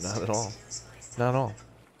that ship. Not at all. Not at all.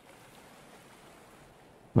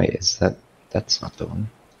 Wait, that's not the one.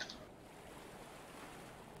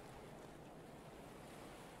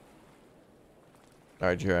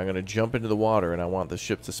 Alright, Jerry, I'm going to jump into the water and I want the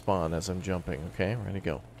ship to spawn as I'm jumping, okay? Ready,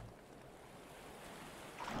 go.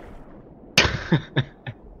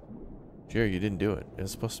 Jerry, you didn't do it. It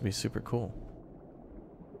was supposed to be super cool.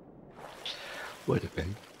 Would have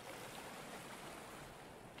been.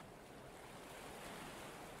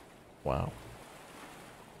 Wow.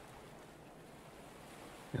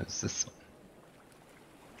 It was this one.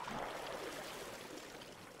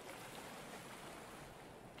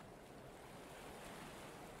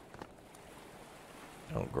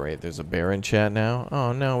 Oh, great. There's a bear in chat now.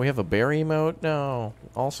 Oh, no. We have a bear emote? No.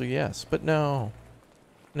 Also, yes. But no.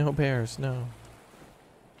 No bears. No.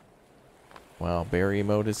 Wow. Bear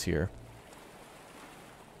emote is here.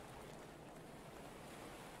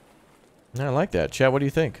 I like that. Chat, what do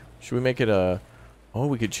you think? Should we make it a... Oh,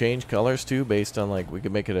 we could change colors, too, based on, like... We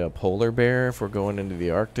could make it a polar bear if we're going into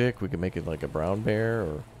the Arctic. We could make it, like, a brown bear,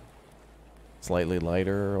 or... Slightly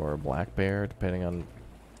lighter, or a black bear, depending on...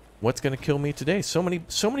 What's gonna kill me today? So many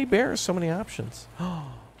bears, so many options.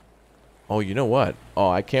 Oh Oh, you know what? Oh,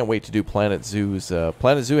 I can't wait to do Planet Zoo's.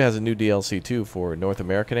 Planet Zoo has a new DLC too for North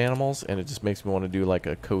American animals, and it just makes me want to do like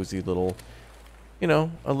a cozy little, you know,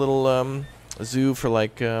 a little zoo for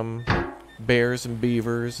like bears and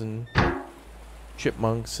beavers and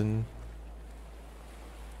chipmunks and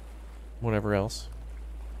whatever else.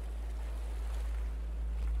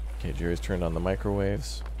 Okay, Jerry's turned on the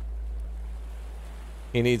microwaves.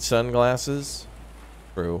 He needs sunglasses.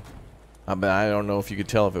 True. I don't know if you could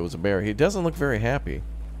tell if it was a bear. He doesn't look very happy.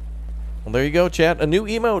 Well, there you go, chat. A new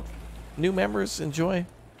emote. New members, enjoy.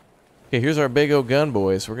 Okay, here's our big O gun,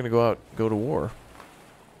 boys. We're gonna go to war.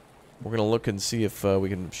 We're gonna look and see if we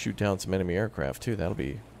can shoot down some enemy aircraft too. That'll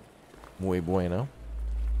be muy bueno.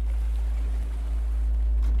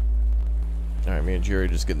 All right, me and Jerry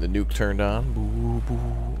just getting the nuke turned on. Boo,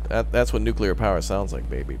 boo. That's what nuclear power sounds like,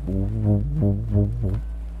 baby. Boo, boo, boo, boo, boo.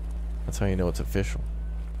 That's how you know it's official.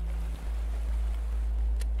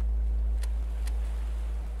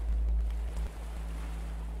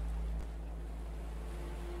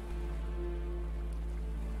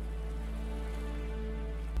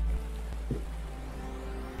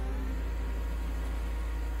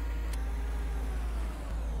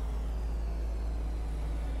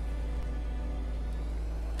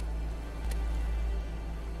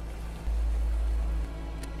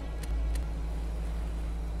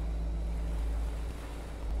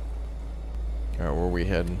 Alright, where are we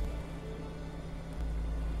heading?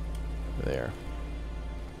 There.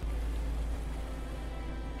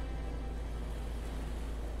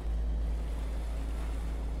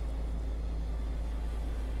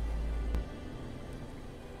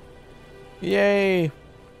 Yay!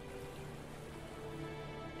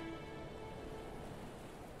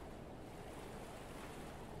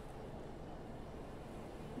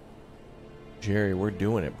 Jerry, we're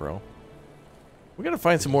doing it, bro. We gotta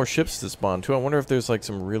find some more ships to spawn too. I wonder if there's like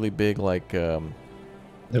some really big like There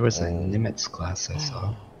was a Nimitz class I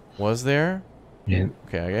saw. Was there? Yeah.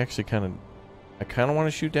 Okay, I kind of want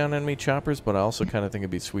to shoot down enemy choppers, but I also kind of think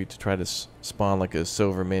it'd be sweet to try to spawn like a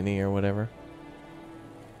Silver Mini or whatever.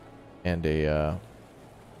 And a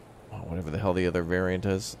whatever the hell the other variant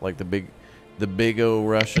is, like the big O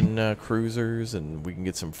Russian cruisers, and we can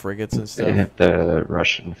get some frigates and stuff. Yeah, the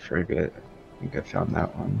Russian frigate. I think I found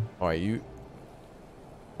that one. All right,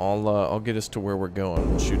 I'll get us to where we're going.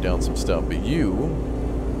 We'll shoot down some stuff, but you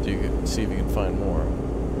see if you can find more.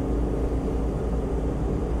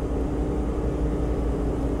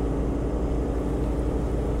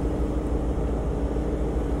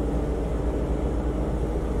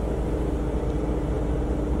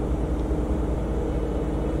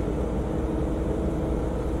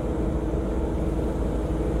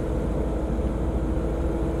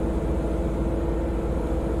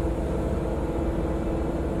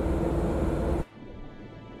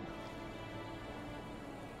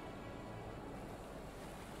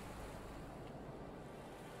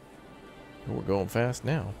 We're going fast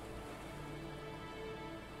now.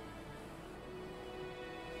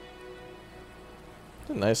 It's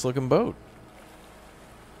a nice looking boat.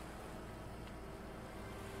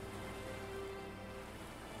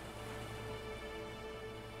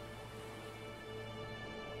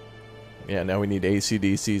 Yeah, now we need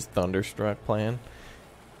AC/DC's Thunderstruck plan.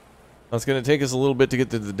 That's going to take us a little bit to get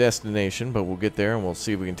to the destination, but we'll get there and we'll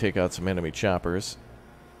see if we can take out some enemy choppers.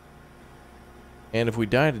 And if we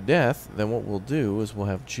die to death, then what we'll do is we'll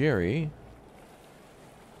have Jerry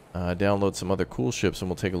download some other cool ships, and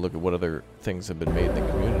we'll take a look at what other things have been made in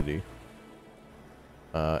the community.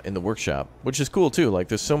 In the workshop, which is cool too. Like,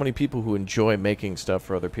 there's so many people who enjoy making stuff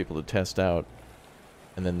for other people to test out,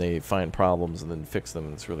 and then they find problems and then fix them,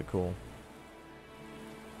 and it's really cool.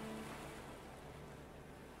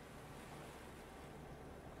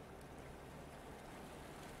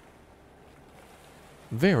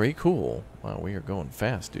 Very cool. Wow, we are going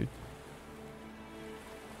fast, dude.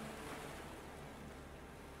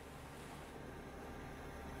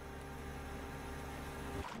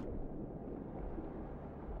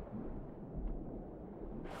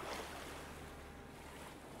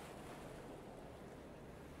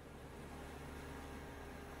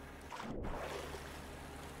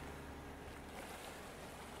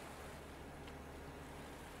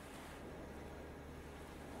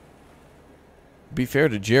 Be fair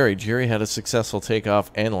to Jerry, Jerry had a successful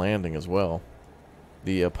takeoff and landing as well.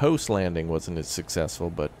 The post-landing wasn't as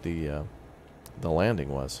successful, but the landing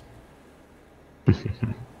was.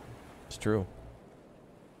 It's true.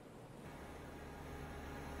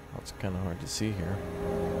 Well, it's kind of hard to see here.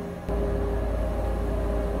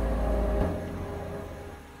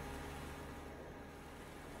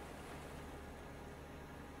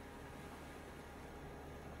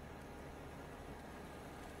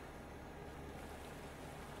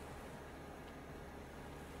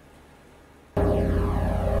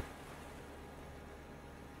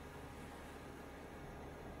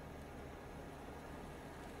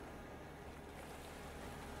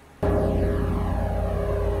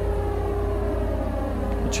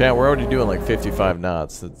 Chat, we're already doing like 55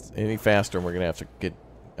 knots. That's any faster, and we're gonna have to get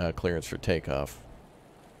clearance for takeoff.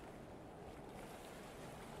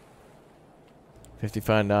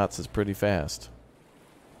 55 knots is pretty fast.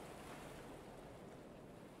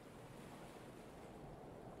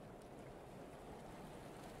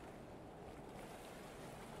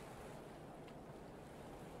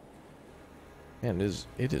 Man,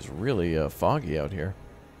 it is really foggy out here.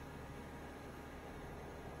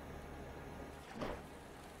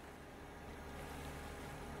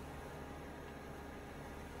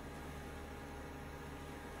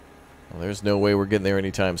 Well, there's no way we're getting there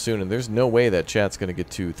anytime soon, and there's no way that chat's going to get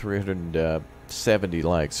to 370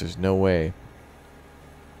 likes. There's no way.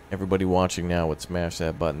 Everybody watching now would smash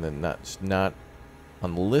that button, and that's not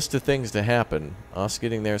on the list of things to happen. Us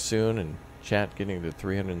getting there soon, and chat getting to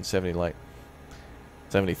 370 likes.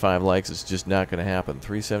 75 likes is just not going to happen.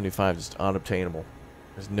 375 is unobtainable.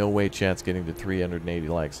 There's no way chat's getting to 380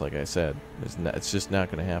 likes, like I said. It's just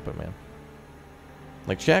not going to happen, man.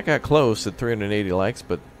 Like, chat got close at 380 likes,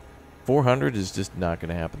 but 400 is just not going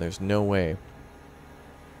to happen. There's no way.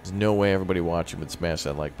 There's no way everybody watching would smash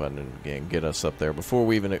that like button and get us up there before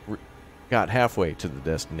we even got halfway to the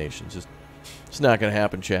destination. It's not going to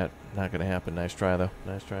happen, chat. Not going to happen. Nice try, though.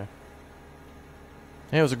 Nice try.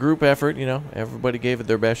 Hey, it was a group effort, you know. Everybody gave it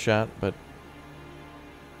their best shot, but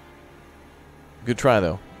good try,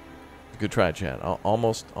 though. Good try, chat.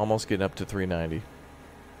 Almost getting up to 390.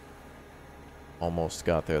 Almost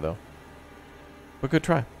got there, though. But good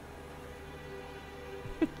try.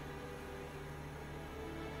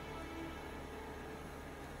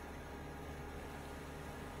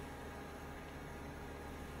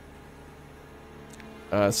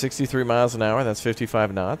 63 miles an hour, that's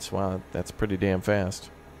 55 knots. Wow, that's pretty damn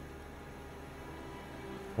fast.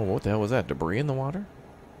 Oh, what the hell was that? Debris in the water?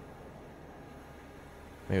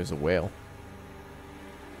 Maybe it was a whale.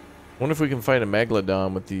 Wonder if we can fight a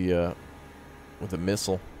megalodon with a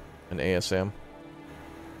missile, an ASM.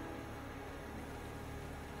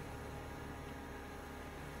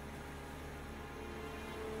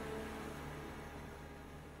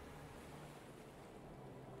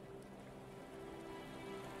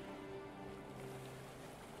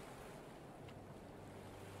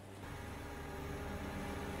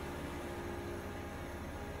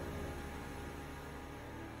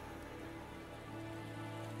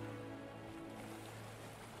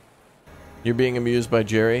 You're being amused by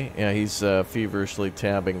Jerry? Yeah, he's feverishly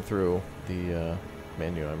tabbing through the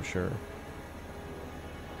menu, I'm sure,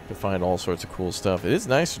 to find all sorts of cool stuff. It is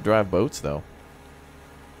nice to drive boats, though.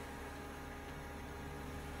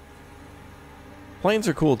 Planes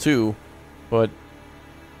are cool, too, but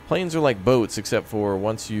planes are like boats, except for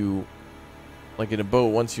once you... Like in a boat,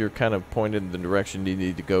 once you're kind of pointed in the direction you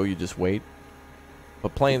need to go, you just wait.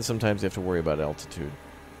 But planes, sometimes you have to worry about altitude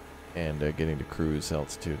and getting to cruise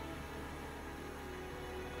altitude.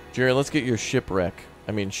 Jerry, let's get your shipwreck.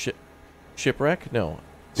 I mean, shipwreck? No,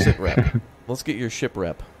 sit rep. Let's get your ship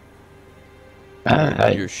rep.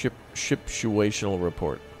 Your situational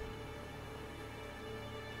report.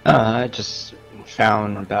 I just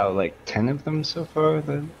found about like 10 of them so far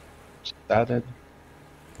that just added.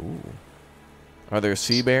 Ooh. Are there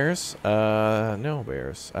sea bears? No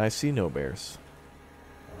bears. I see no bears.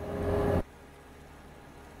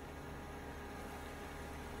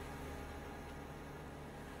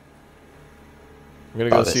 I'm gonna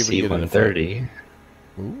go see if we can get C-130.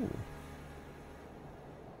 Ooh.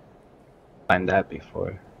 Find that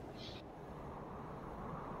before.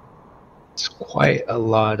 It's quite a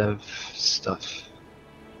lot of stuff.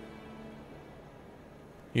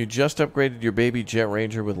 You just upgraded your baby Jet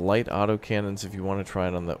Ranger with light autocannons if you want to try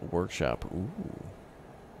it on the workshop. Ooh.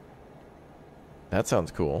 That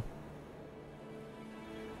sounds cool.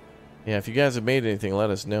 Yeah, if you guys have made anything, let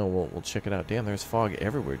us know. We'll check it out. Damn, there's fog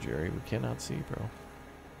everywhere, Jerry. We cannot see, bro.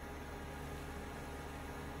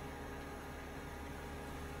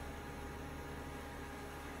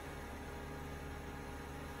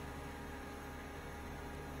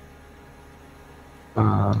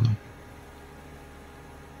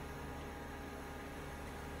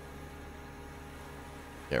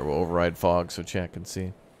 Yeah, we'll override fog so chat can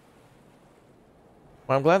see.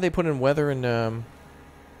 Well, I'm glad they put in weather and,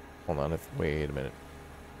 hold on, wait a minute.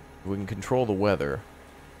 We can control the weather.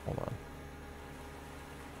 Hold on.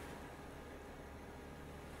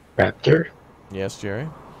 Raptor? Yes, Jerry?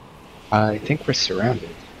 I think we're surrounded.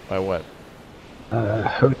 By what?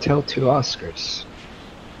 Hotel 2 Oscars.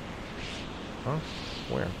 Huh?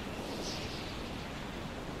 Where?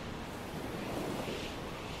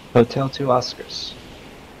 Hotel 2 Oscars.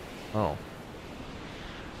 Oh.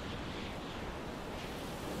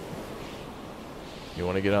 You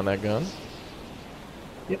want to get on that gun?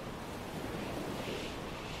 Yep.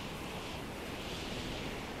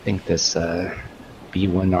 I think this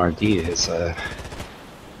B1RD is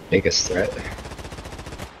biggest threat.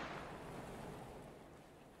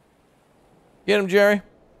 Get him, Jerry.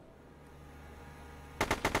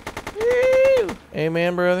 Woo!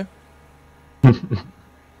 Amen, brother.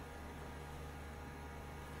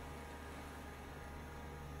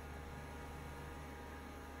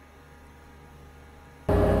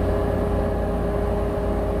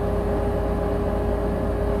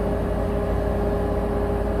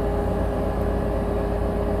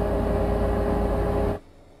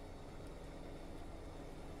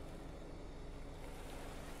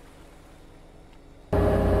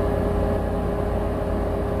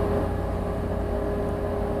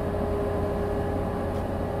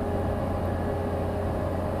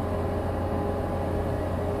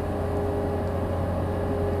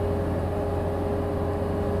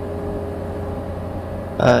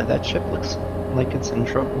 That ship looks like it's in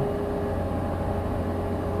trouble.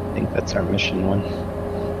 I think that's our mission one.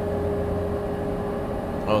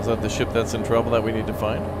 Oh, is that the ship that's in trouble that we need to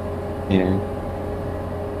find? Yeah.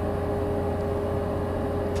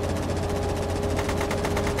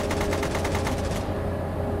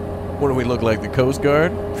 What do we look like, the Coast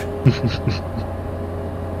Guard?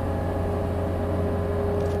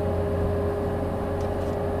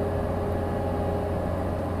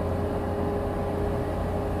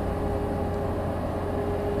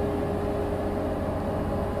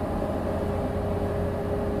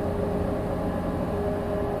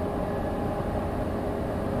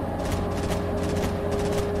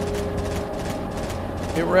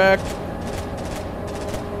 Get wrecked.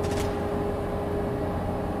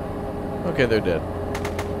 Okay, they're dead.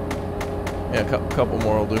 Yeah, a couple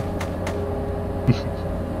more will do.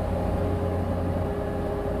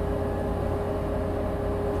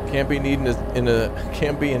 Can't be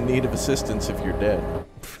in need of assistance if you're dead.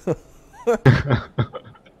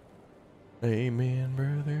 Amen,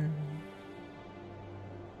 brother.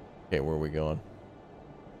 Okay, where are we going?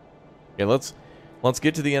 Okay, let's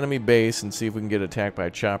get to the enemy base and see if we can get attacked by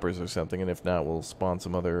choppers or something, and if not, we'll spawn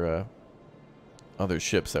some other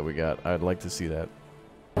ships that we got. I'd like to see that.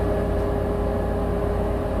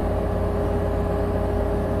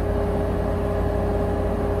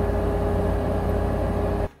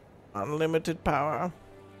 Unlimited power.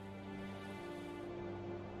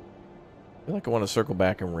 I feel like I want to circle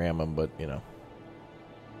back and ram them, but, you know.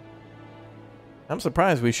 I'm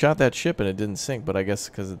surprised we shot that ship and it didn't sink, but I guess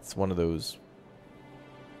because it's one of those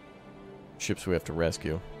ships we have to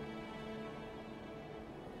rescue.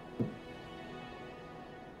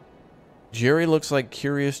 Jerry looks like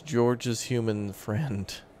Curious George's human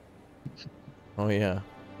friend. Oh, yeah.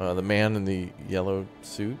 The man in the yellow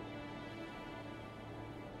suit.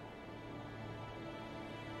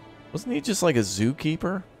 Wasn't he just like a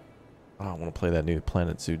zookeeper? Oh, I want to play that new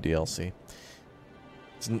Planet Zoo DLC.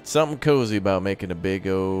 It's something cozy about making a big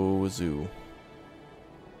O zoo.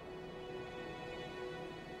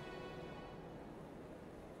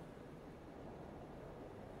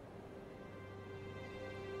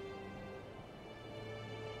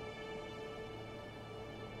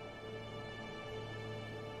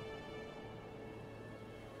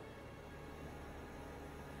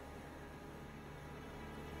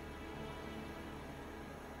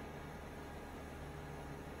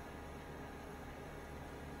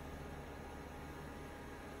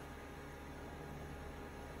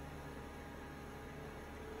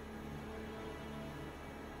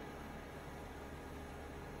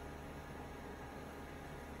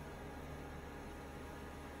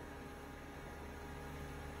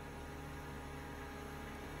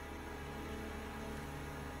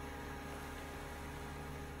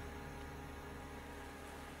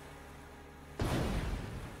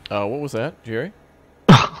 What was that, Jerry?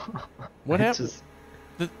 What happened?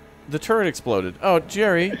 The turret exploded. Oh,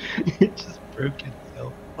 Jerry. It just broke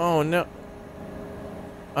itself. Oh, no.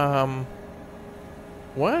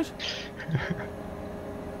 What?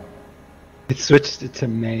 It switched it to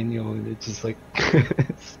manual and it just like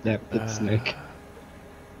snapped its neck.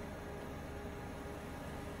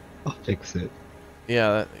 I'll fix it.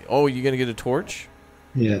 Yeah. Oh, you gonna get a torch?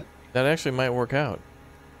 Yeah. That actually might work out.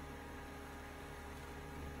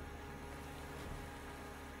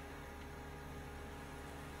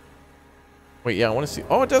 Wait, yeah, I want to see.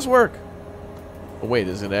 Oh, it does work. Oh, wait,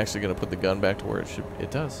 is it actually going to put the gun back to where it should?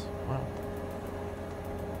 It does. Wow.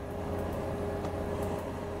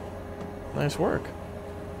 Nice work.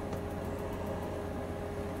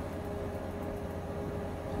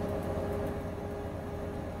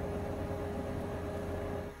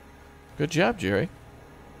 Good job, Jerry.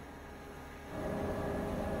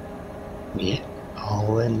 Yeah,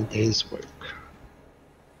 all in a day's work.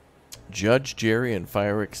 Judge, Jerry, and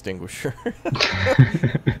fire extinguisher.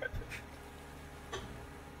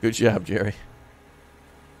 Good job, Jerry.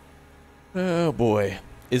 Oh boy,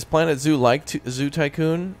 is Planet Zoo like Zoo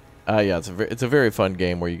Tycoon? Yeah, it's a very fun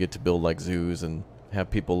game where you get to build like zoos and have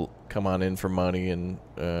people come on in for money and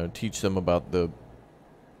teach them about the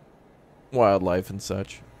wildlife and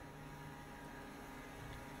such.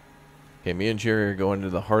 Okay, me and Jerry are going to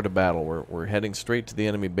the heart of battle. We're heading straight to the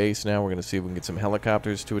enemy base now. We're going to see if we can get some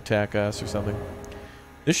helicopters to attack us or something.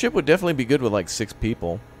 This ship would definitely be good with like 6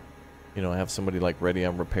 people. You know, have somebody like ready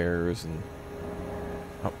on repairs and...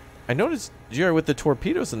 I noticed, Jerry, with the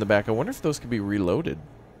torpedoes in the back, I wonder if those could be reloaded.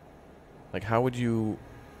 Like, how would you...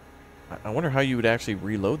 I wonder how you would actually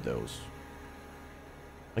reload those.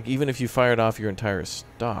 Like, even if you fired off your entire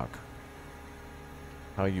stock,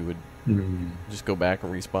 how you would just go back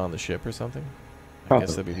and respawn the ship or something? I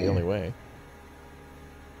guess that'd be the only way.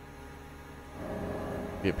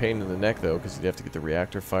 Be a pain in the neck, though, because you'd have to get the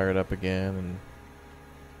reactor fired up again and...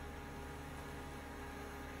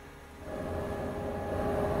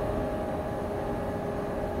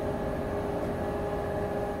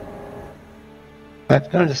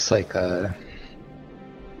 I've noticed like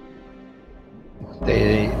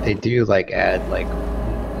they do like add like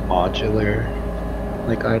modular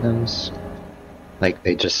like items. Like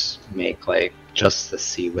they just make like just the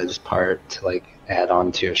Sea-Wiz part to like add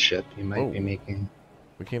on to a ship you might be making.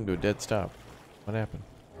 We came to a dead stop. What happened?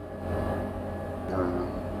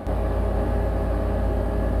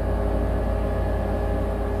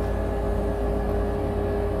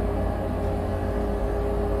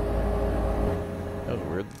 That was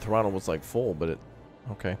weird. The throttle was like full, but it...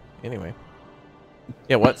 Okay. Anyway.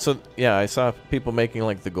 Yeah, what? So, yeah, I saw people making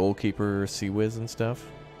like the Goalkeeper Sea-Wiz and stuff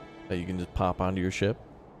that you can just pop onto your ship.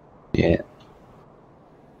 Yeah.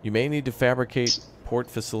 You may need to fabricate port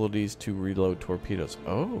facilities to reload torpedoes.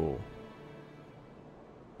 Oh.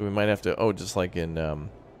 We might have to... Oh, just like in...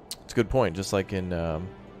 it's a good point. Just like in...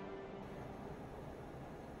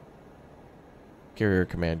 Carrier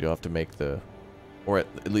Command, you'll have to make the... Or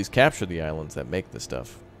at least capture the islands that make the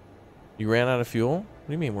stuff. You ran out of fuel? What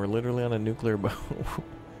do you mean? We're literally on a nuclear boat.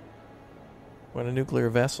 We're on a nuclear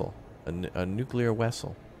vessel. A nuclear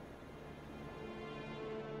vessel.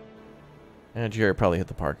 And Jerry probably hit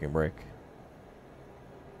the parking brake.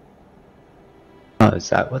 Oh, is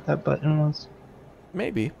that what that button was?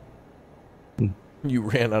 Maybe. You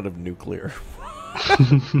ran out of nuclear.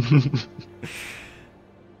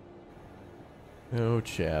 Oh,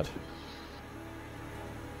 Chad.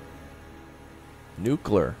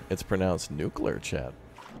 Nuclear. It's pronounced nuclear, Chad.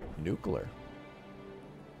 Nuclear.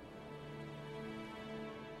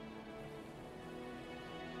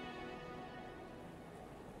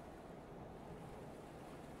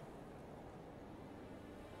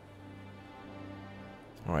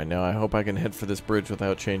 Alright, now I hope I can head for this bridge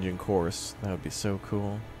without changing course. That would be so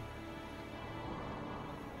cool.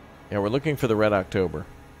 Yeah, we're looking for the Red October.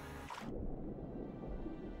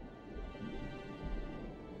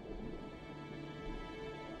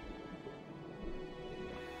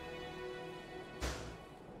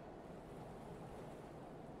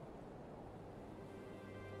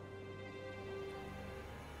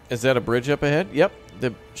 Is that a bridge up ahead? Yep.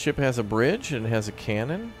 The ship has a bridge and it has a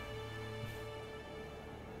cannon.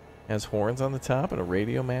 Has horns on the top and a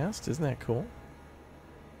radio mast. Isn't that cool?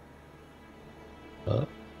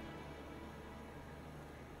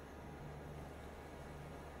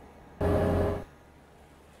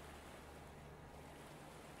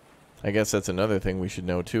 I guess that's another thing we should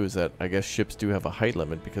know too, is that I guess ships do have a height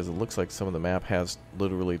limit, because it looks like some of the map has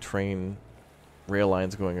literally train rail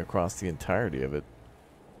lines going across the entirety of it.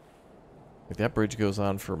 Like that bridge goes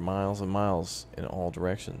on for miles and miles in all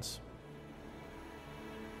directions.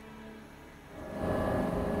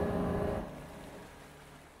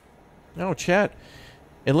 Oh, chat.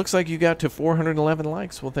 It looks like you got to 411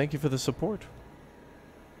 likes. Well, thank you for the support.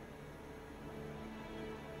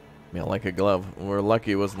 Yeah, like a glove. We're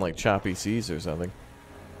lucky it wasn't like choppy seas or something.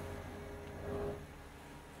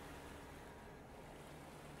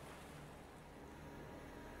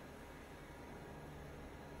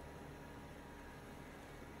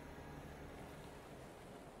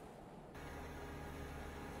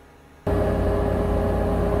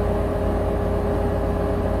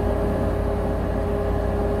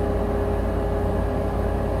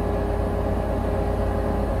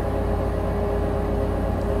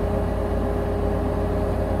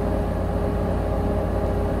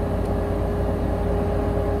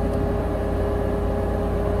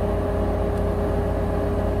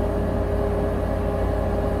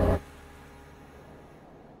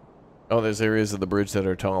 Oh, there's areas of the bridge that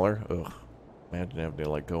are taller. Ugh. Imagine having to,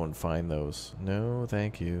 like, go and find those. No,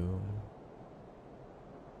 thank you.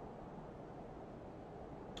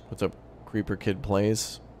 What's up, Creeper Kid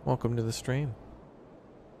Plays? Welcome to the stream.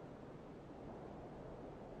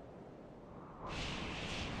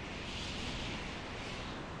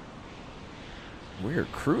 We're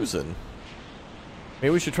cruising.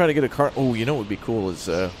 Maybe we should try to get a car. Oh, you know what would be cool is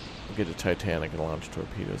we'll get a Titanic and launch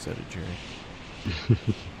torpedoes at it, Jerry.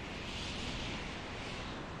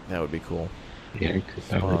 That would be cool. Yeah, could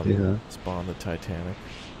probably do that. Spawn the Titanic.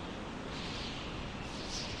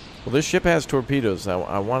 Well, this ship has torpedoes.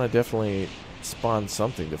 I want to definitely spawn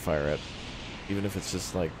something to fire at. Even if it's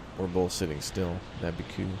just like we're both sitting still. That'd be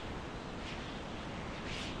cool.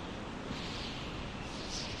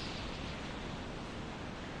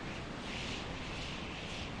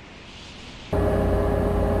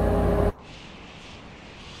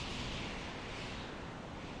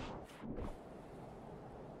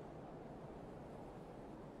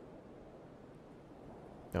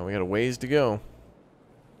 Now we got a ways to go.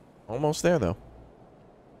 Almost there, though.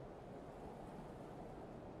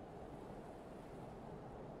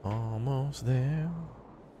 Almost there.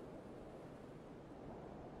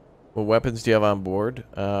 What weapons do you have on board?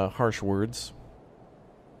 Harsh words.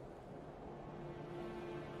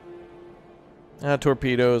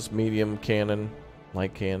 Torpedoes, medium cannon,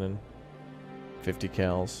 light cannon, 50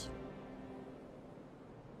 cals.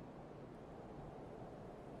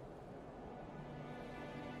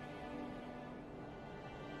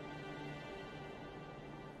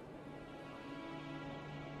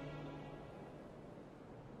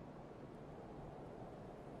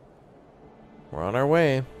 We're on our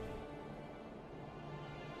way.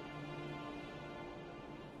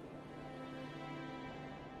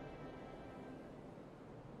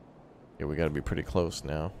 Yeah, we gotta be pretty close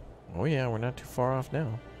now. Oh yeah, we're not too far off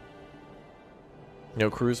now. No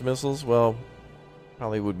cruise missiles? Well,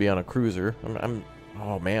 probably would be on a cruiser.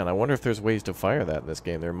 Oh man, I wonder if there's ways to fire that in this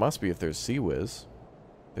game. There must be if there's Sea Whiz.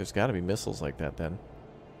 There's gotta be missiles like that then.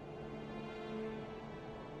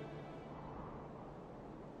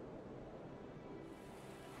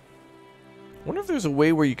 I wonder if there's a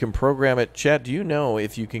way where you can program it. Chat, do you know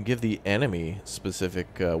if you can give the enemy specific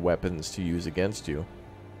weapons to use against you?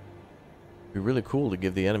 It'd be really cool to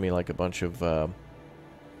give the enemy like a bunch of, you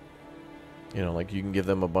know, like you can give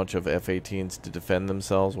them a bunch of F-18s to defend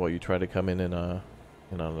themselves while you try to come in on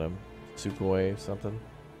a Sukhoi or something.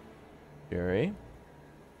 Jerry?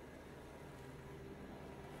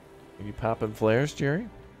 Are you popping flares, Jerry?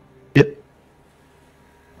 Yep.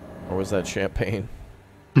 Or was that champagne?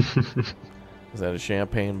 Is that a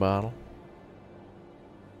champagne bottle?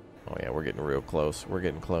 Oh yeah, we're getting real close. We're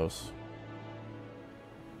getting close.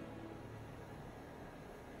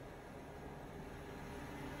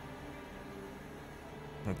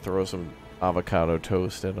 And throw some avocado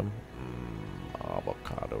toast at them.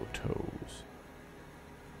 Avocado toast.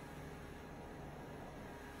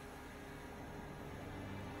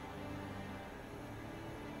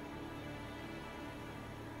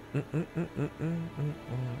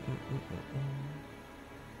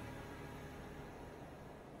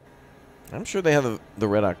 I'm sure they have the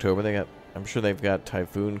Red October. I'm sure they've got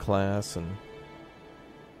Typhoon class and.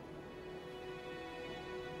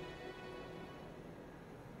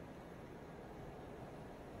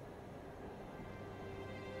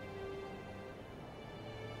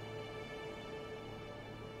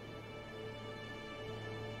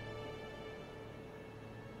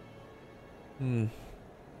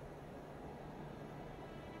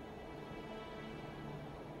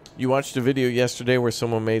 You watched a video yesterday where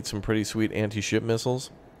someone made some pretty sweet anti-ship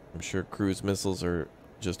missiles. I'm sure cruise missiles are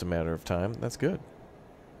just a matter of time. That's good.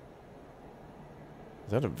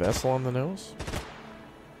 Is that a vessel on the nose?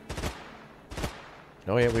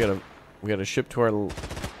 Oh yeah, we got a ship to our. Oh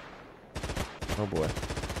boy.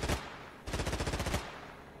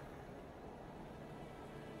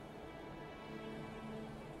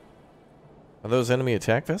 Are those enemy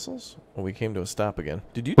attack vessels? Well, we came to a stop again.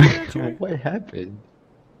 Did you do that, Jerry? What happened?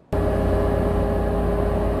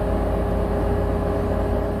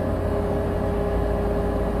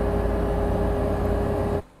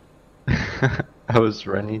 I was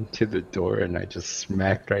running to the door and I just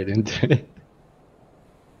smacked right into it.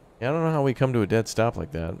 Yeah, I don't know how we come to a dead stop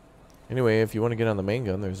like that. Anyway, if you want to get on the main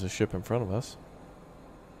gun, there's a ship in front of us.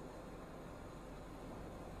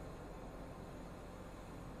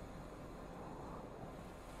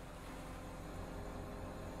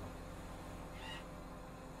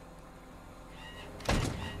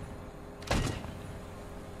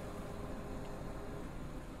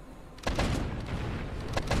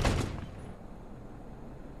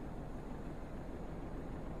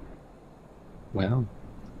 Well.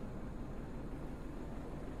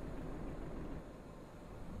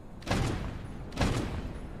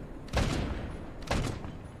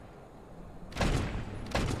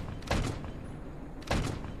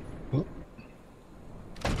 Oh.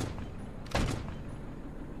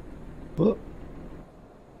 Oh.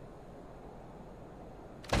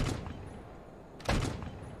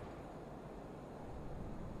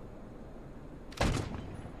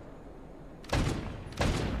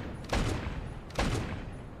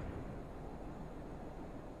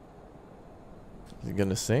 Is he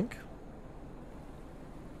gonna sink?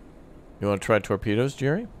 You want to try torpedoes,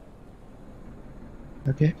 Jerry?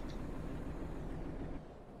 Okay.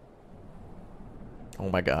 Oh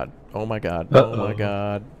my god. Oh my god. Uh-oh. Oh my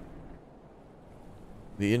god.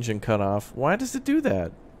 The engine cut off. Why does it do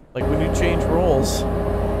that? Like when you change roles.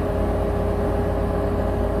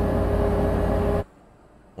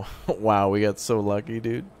 Wow, we got so lucky,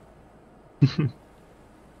 dude.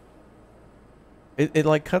 It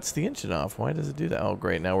like cuts the engine off. Why does it do that? Oh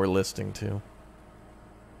great, now we're listing too.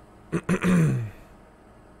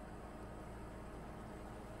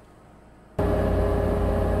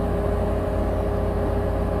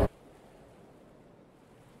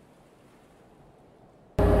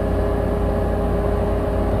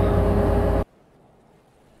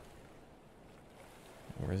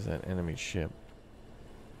 Where's that enemy ship?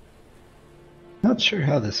 Not sure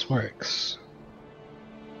how this works.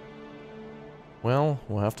 Well,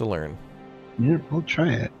 we'll have to learn. Yeah, we'll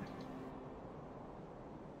try it.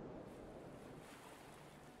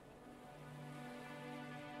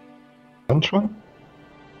 Which one?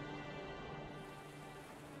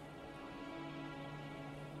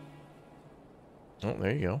 Oh,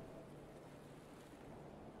 there you go.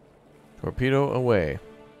 Torpedo away.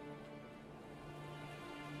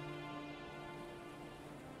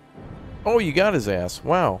 Oh, you got his ass.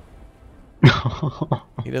 Wow.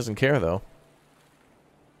 He doesn't care, though.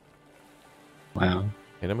 Wow.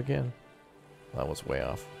 Hit him again. That was way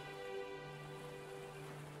off.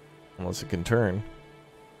 Unless it can turn.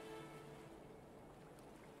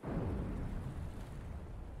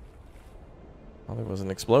 Well, there was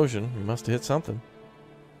an explosion. You must have hit something.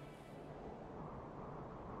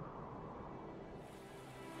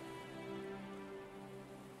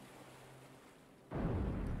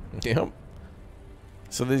 Yep.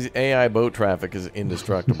 So this AI boat traffic is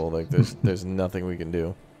indestructible. Like there's nothing we can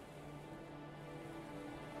do.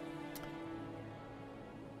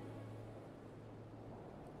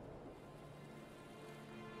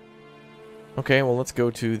 Okay, well let's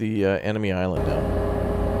go to the enemy island now.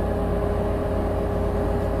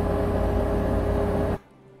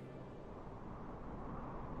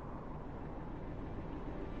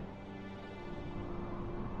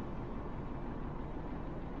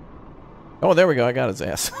 Oh, there we go. I got his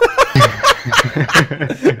ass.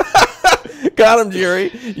 Got him,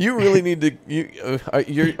 Jerry. You really need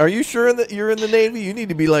to. Are you sure that you're in the Navy? You need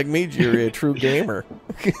to be like me, Jerry, a true gamer.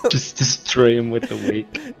 Just destroy him with the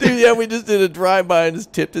wake. Dude, yeah, we just did a drive-by and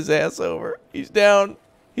just tipped his ass over. He's down.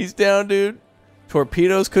 He's down, dude.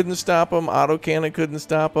 Torpedoes couldn't stop him. Autocannon couldn't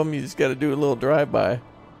stop him. You just got to do a little drive-by.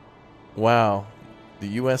 Wow.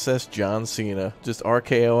 The USS John Cena. Just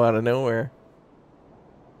RKO out of nowhere.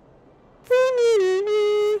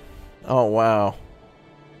 Oh, wow.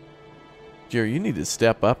 Jerry, you need to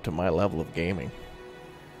step up to my level of gaming.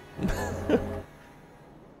 I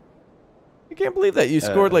can't believe that. You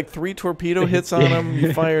scored like 3 torpedo hits on him.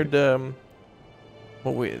 You fired,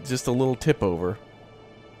 just a little tip over.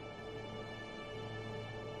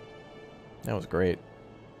 That was great.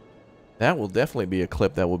 That will definitely be a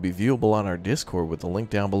clip that will be viewable on our Discord with the link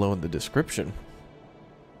down below in the description.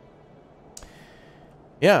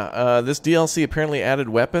 Yeah, this DLC apparently added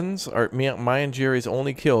weapons. My and Jerry's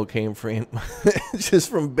only kill came from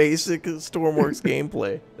just from basic Stormworks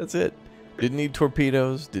gameplay. That's it. Didn't need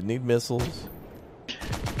torpedoes. Didn't need missiles.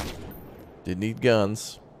 Didn't need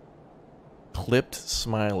guns. Clipped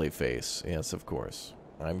smiley face. Yes, of course.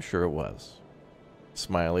 I'm sure it was.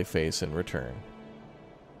 Smiley face in return.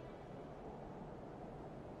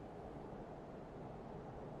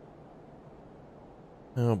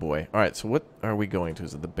 Oh boy. Alright, so what are we going to?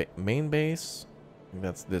 Is it the main base? I think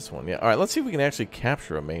that's this one. Yeah. Alright, let's see if we can actually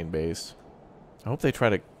capture a main base. I hope they try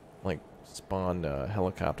to, like, spawn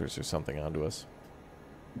helicopters or something onto us.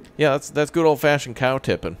 Yeah, that's good old-fashioned cow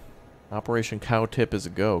tipping. Operation Cow Tip is a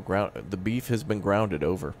go. The beef has been grounded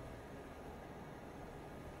over.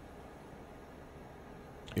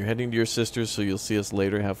 You're heading to your sister's, so you'll see us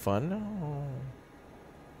later. Have fun? No.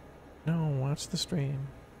 No, watch the stream.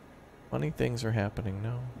 Funny things are happening.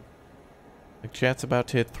 No. Like, chat's about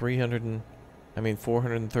to hit 300 and I mean,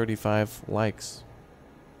 435 likes.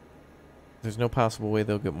 There's no possible way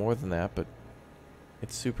they'll get more than that, but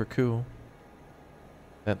it's super cool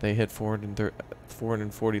that they hit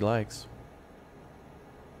 440 likes.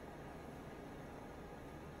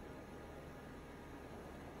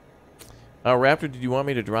 Raptor, did you want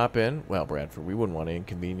me to drop in? Well, Bradford, we wouldn't want to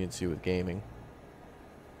inconvenience you with gaming.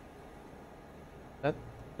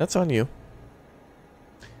 That's on you.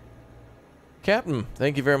 Captain,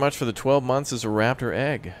 thank you very much for the 12 months as a Raptor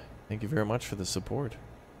egg. Thank you very much for the support.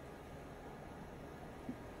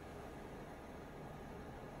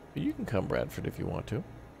 You can come, Bradford, if you want to.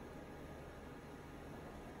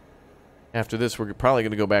 After this, we're probably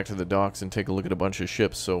going to go back to the docks and take a look at a bunch of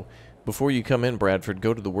ships. So before you come in, Bradford,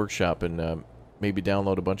 go to the workshop and maybe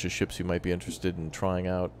download a bunch of ships you might be interested in trying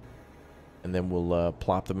out. And then we'll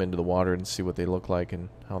plop them into the water and see what they look like and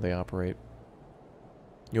how they operate.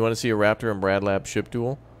 You want to see a Raptor and Brad Lab ship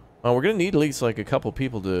duel? We're going to need at least like a couple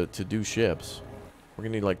people to do ships. We're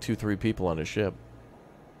going to need like 2-3 people on a ship.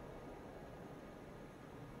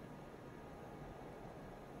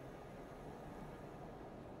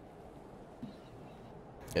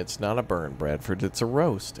 It's not a burn, Bradford. It's a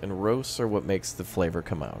roast. And roasts are what makes the flavor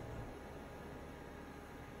come out.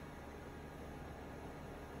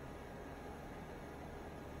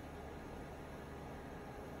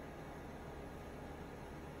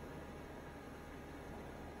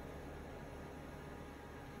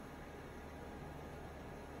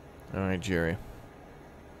 Alright, Jerry.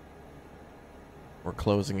 We're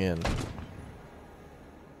closing in.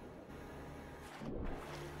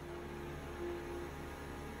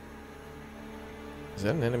 Is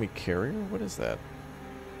that an enemy carrier? What is that?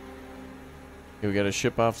 Okay, we got a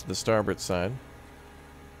ship off to the starboard side.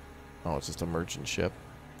 Oh, it's just a merchant ship.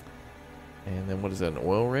 And then what is that, an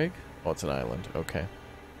oil rig? Oh, it's an island. Okay.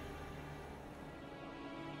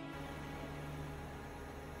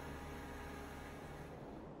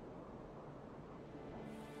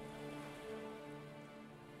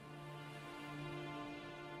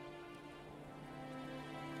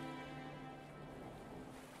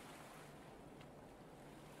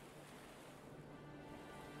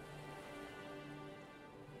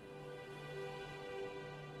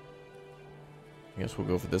 I guess we'll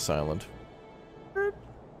go for this island.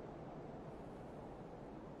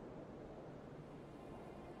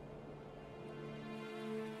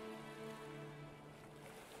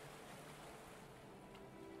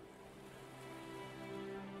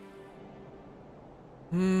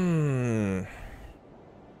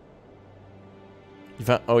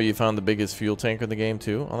 You found the biggest fuel tanker in the game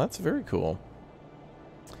too? Oh, that's very cool.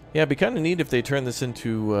 Yeah, it'd be kind of neat if they turn this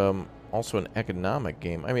into also an economic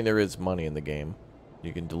game. I mean, there is money in the game.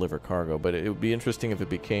 You can deliver cargo, but it would be interesting if it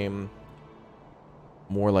became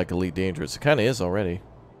more like Elite Dangerous. It kind of is already.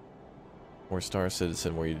 Or Star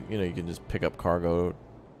Citizen, where you can just pick up cargo,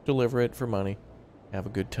 deliver it for money, have a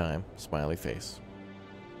good time, smiley face.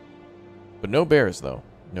 But no bears, though.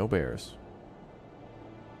 No bears.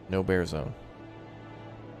 No bear zone.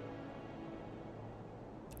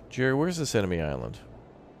 Jerry, where's this enemy island?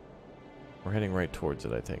 We're heading right towards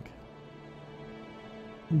it, I think.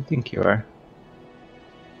 I think you are.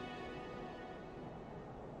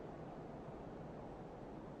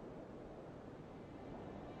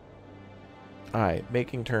 Aye,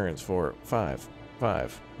 making turns for 5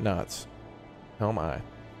 knots. Helm aye.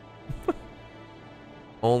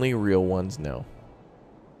 Only real ones know.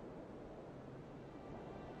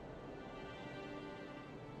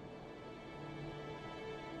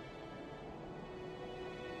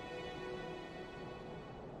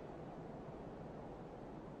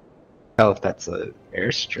 Oh, if that's an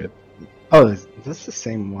airstrip. Oh, is this the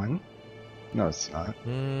same one? No, it's not.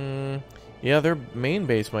 Yeah, their main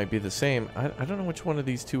base might be the same. I don't know which one of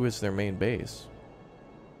these two is their main base.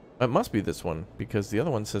 It must be this one, because the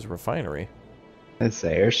other one says refinery. It's the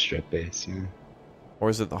airstrip base, yeah.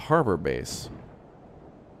 Or is it the harbor base?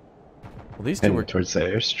 Well, these two were towards the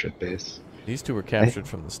airstrip base. These two were captured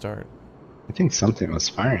from the start. I think something was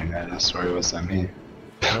firing at us, or was that me?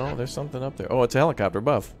 No, there's something up there. Oh, it's a helicopter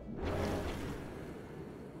buff.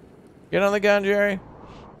 Get on the gun, Jerry.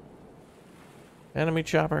 Enemy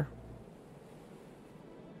chopper.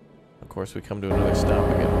 Of course, we come to another stop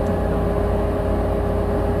again.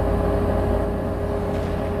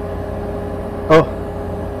 Oh!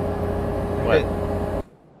 What?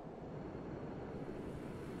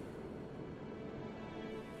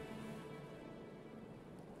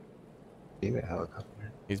 See the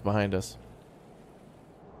helicopter. He's behind us.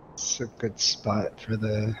 It's a good spot for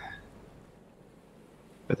the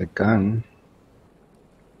gun.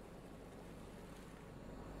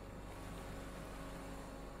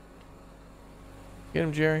 Get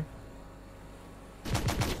him, Jerry.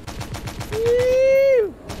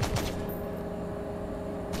 Woo!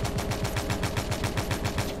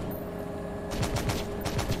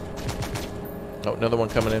 Oh, another one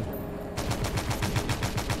coming in.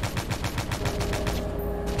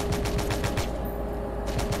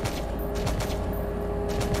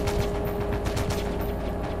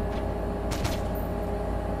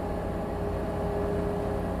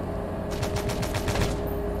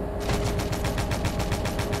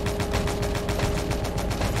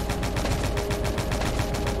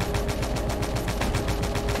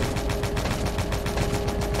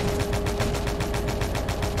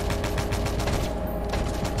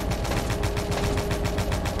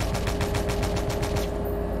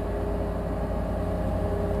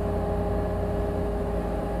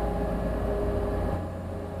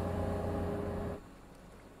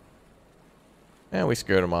 Yeah, we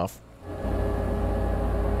scared him off.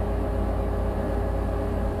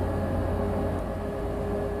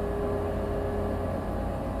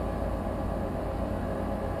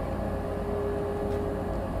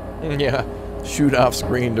 Yeah, shoot off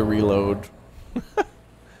screen to reload.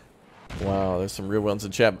 Wow, there's some real ones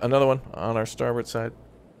in chat. Another one on our starboard side.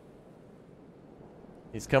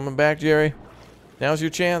 He's coming back, Jerry. Now's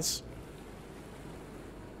your chance.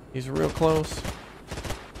 He's real close.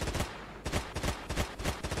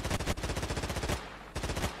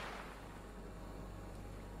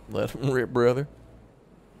 Let him rip, brother.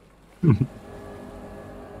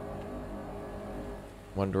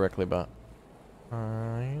 One directly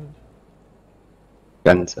behind.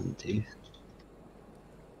 Gun's empty.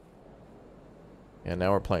 Yeah,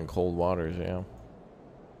 now we're playing Cold Waters, yeah. Well,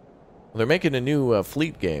 they're making a new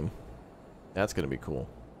fleet game. That's going to be cool.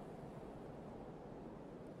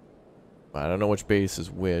 I don't know which base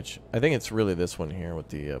is which. I think it's really this one here with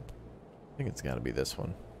the... I think it's got to be this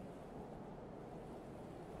one.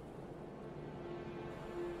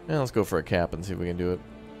 Yeah, let's go for a cap and see if we can do it.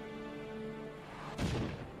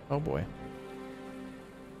 Oh boy.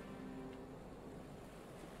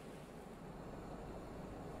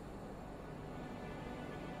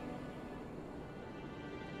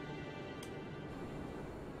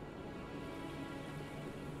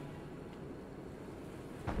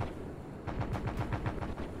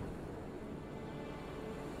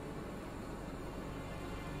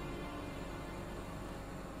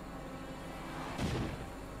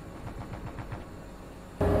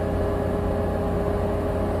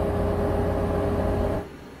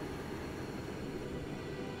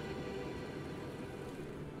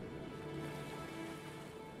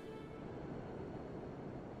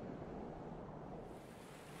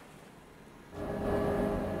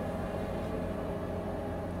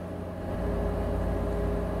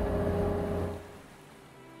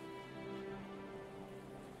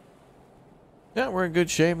 Yeah, we're in good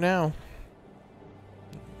shape now.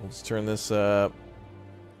 Let's turn this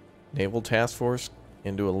naval task force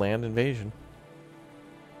into a land invasion.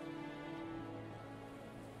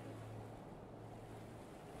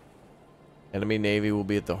 Enemy navy will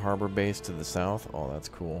be at the harbor base to the south. Oh, that's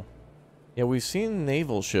cool. Yeah, we've seen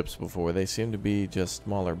naval ships before. They seem to be just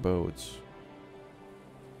smaller boats.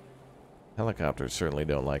 Helicopters certainly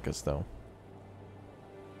don't like us, though.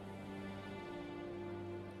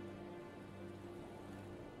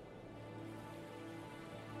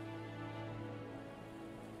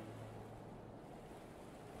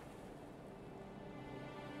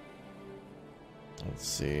 Let's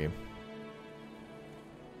see.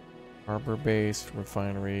 Harbor base,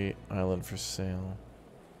 refinery, island for sale.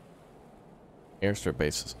 Airstrip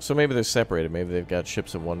bases. So maybe they're separated. Maybe they've got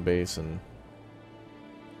ships at one base and...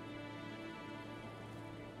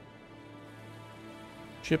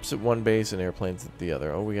 ships at one base and airplanes at the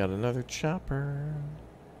other. Oh, we got another chopper.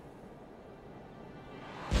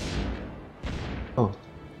 Oh.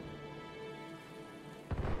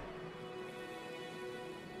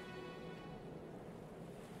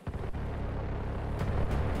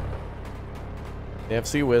 They have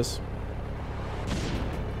Sea Whiz.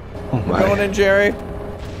 Oh my. Going in, Jerry.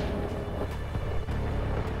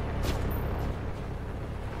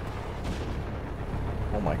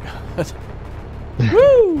 Oh my god.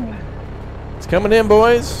 Woo! It's coming in,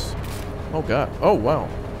 boys. Oh god. Oh wow.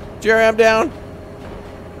 Jerry, I'm down.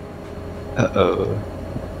 Uh-oh.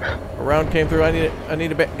 A round came through. I need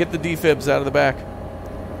to get the defibs out of the back.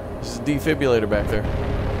 There's a defibrillator back there.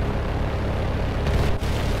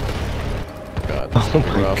 God, this is Oh gonna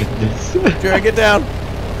be my rough. goodness. Jerry, get down.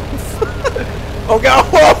 Oh god.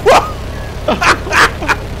 Whoa, whoa.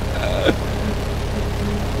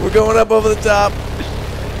 We're going up over the top.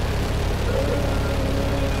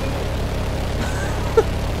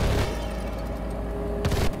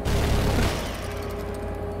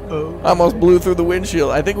 Oh. Almost blew through the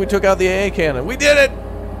windshield. I think we took out the AA cannon. We did it!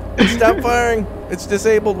 Stop firing! It's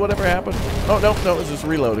disabled. Whatever happened. Oh, no, it's just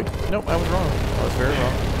reloading. Nope, I was wrong. I was very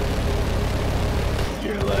wrong.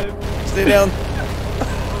 You're alive. Stay down.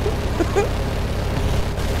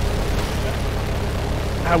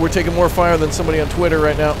 Ah, we're taking more fire than somebody on Twitter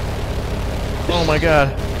right now. Oh my god.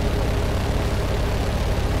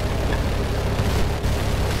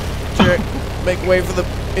 Jerry, make way for the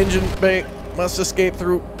engine bay. Must escape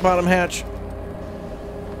through bottom hatch.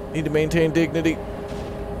 Need to maintain dignity.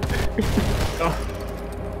 Oh.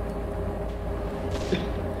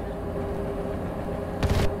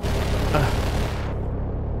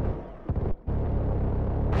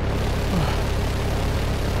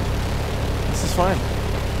 This is fine.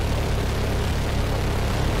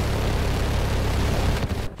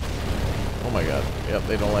 Oh my god. Yep,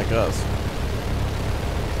 they don't like us.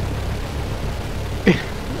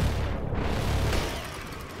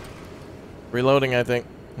 Reloading, I think.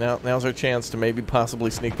 Now's our chance to maybe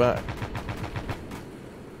possibly sneak by.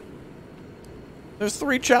 There's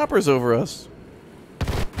 3 choppers over us.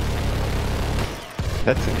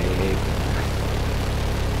 That's an AA.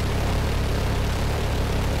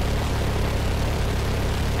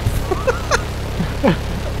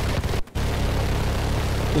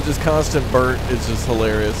 It's just constant burst. It's just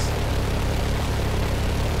hilarious.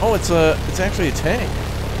 Oh, it's actually a tank.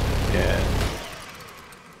 Yeah.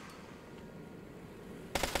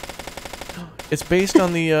 It's based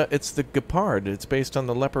on the it's the Gepard. It's based on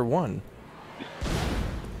the Leopard 1.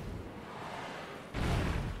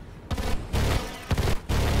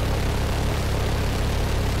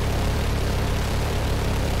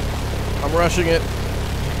 I'm rushing it.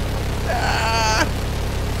 Ah!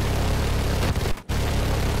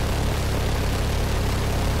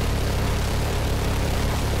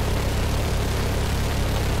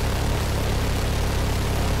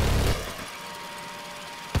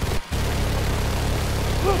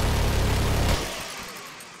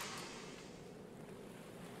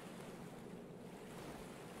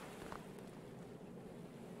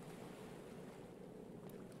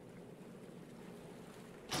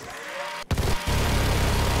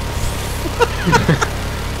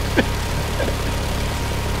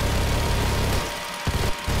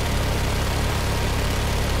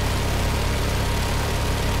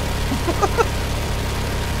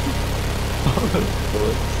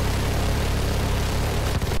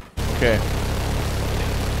 Okay.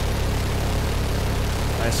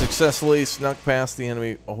 I successfully snuck past the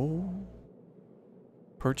enemy. Oh.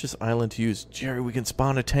 Purchase island to use. Jerry, we can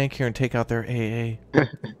spawn a tank here and take out their AA.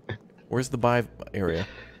 Where's the buy area?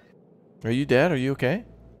 Are you dead? Are you okay?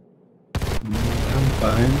 I'm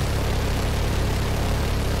fine.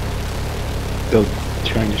 Still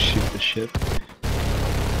trying to shoot the ship.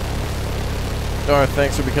 Darth,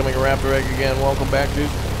 thanks for becoming a Raptor Egg again. Welcome back, dude.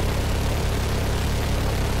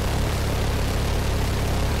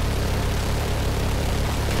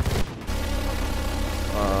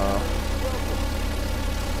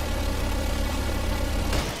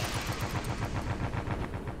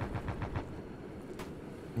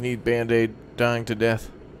 Need Band-Aid, dying to death.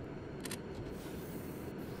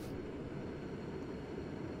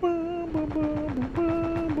 I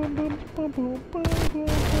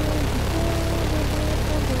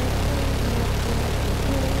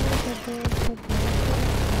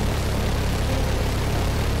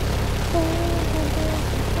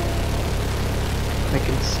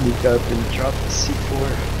can sneak up and drop the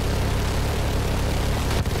C4.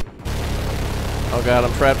 Oh god,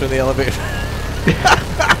 I'm trapped in the elevator.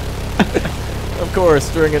 Of course,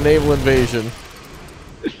 during a naval invasion.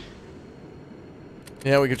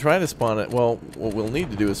 Yeah, we could try to spawn it. Well, what we'll need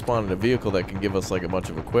to do is spawn in a vehicle that can give us like a bunch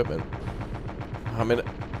of equipment. I mean,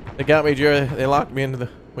 they got me, Jerry. They locked me into the...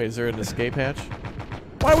 Wait, is there an escape hatch?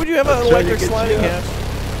 Why would you have an electric sliding hatch?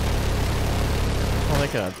 Oh my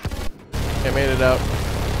god. I made it out.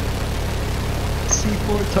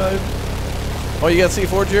 C4 time. Oh, you got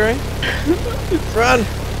C4, Jerry? Run!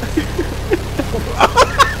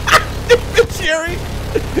 Jerry!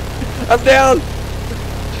 I'm down!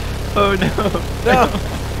 Oh no. No!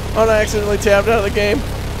 Oh, I accidentally tapped out of the game.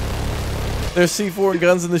 There's C4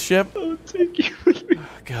 guns in the ship. I'll take you with me. Oh,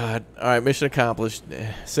 God. Alright, mission accomplished.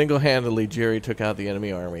 Single-handedly, Jerry took out the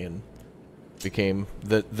enemy army and became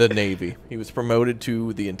the Navy. He was promoted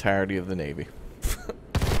to the entirety of the Navy.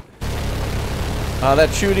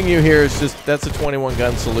 That shooting you here is just, that's a 21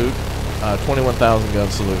 gun salute. 21,000 gun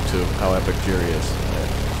salute to how epic Jerry is.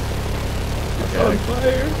 It's on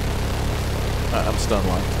fire. I'm stun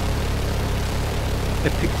locked. I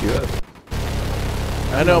picked you up.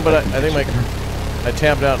 I know, but I think I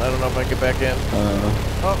tabbed out. I don't know if I can get back in.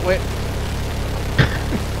 Oh, wait.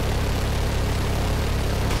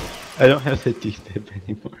 I don't have the D-tip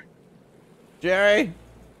anymore. Jerry!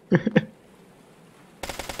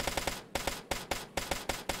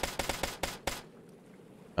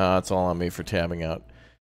 It's all on me for tabbing out.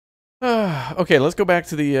 Okay, let's go back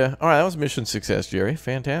to the... Alright, that was mission success, Jerry.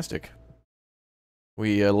 Fantastic.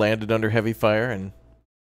 We landed under heavy fire, and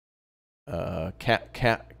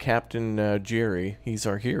Captain Jerry, he's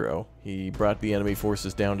our hero. He brought the enemy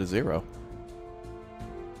forces down to 0.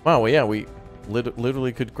 Wow, well, yeah, we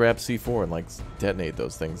literally could grab C4 and, like, detonate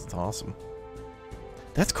those things. It's awesome.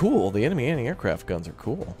 That's cool. The enemy anti-aircraft guns are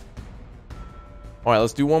cool. Alright,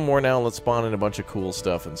 let's do one more now. Let's spawn in a bunch of cool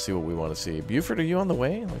stuff and see what we want to see. Buford, are you on the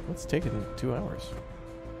way? Like, let's take it in 2 hours.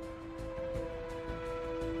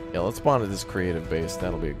 Yeah, let's spawn at this creative base.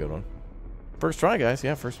 That'll be a good one. First try, guys.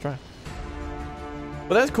 Yeah, first try.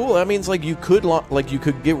 But that's cool. That means, like, you could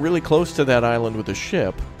get really close to that island with a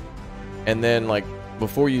ship, and then, like,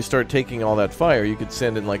 before you start taking all that fire, you could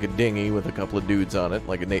send in, like, a dinghy with a couple of dudes on it,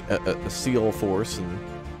 like a SEAL force, and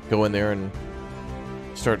go in there and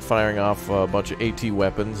start firing off a bunch of AT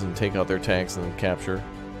weapons and take out their tanks and then capture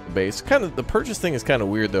the base. Kind of, the purchase thing is kind of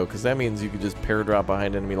weird, though, because that means you could just paradrop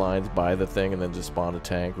behind enemy lines, buy the thing, and then just spawn a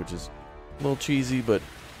tank, which is a little cheesy, but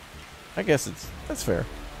I guess that's fair.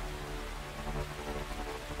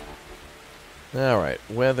 Alright,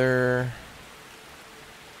 weather.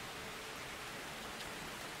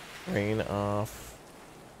 Rain off.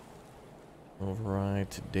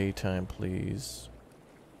 Override to daytime, please.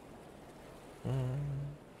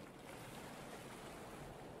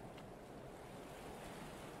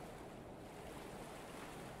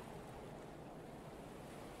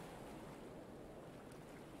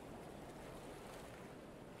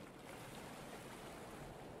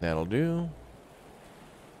 That'll do.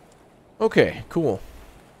 Okay, cool.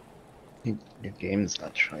 Your game's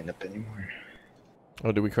not showing up anymore.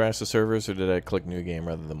 Oh, did we crash the servers, or did I click new game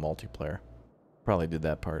rather than multiplayer? Probably did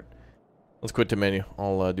that part. Let's quit to menu.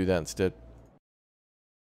 I'll do that instead.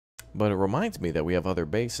 But it reminds me that we have other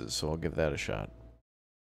bases, so I'll give that a shot.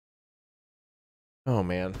 Oh,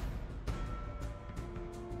 man.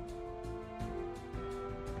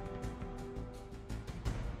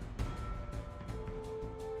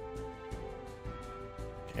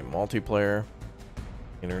 Okay, multiplayer.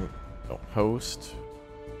 Host.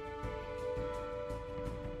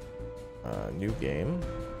 New game.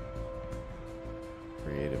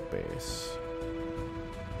 Creative base.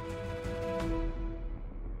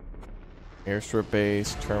 Airstrip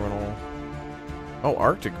base, terminal. Oh,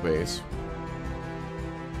 Arctic base.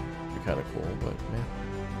 Be kind of cool, but yeah.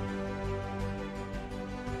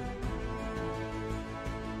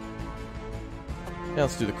 Yeah,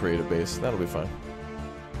 let's do the creative base. That'll be fun.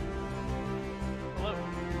 Hello.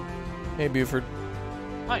 Hey, Buford.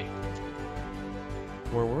 Hi.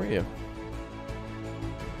 Where were you?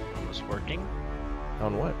 I was working.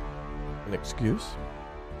 On what? An excuse?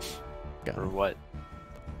 Got For him. what?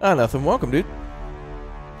 Ah, nothing. Welcome, dude.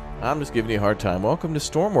 I'm just giving you a hard time. Welcome to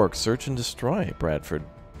Stormworks Search and Destroy, Bradford.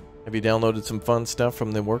 Have you downloaded some fun stuff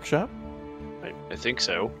from the workshop? I think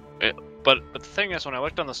so. But the thing is, when I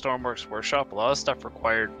looked on the Stormworks workshop, a lot of stuff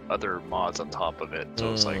required other mods on top of it.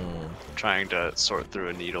 So it's like trying to sort through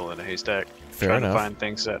a needle in a haystack. Fair trying enough. to find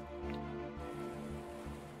things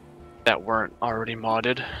that weren't already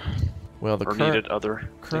modded. Well, the or needed other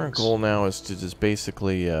current things. goal now is to just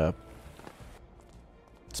basically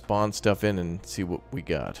spawn stuff in and see what we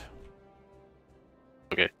got.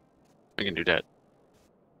 Okay, I can do that.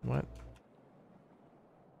 What?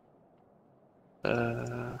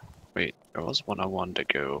 Wait, there was one I wanted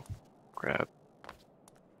to go grab.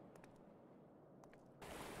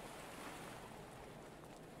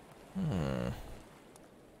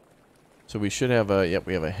 So we should have a, yep,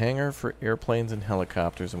 we have a hangar for airplanes and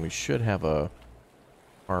helicopters, and we should have a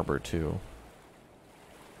harbor too,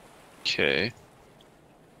 Okay.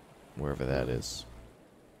 wherever that is.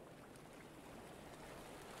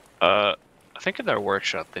 I think in their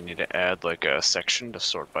workshop they need to add like a section to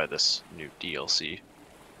sort by this new DLC.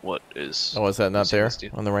 What is... Oh, is that not there this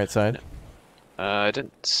on the right side? I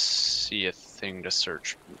didn't see a thing to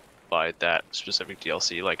search by that specific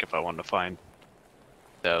DLC, like if I wanted to find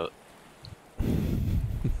the...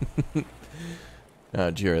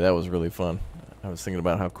 Jerry, that was really fun. I was thinking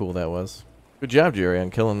about how cool that was. Good job, Jerry, on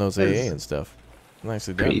killing those AA and stuff.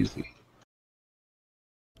 Nicely done. Crazy.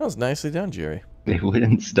 That was nicely done, Jerry. They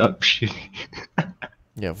wouldn't stop shooting.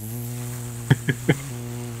 Yeah.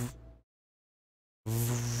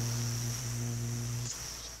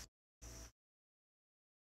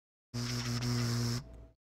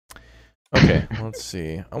 Okay, let's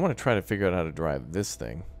see. I want to try to figure out how to drive this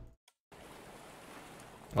thing.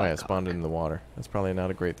 Oh yeah, it spawned in the water. That's probably not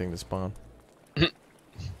a great thing to spawn.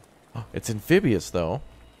 Oh, it's amphibious, though.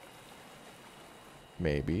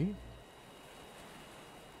 Maybe.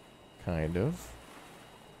 Kind of.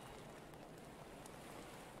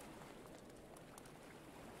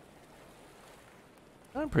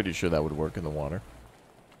 I'm pretty sure that would work in the water.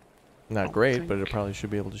 Not great, but it probably should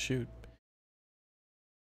be able to shoot.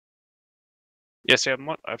 Yeah, see,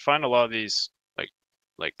 I find a lot of these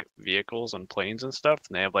like vehicles and planes and stuff,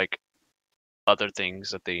 and they have like other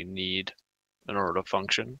things that they need in order to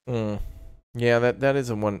function. Yeah, that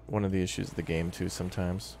is one of the issues of the game too.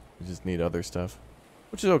 Sometimes you just need other stuff,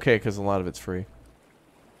 which is okay because a lot of it's free.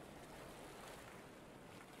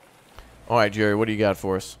 All right, Jerry, what do you got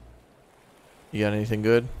for us? You got anything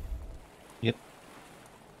good? Yep.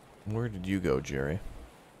 Where did you go, Jerry?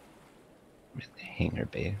 I'm in the hangar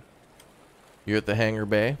bay. You're at the hangar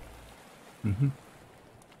bay? Mm-hmm.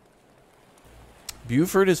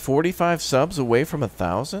 Buford is 45 subs away from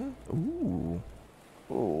 1,000? Ooh.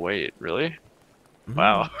 Oh, wait, really?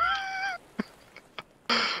 Wow.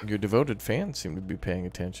 Your devoted fans seem to be paying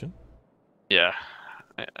attention. Yeah,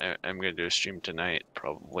 I'm gonna do a stream tonight,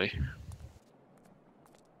 probably.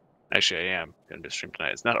 Actually, I am gonna do a stream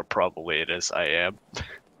tonight. It's not a probably, it is. I am.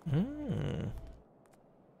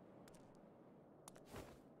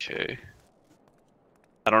 Okay.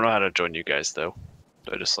 I don't know how to join you guys though.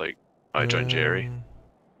 Do I just like I join Jerry?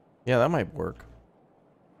 Yeah, that might work.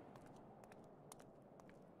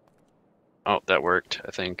 Oh, that worked.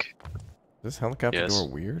 I think. Is this helicopter door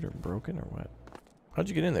weird or broken or what? How'd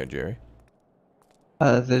you get in there, Jerry?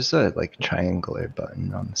 There's a like triangular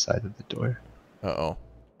button on the side of the door. Uh-oh.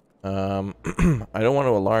 I don't want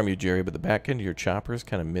to alarm you, Jerry, but the back end of your chopper is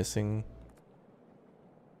kind of missing.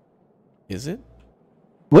 Is it?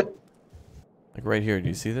 What? Like right here, do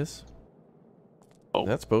you see this? Oh. Is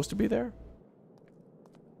that supposed to be there?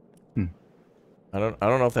 Hmm. I don't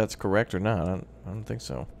know if that's correct or not. I don't think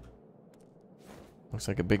so. Looks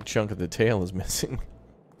like a big chunk of the tail is missing.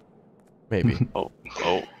 Maybe. Oh.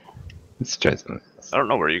 Let's try something else. I don't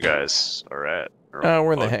know where you guys are at.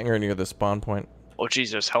 We're in the hangar near the spawn point. Oh,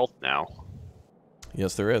 geez, there's health now.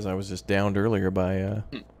 Yes, there is. I was just downed earlier by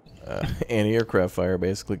anti-aircraft fire,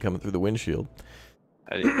 basically coming through the windshield.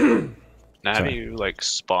 Now, how do you like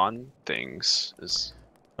spawn things? Is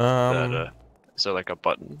there like a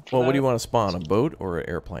button? Well, what do you want to spawn? A boat or an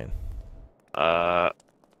airplane?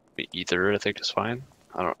 Either I think is fine.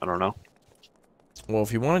 I don't know. Well,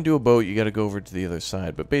 if you want to do a boat, you got to go over to the other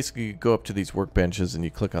side. But basically, you go up to these workbenches and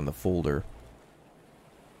you click on the folder.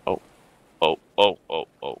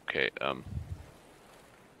 Okay.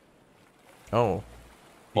 Oh,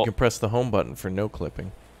 you can press the home button for no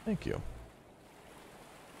clipping. Thank you.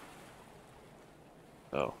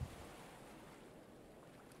 Oh.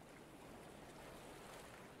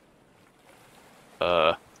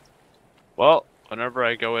 Well, whenever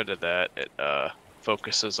I go into that, it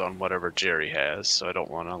focuses on whatever Jerry has, so I don't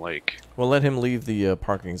want to like. Well, let him leave the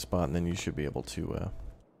parking spot, and then you should be able to.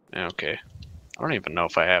 Okay. I don't even know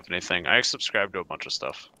if I have anything. I subscribe to a bunch of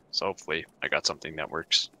stuff, so hopefully I got something that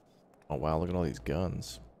works. Oh wow! Look at all these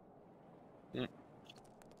guns. Yeah,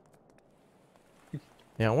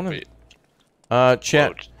 I want to.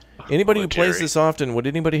 Chat. Anybody who plays this often, would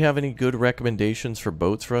anybody have any good recommendations for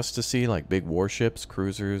boats for us to see, like big warships,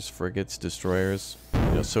 cruisers, frigates, destroyers,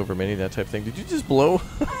 you know, Silver Mini, that type of thing? Did you just blow?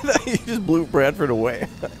 You just blew Bradford away.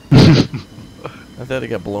 I thought he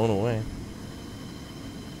got blown away.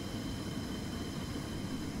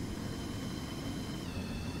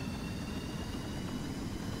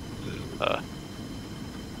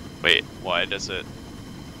 Wait, why does it?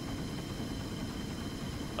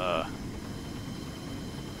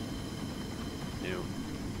 New.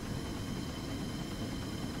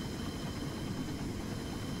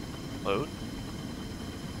 Load?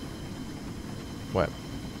 What?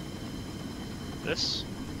 This?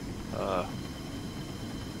 I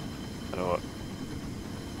don't know what.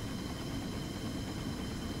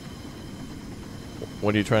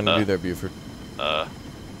 What are you trying to do there, Buford?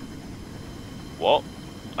 Well,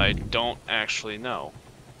 I don't actually know.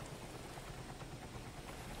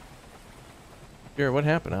 Here, what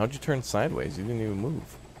happened? How'd you turn sideways? You didn't even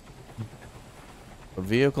move. The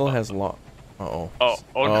vehicle has lost. Uh-oh. Oh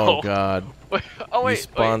no. Oh, God. Oh, wait. You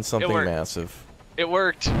spawned wait, something massive. It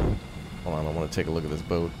worked. Hold on, I want to take a look at this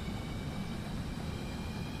boat.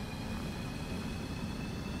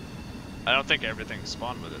 I don't think everything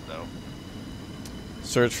spawned with it, though.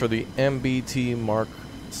 Search for the MBT Mark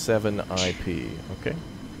 7 IP. Okay.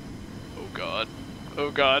 Oh, God.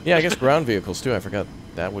 Oh, God. Yeah, I guess ground vehicles, too. I forgot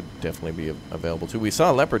that would definitely be available too. We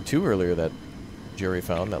saw a Leopard 2 earlier that Jerry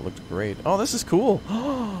found. That looked great. Oh, this is cool.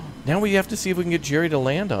 Now we have to see if we can get Jerry to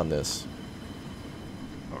land on this.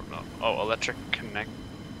 Oh no! Oh, electric connect.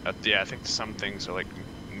 Yeah, I think some things are like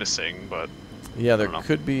missing, but Yeah, there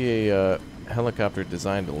could be a helicopter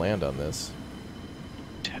designed to land on this.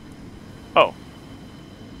 oh,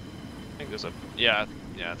 I think there's a yeah,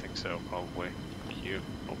 I think so. Probably. Q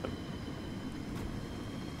open.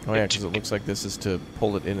 Oh yeah, because it looks like this is to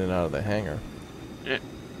pull it in and out of the hangar. Yeah.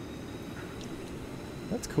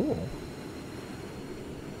 That's cool.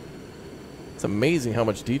 It's amazing how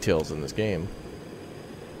much details in this game.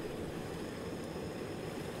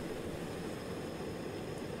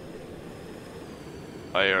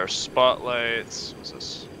 Fire spotlights. What's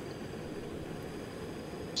this?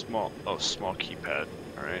 Small. Oh, small keypad.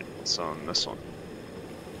 All right. What's on this one?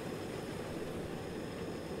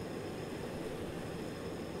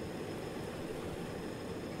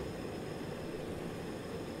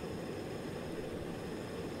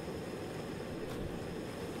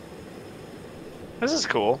 This is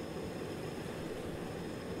cool.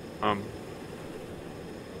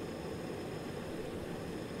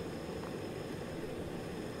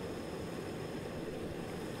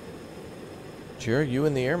 Jerry, you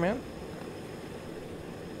in the air, man?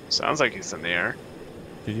 Sounds like he's in the air.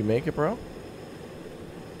 Did you make it, bro?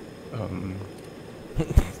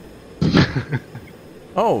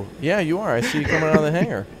 Oh, yeah, you are. I see you coming out of the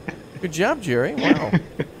hangar. Good job, Jerry. Wow.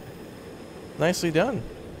 Nicely done.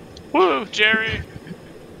 Woo, Jerry!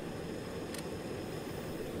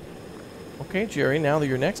 Okay, Jerry, now that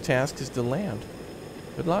your next task is to land.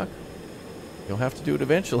 Good luck. You'll have to do it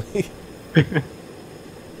eventually.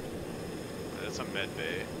 That's a med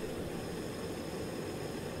bay.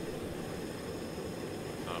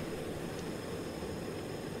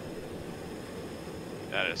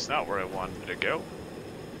 That is not where I wanted to go.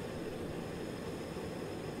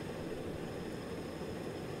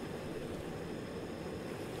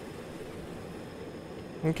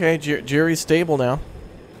 Okay, Jerry's stable now.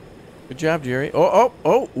 Good job, Jerry.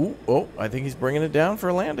 Oh, I think he's bringing it down for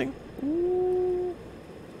a landing. Ooh.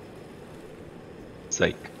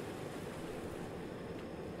 Psych.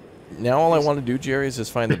 Now all I want to do, Jerry, is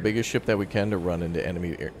just find the biggest ship that we can to run into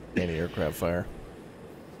enemy anti-aircraft fire.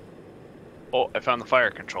 Oh, I found the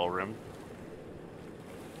fire control room.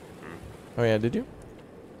 Oh yeah, did you?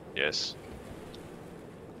 Yes.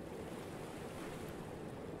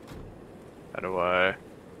 How do I...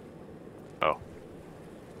 Oh.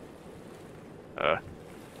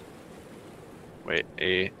 Wait,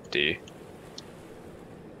 A, D.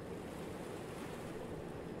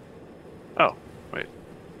 Oh, wait.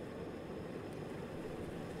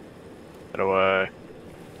 How do I...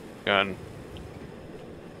 Gun.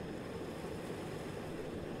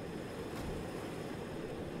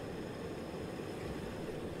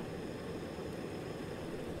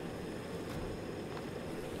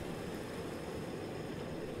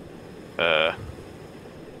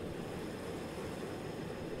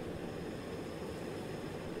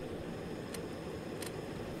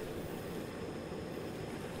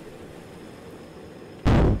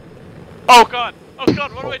 Oh god! Oh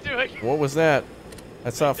god, what am I doing? What was that?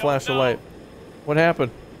 I saw a flash of light. What happened?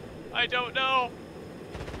 I don't know!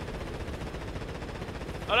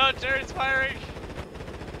 Oh no, Jared's firing!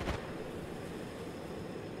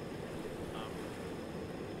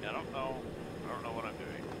 Yeah, I don't know. I don't know what I'm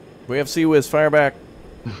doing. We have Sea-Wiz, fire back.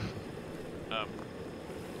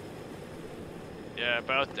 Yeah,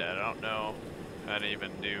 about that. I don't know. I didn't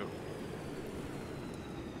even do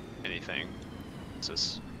anything. It's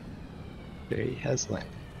just... There he has land.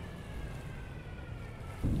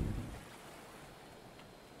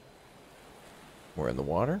 We're in the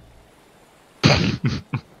water.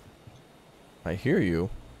 I hear you.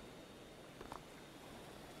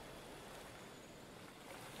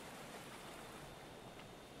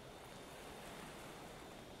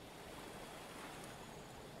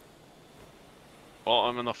 Well,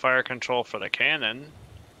 I'm in the fire control for the cannon.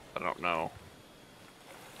 I don't know.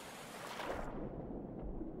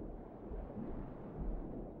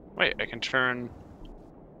 Wait, I can turn...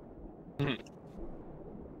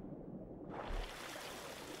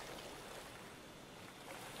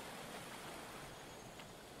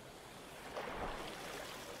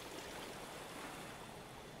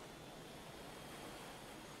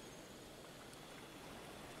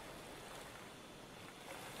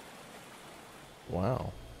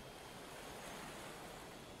 Wow.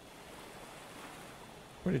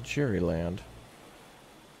 Where did Jerry land?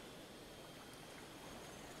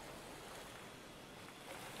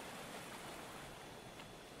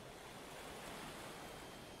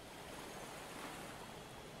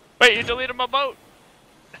 Wait, you deleted my boat!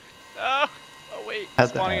 Oh wait, How'd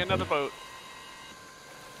that spawning happen? another boat.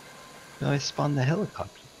 No, I spawned the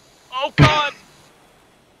helicopter. Oh god!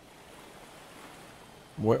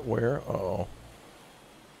 Where? Oh.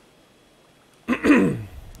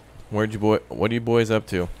 Where'd you boy? What are you boys up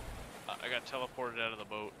to? I got teleported out of the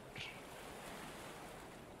boat.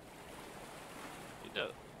 He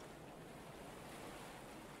does.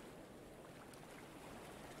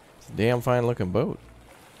 It's a damn fine looking boat.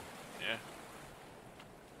 Yeah.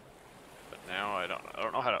 But now I don't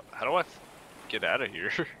know how do I get out of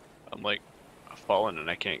here? I'm like, I've fallen and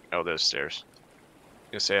I can't. Oh, there's stairs. I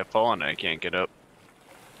was gonna say I've fallen and I can't get up.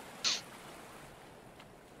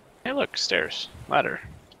 Hey, look, stairs, ladder.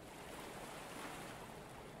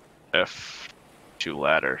 F.A.Q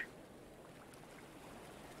ladder.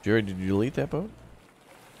 Jerry, did you delete that boat?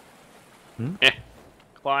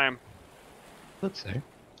 Climb. Let's say.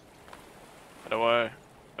 How do I?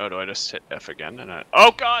 Oh, do I just hit F again and I?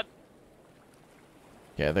 Oh god!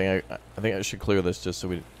 Yeah, I think I should clear this just so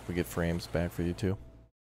we get frames back for you too.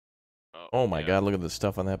 Oh my yeah. god, look at the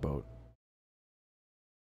stuff on that boat.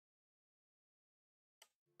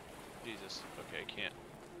 Jesus. Okay, can't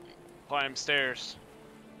climb stairs.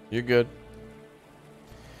 You're good.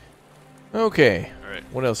 Okay. All right.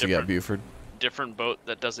 What else you got, Buford? Different boat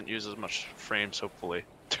that doesn't use as much frames, hopefully.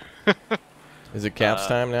 Is it caps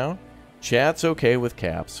time now? Chat's okay with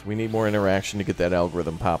caps. We need more interaction to get that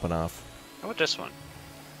algorithm popping off. How about this one?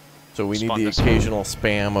 So we Spawn need the this one. occasional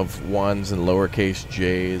spam of ones and lowercase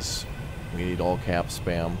j's. We need all cap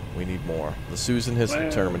spam. We need more. The Susan has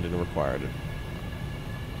determined and required it.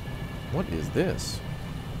 What is this?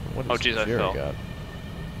 What is Oh, jeez, I Jerry fell. got?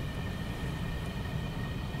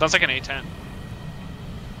 Sounds like an A10.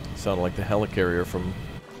 Sounded like the helicarrier from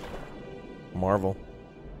Marvel.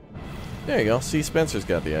 There you go. See, Spencer's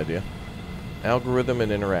got the idea. Algorithm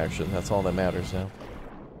and interaction. That's all that matters now.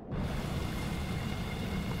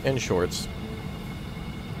 And shorts.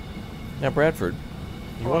 Now, Bradford,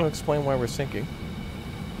 you want to explain why we're sinking?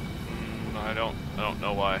 I don't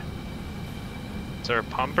know why. Is there a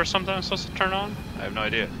pump or something I'm supposed to turn on? I have no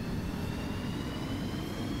idea.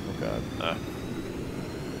 Oh, God.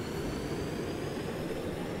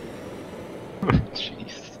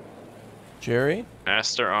 Jeez. Jerry?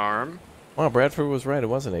 Master arm. Wow, Bradford was right. It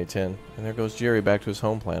was an A10. And there goes Jerry back to his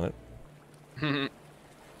home planet. I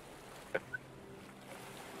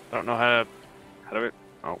don't know how do we...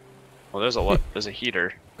 Oh. Well, there's a lot. There's a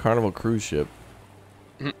heater. Carnival cruise ship.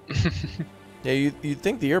 Yeah, you'd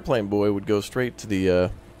think the airplane boy would go straight to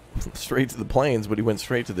the planes, but he went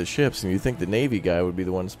straight to the ships. And you'd think the Navy guy would be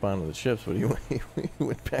the one spawning the ships, but he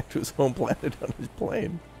went back to his home planet on his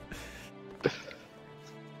plane.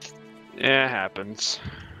 Yeah, it happens.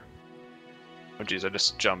 Oh jeez, I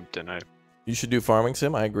just jumped and You should do farming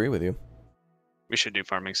sim. I agree with you. we should do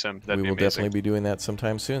farming sim. That'd We be will amazing. definitely be doing that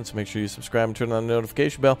sometime soon, so make sure you subscribe and turn on the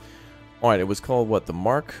notification bell. Alright, it was called what? The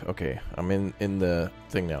Mark? Okay, I'm in the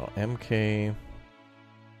thing now. MK...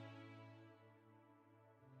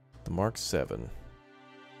 The Mark 7.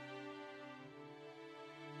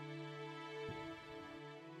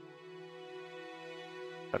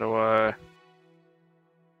 How do I...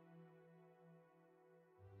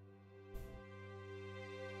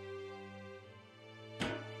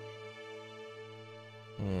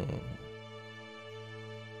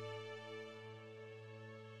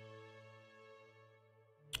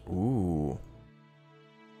 Ooh.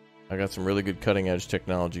 I got some really good cutting edge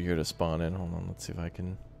technology here to spawn in. Hold on, let's see if I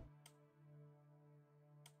can...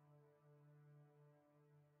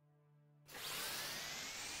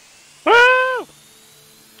 Woo!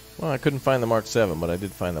 Well, I couldn't find the Mark 7, but I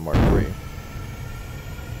did find the Mark 3.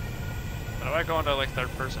 How do I go into like third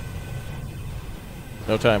person?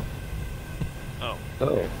 No time. Oh.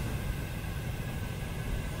 Oh.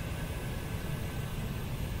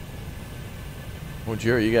 Well,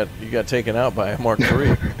 Jerry, you got taken out by a Mark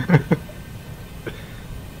 3.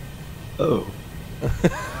 Oh.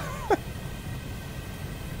 Pretty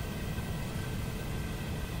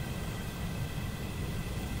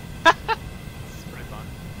fun.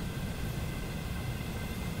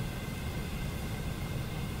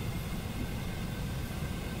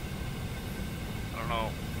 I don't know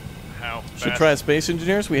how Should fast- try Space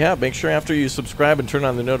Engineers? We have. Make sure after you subscribe and turn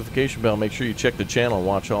on the notification bell, make sure you check the channel and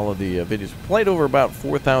watch all of the videos. We played over about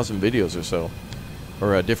 4,000 videos or so,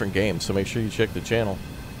 or different games, so make sure you check the channel.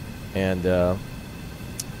 And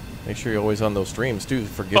make sure you're always on those streams, too,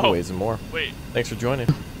 for giveaways and more. Wait, Thanks for joining.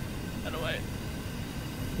 how do I...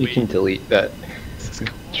 You Wait. can delete that.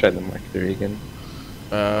 Try the Mark 3 again.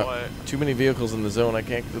 Too many vehicles in the zone. I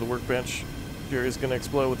can't get to the workbench. Jerry's going to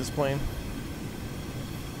explode with this plane.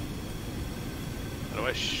 do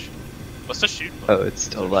I what's the shoot Oh, button? it's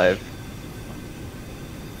still live.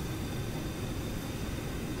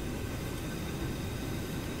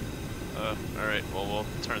 Alright, well, we'll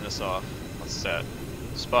turn this off. What's that?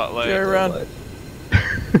 Spotlight. Jerry, Still run. live.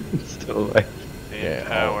 It's still live. And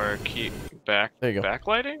power, keep There you go.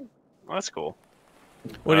 backlighting? Well, that's cool.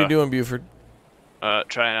 What are you doing, Buford?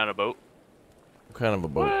 Trying out a boat. What kind of a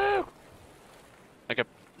boat? Woo! Like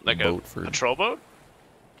a boat for... patrol boat?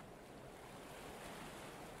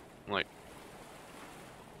 Like,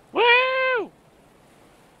 woo!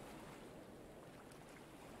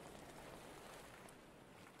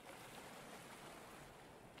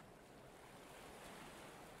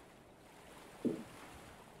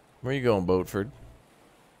 Where you going, Boatford?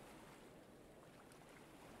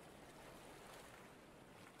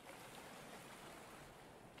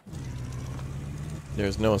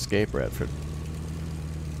 There's no escape, Bradford.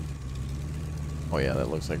 Oh yeah, that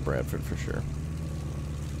looks like Bradford for sure.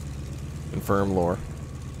 Confirm lore.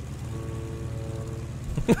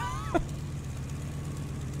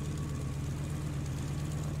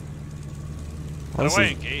 How do I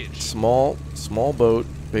engage? Small boat,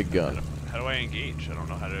 big gun. How do I engage? I don't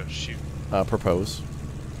know how to shoot. Propose.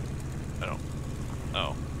 I don't.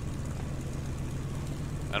 Oh.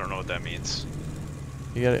 I don't know what that means.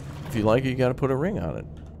 You got it. If you like it, you got to put a ring on it.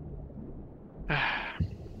 I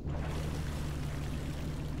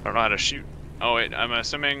don't know how to shoot. Oh wait, I'm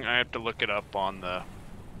assuming I have to look it up on the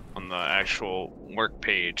actual work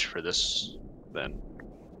page for this then.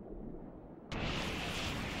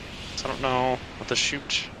 So I don't know what to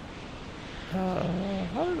shoot.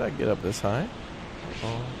 How did I get up this high?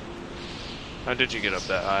 How did you get up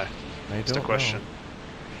that high? That's the question.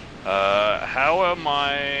 How am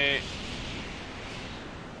I...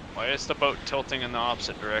 Why is the boat tilting in the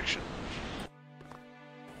opposite direction?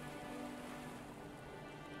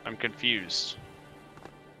 I'm confused.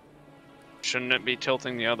 Shouldn't it be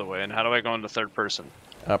tilting the other way? And how do I go into third person?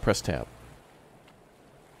 Press tab.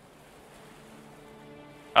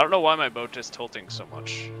 I don't know why my boat is tilting so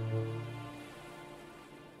much.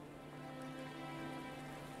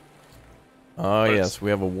 Oh yes, we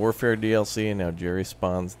have a Warfare DLC, and now Jerry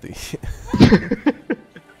spawns the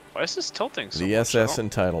Why is this tilting so the much? SS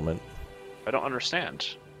entitlement. I don't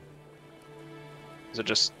understand. Is it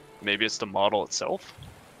just... maybe it's the model itself?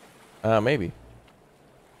 Maybe.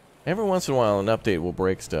 Every once in a while, an update will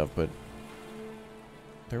break stuff, but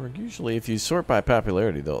they're usually, if you sort by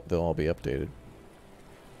popularity, they'll all be updated.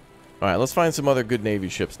 All right, let's find some other good Navy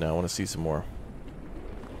ships now. I want to see some more.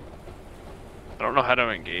 I don't know how to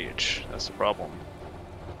engage. That's the problem.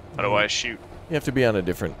 How do I shoot? You have to be on a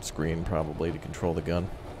different screen probably to control the gun.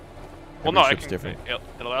 Well, no, I ship's can. different. It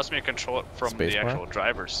allows me to control it from the Spacebar? actual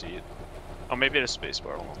driver's seat. Oh, maybe it is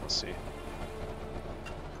spacebar. Hold on, let's see.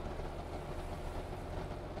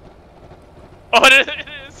 Oh, it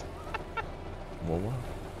is! Well, wow.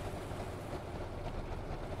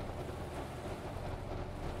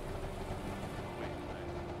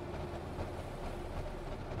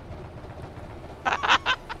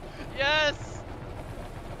 Yes!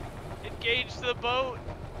 Engage the boat!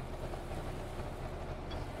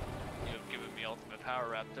 You have given me ultimate power,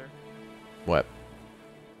 Raptor. What?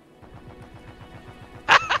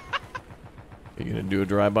 You gonna do a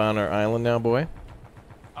drive-by on our island now, boy?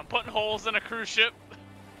 I'm putting holes in a cruise ship.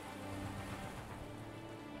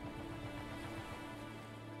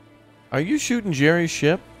 Are you shooting Jerry's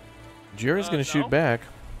ship? Jerry's gonna shoot no. back.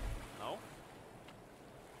 No?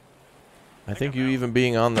 I think I'm you out. even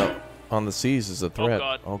being on the seas is a threat.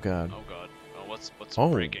 God. Oh god. Oh god. Oh, what's Oh.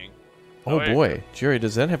 breaking? Oh wait. boy. Jerry,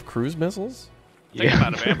 does that have cruise missiles? I think I'm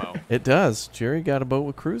out of ammo. It does. Jerry got a boat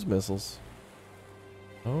with cruise missiles.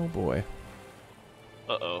 Oh boy.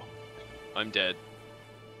 Uh-oh. I'm dead.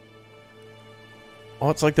 Oh,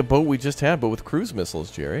 it's like the boat we just had, but with cruise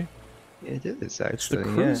missiles, Jerry. It is It's the actually.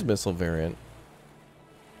 cruise Yeah. missile variant.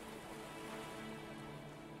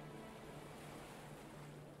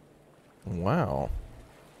 Wow.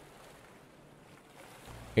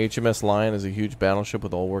 HMS Lion is a huge battleship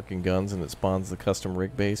with all working guns, and it spawns the custom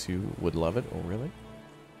rig base. You would love it. Oh, really?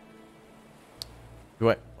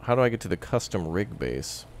 How do I get to the custom rig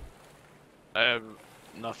base? I have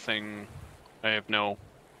nothing. I have no...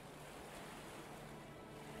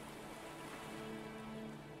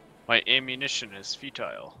 My ammunition is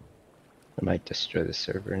futile. I might destroy the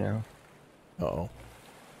server now. Uh-oh.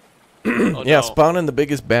 Oh, Yeah, no. spawn in the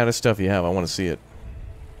biggest, baddest stuff you have. I want to see it.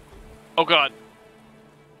 Oh god.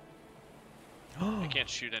 I can't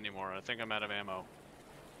shoot anymore. I think I'm out of ammo.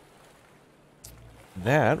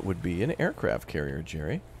 That would be an aircraft carrier,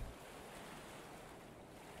 Jerry.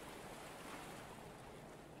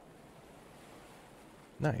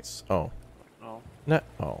 Nice. Oh. No. No.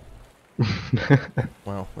 Oh.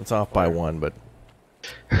 Well, it's off by one, but.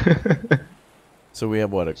 So we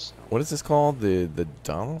have what is this called? The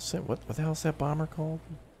Donaldson? What the hell is that bomber called?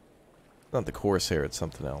 Not the Corsair, it's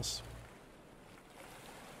something else.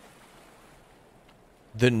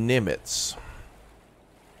 The Nimitz.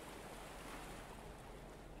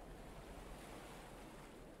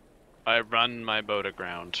 I run my boat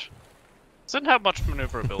aground. Doesn't have much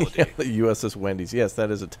maneuverability. Yeah, the USS Wendy's. Yes,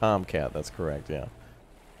 that is a Tomcat. That's correct, yeah.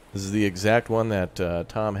 This is the exact one that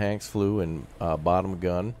Tom Hanks flew in Bottom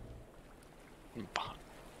Gun.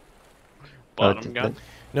 Bottom gun?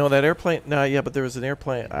 No, that airplane. No, yeah, but there was an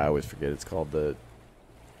airplane. I always forget. It's called the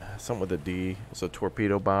something with a D. It's a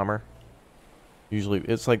torpedo bomber. Usually,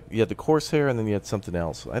 it's like you had the Corsair, and then you had something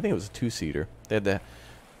else. I think it was a two-seater. They had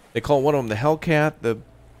they call one of them the Hellcat, the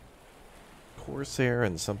Corsair,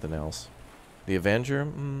 and something else. The Avenger.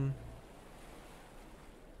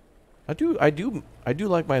 I do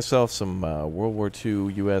like myself some World War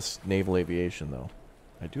II U.S. naval aviation, though.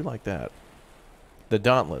 I do like that. The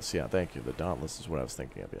Dauntless, yeah, thank you. The Dauntless is what I was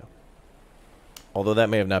thinking of, yeah. Although that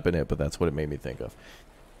may have not been it, but that's what it made me think of.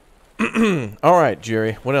 All right,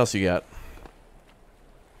 Jerry, what else you got?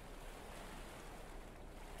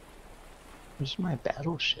 Where's my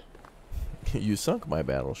battleship? You sunk my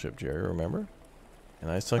battleship, Jerry, remember? And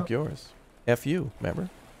I sunk yours. F you, remember?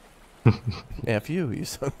 F you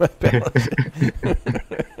sunk my battleship.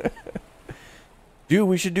 Dude,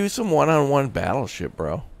 we should do some one-on-one battleship,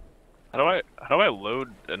 bro. How do I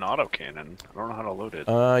load an autocannon? I don't know how to load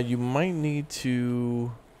it. You might need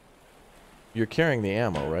to... You're carrying the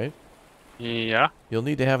ammo, right? Yeah. You'll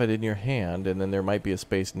need to have it in your hand, and then there might be a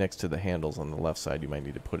space next to the handles on the left side you might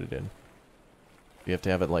need to put it in. You have to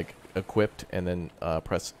have it, like, equipped, and then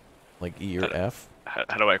press, like, E or F.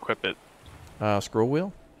 How do I equip it? Scroll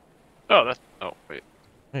wheel? Oh, that's... Oh, wait.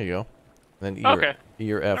 There you go. And then Okay.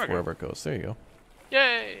 E or F wherever it goes. There you go.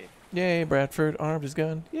 Yay! Yay, Bradford armed his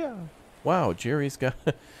gun. Yeah. Wow, Jerry's got...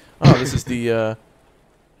 Oh, this is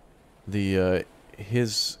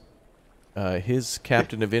his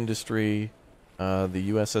captain of industry,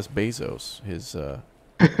 the USS Bezos. His,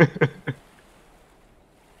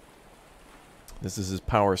 This is his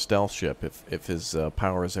power stealth ship, if his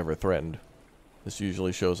power is ever threatened. This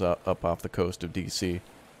usually shows up off the coast of D.C.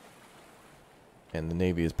 And the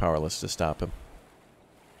Navy is powerless to stop him.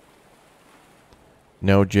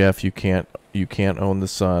 No, Jeff, you can't own the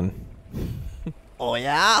sun. Oh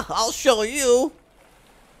yeah? I'll show you.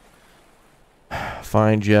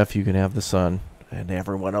 Fine, Jeff, you can have the sun. And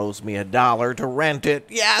everyone owes me $1 to rent it.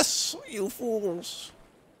 Yes, you fools.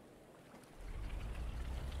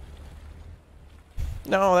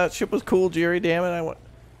 No, that ship was cool, Jerry, damn it.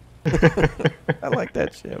 I like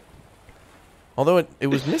that ship. Although it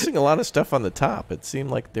was missing a lot of stuff on the top. It seemed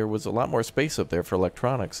like there was a lot more space up there for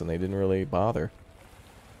electronics, and they didn't really bother.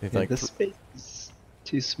 Yeah, the space is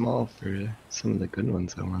too small for some of the good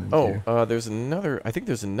ones I wanted to. There's another... I think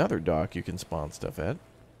there's another dock you can spawn stuff at.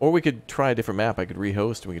 Or we could try a different map. I could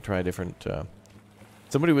rehost, and we could try a different...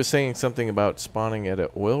 Somebody was saying something about spawning at an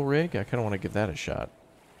oil rig. I kind of want to give that a shot.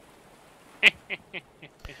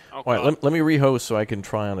 Oh, all right, let me rehost so I can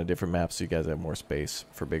try on a different map so you guys have more space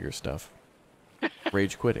for bigger stuff.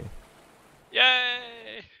 Rage quitting.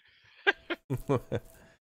 Yay!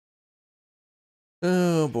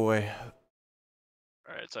 Oh, boy.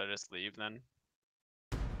 Alright, so I just leave then?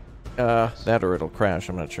 That or it'll crash,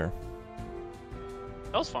 I'm not sure.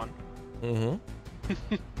 That was fun.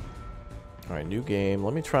 Mm-hmm. Alright, new game.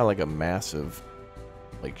 Let me try like a massive,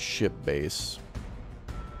 like, ship base.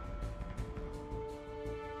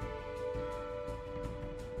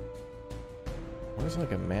 Where's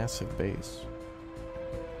like a massive base?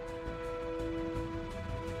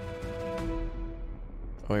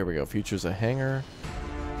 Oh, here we go. Features a hangar.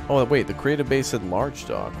 Oh, wait. The creative base said large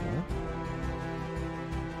dock. Huh?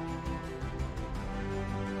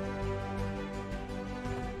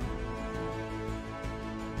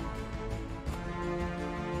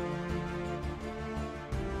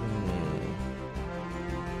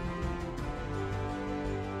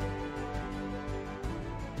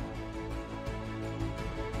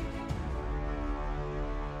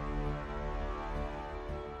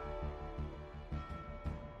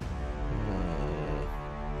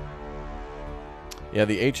 Yeah,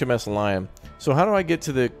 the HMS Lion. So how do I get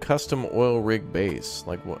to the custom oil rig base?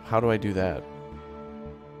 Like, how do I do that?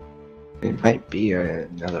 It might be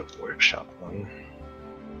another workshop one.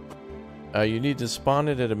 You need to spawn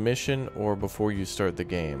it at a mission or before you start the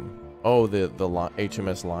game. Oh, the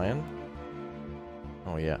HMS Lion?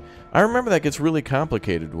 Oh, yeah. I remember that gets really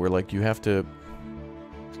complicated where, like, you have to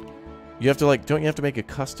You have to like, don't you have to make a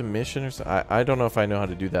custom mission or something? I don't know if I know how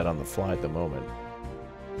to do that on the fly at the moment.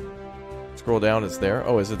 Scroll down, it's there.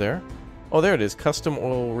 Oh, is it there? Oh, there it is. Custom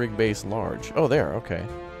oil rig base large. Oh, there. Okay.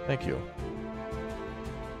 Thank you.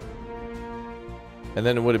 And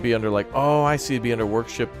then would it be under like, oh, I see, it'd be under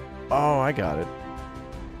workshop. Oh, I got it.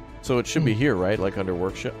 So it should be here, right? Like under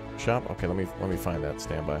workshop shop? Okay, let me find that.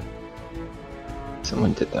 Stand by.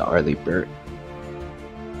 Someone did the Arleigh Burke.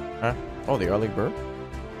 Huh? Oh, the Arleigh Burke?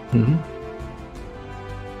 Mm-hmm.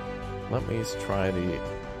 Let me try the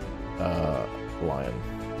lion.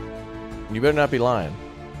 You better not be lying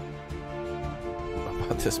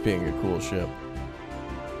about this being a cool ship.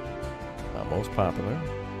 Most popular.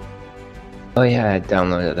 Oh yeah, I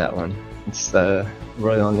downloaded that one. It's the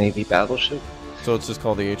Royal Navy battleship. So it's just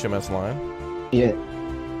called the HMS Lion? Yeah.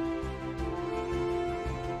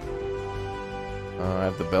 I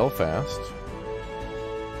have the Belfast,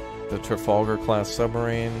 the Trafalgar class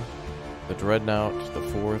submarine, the Dreadnought, the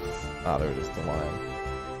fourth. Ah, there it is, the Lion.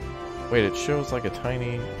 Wait, it shows like a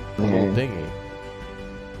tiny little dinghy.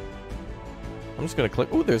 I'm just gonna click.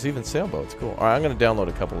 Oh, there's even sailboats. Cool. All right, I'm gonna download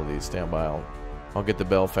a couple of these. Stand by. I'll get the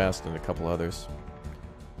Belfast and a couple others.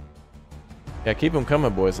 Yeah, keep them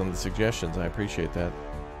coming, boys, on the suggestions. I appreciate that.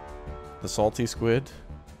 The salty squid.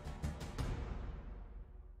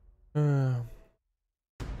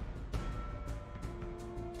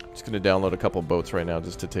 Just gonna download a couple boats right now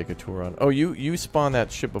just to take a tour on. Oh, you spawned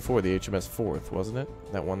that ship before, the HMS Fourth, wasn't it?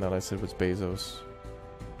 That one that I said was Bezos.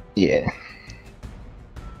 Yeah.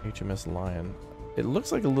 HMS Lion. It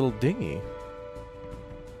looks like a little dinghy.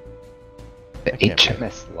 The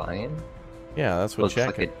HMS Lion? Yeah, that's what looks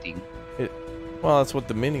Jack. Like a ding. Well, that's what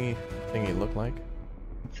the mini thingy looked like.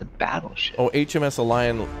 It's a battleship. Oh, HMS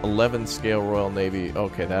Lion 11 scale Royal Navy.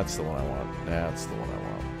 Okay, that's the one I want. That's the one I want.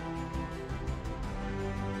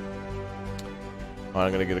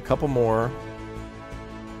 I'm gonna get a couple more.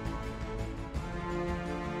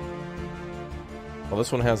 Well,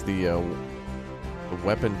 this one has the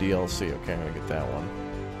weapon DLC. Okay, I'm gonna get that one.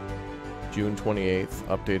 June 28th,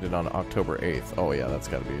 updated on October 8th. Oh yeah, that's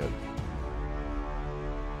gotta be it.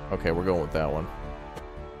 Okay, we're going with that one.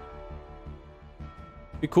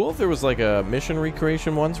 Be cool if there was like a mission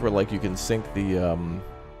recreation ones where like you can sink the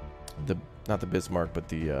not the Bismarck, but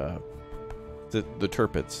the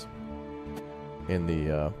Tirpitz in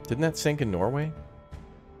the didn't that sink in Norway?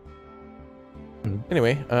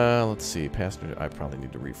 Anyway, let's see. Passenger, I probably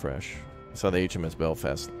need to refresh. I saw the HMS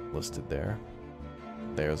Belfast listed there.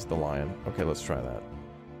 There's the Lion. Okay, let's try that.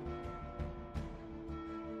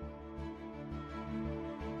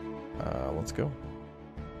 Let's go.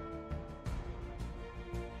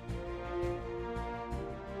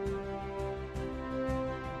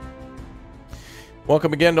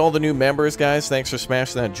 Welcome again to all the new members, guys. Thanks for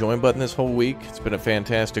smashing that join button this whole week. It's been a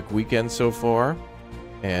fantastic weekend so far.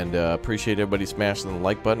 And appreciate everybody smashing the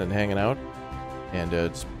like button and hanging out. And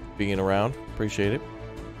just being around. Appreciate it.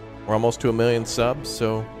 We're almost to 1 million subs,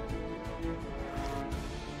 so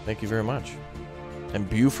thank you very much. And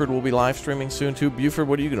Buford will be live streaming soon too. Buford,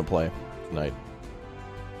 what are you going to play tonight?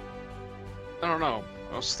 I don't know.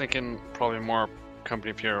 I was thinking probably more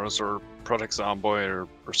Company of Heroes or Project Zomboid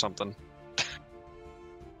or something.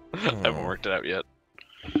 I haven't worked it out yet.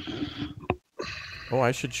 Oh,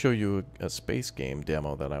 I should show you a space game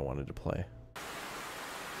demo that I wanted to play.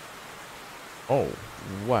 Oh,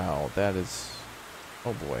 wow, that is...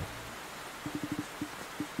 Oh boy.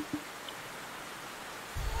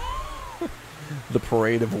 The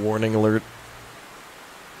parade of warning alert.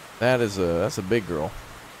 That's a big girl.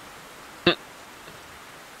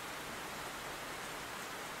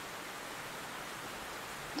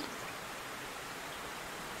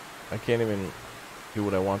 I can't even do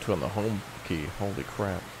what I want to on the home key. Holy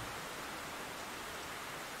crap.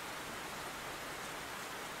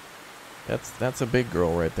 That's a big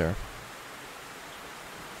girl right there.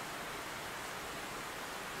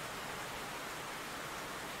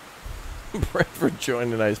 Bradford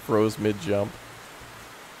joined and I froze mid-jump.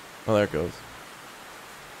 Oh, there it goes.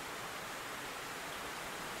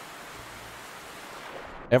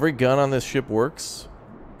 Every gun on this ship works.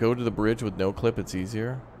 Go to the bridge with no clip, it's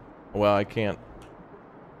easier. Well, I can't.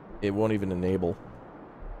 It won't even enable.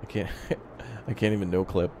 I can't. I can't even no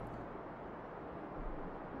clip.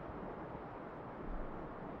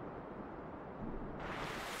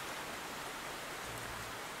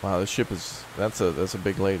 Wow, this ship is. That's a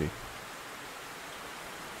big lady.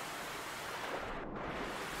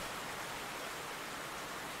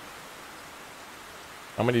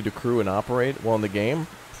 How many do crew and operate? Well, in the game,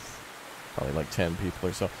 probably like 10 people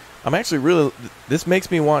or so. I'm actually really... This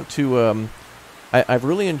makes me want to I've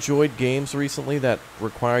really enjoyed games recently that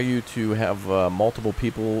require you to have multiple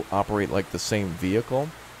people operate like the same vehicle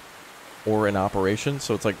or an operation.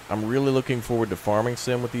 So it's like I'm really looking forward to Farming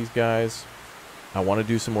Sim with these guys. I want to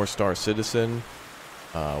do some more Star Citizen.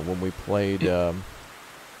 When we played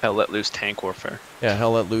Hell Let Loose Tank Warfare. yeah,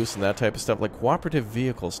 Hell Let Loose and that type of stuff. Like cooperative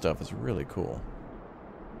vehicle stuff is really cool.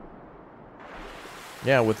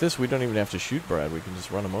 Yeah, with this we don't even have to shoot Brad. We can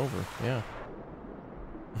just run him over. Yeah.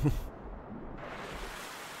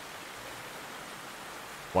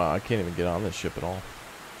 Wow, I can't even get on this ship at all.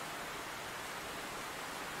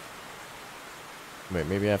 Wait,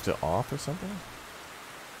 maybe I have to off or something?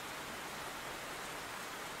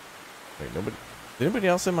 Wait, nobody... Is anybody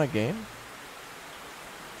else in my game?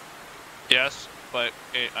 Yes, but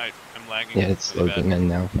I'm lagging. Yeah, it's really loading bad. in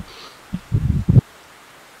now.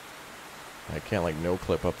 I can't, like, no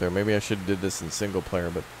clip up there. Maybe I should have did this in single player,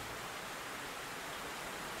 but...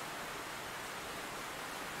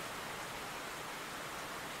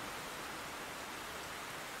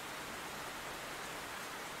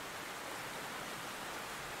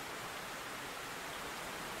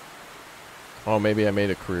 Oh, maybe I made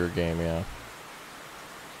a career game, yeah.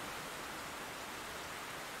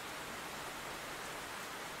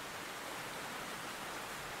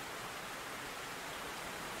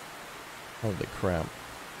 Holy crap.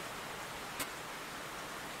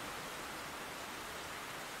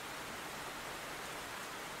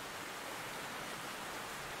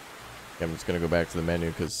 Yeah, I'm just gonna go back to the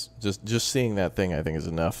menu because just seeing that thing I think is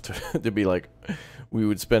enough to, to be like, we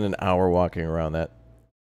would spend an hour walking around that.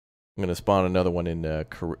 I'm gonna spawn another one in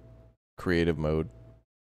creative mode.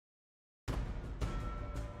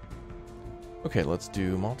 Okay, let's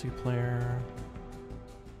do multiplayer.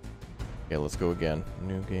 Yeah, let's go again.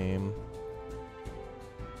 New game.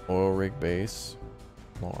 Oil rig base.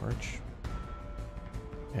 Large.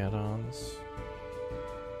 Add-ons.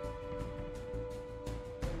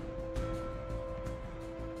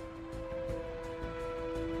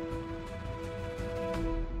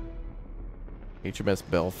 HMS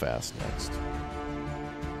Belfast next.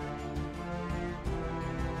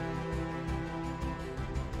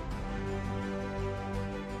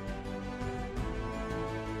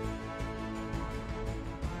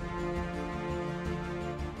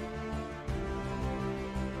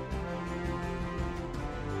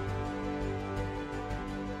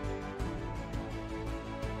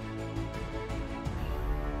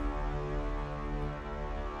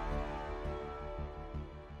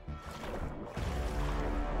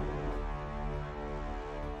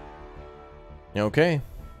 Okay.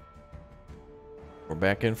 We're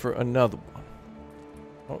back in for another one.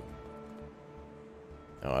 Oh.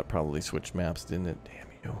 Oh, I probably switched maps, didn't it? Damn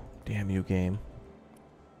you. Damn you, game.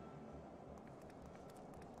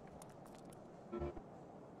 I'm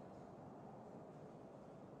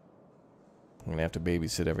gonna have to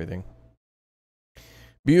babysit everything.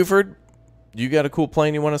 Buford, you got a cool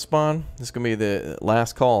plane you want to spawn? This is gonna be the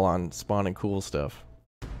last call on spawning cool stuff.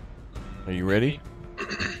 Are you ready?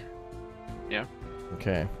 Yeah.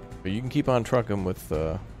 Okay. But you can keep on trucking with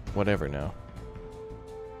whatever now.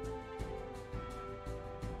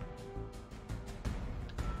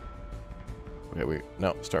 Okay, wait.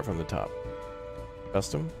 No, start from the top.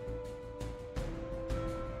 Custom.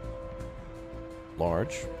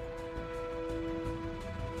 Large.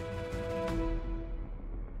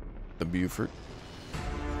 The Buford.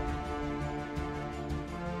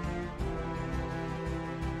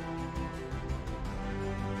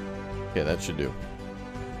 Yeah, that should do.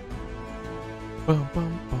 Bum,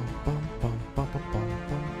 bum, bum, bum, bum, bum, bum, bum,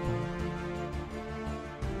 bum.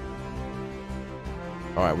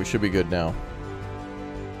 All right, we should be good now.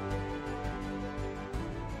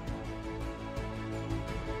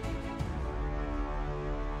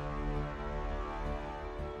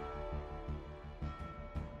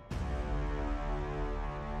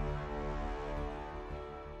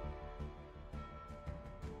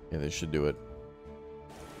 Yeah, this should do it.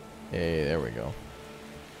 Hey, there we go.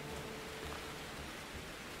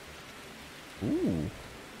 Ooh.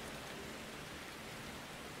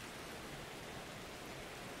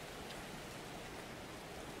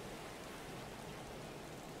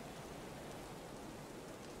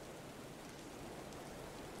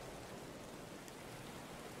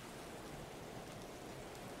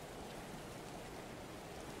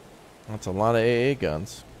 That's a lot of AA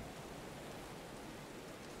guns.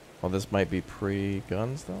 Well, this might be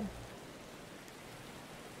pre-guns, though.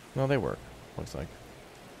 No, they work. Looks like.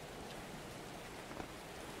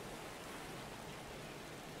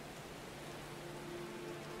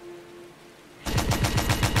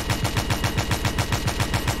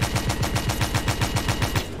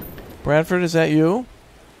 Bradford, is that you?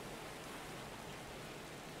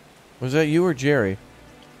 Was that you or Jerry?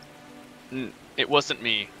 It wasn't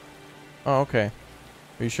me. Oh, okay.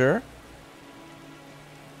 Are you sure?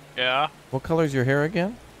 Yeah. What color's your hair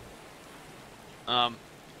again? I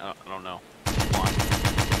don't know. Come on.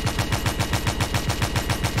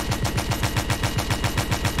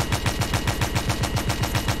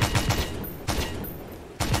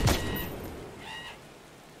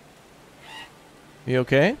 You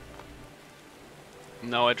okay?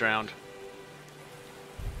 No, I drowned.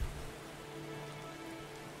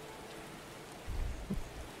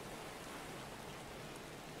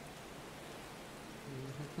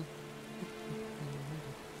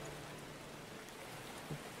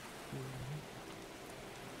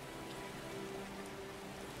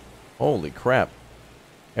 Holy crap.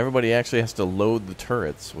 Everybody actually has to load the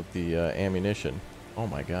turrets with the ammunition. Oh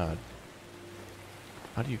my god.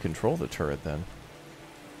 How do you control the turret then?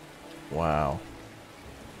 Wow.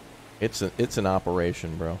 It's an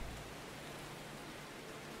operation, bro.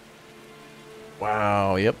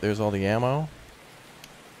 Wow, yep, there's all the ammo.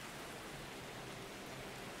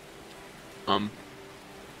 Oh,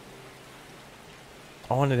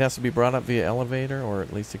 and it has to be brought up via elevator, or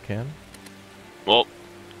at least it can? Well,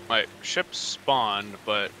 my ship spawned,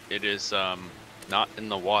 but it is not in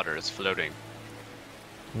the water. It's floating.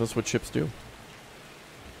 That's what ships do.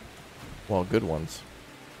 Well, good ones.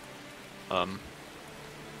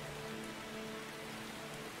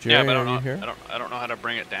 Jerry, Yeah, but are you here? I don't know how to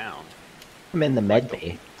bring it down I'm in the med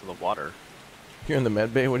bay, to the water. You're in the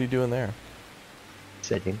med bay? What are you doing there?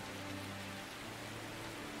 sitting.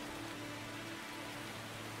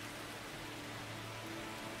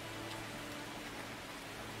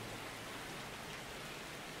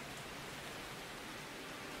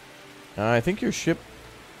 I think your ship,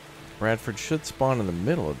 Bradford, should spawn in the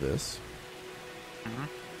middle of this.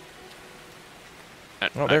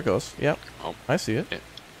 Oh, there it goes. Yep. Oh. I see it.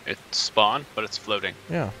 It spawned, but it's floating.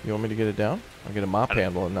 Yeah. You want me to get it down? I'll get a mop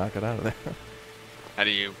handle and knock it out of there. How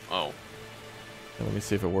do you... Oh. Yeah, let me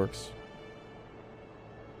see if it works.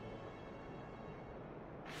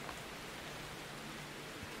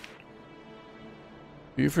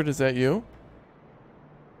 Buford, is that you?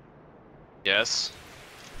 Yes.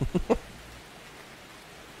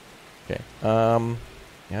 Okay.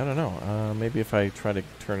 Yeah, I don't know. Maybe if I try to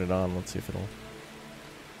turn it on, let's see if it'll...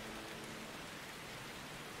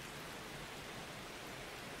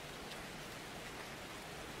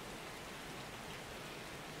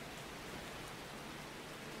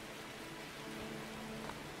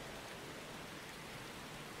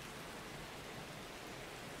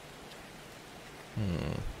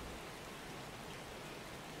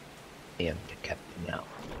 I am the captain now.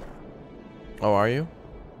 Oh, are you?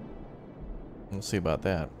 We'll see about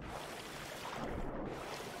that.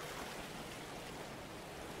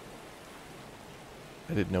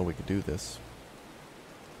 I didn't know we could do this.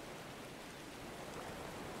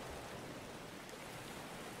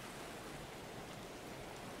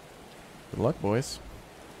 Good luck, boys.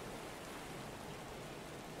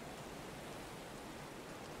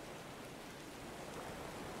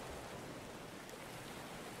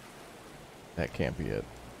 That can't be it.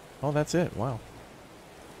 Oh, that's it. Wow.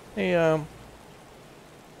 Hey,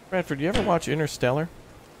 Bradford, do you ever watch Interstellar?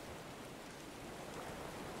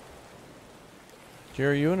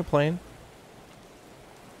 Jerry, are you in a plane?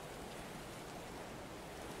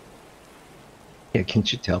 Yeah,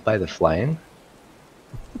 can't you tell by the flying?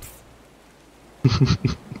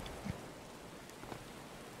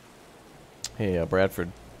 Hey,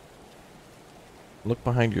 Bradford. Look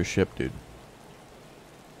behind your ship, dude.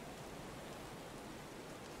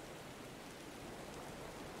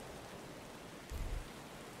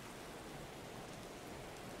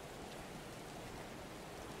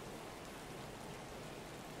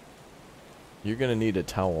 You're gonna need a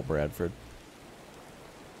towel, Bradford.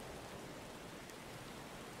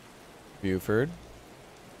 Buford?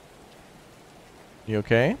 You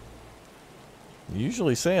okay? You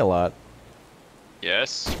usually say a lot.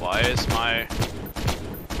 Yes. Why is my...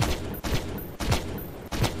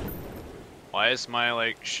 Why is my,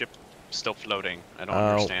 like, ship still floating? I don't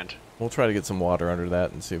understand. We'll try to get some water under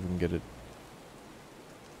that and see if we can get it.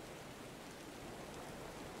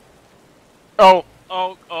 Oh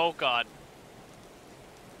god.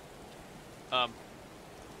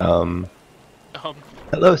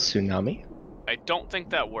 Hello, tsunami. I don't think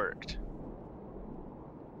that worked.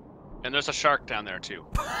 And there's a shark down there too.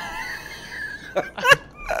 Wait,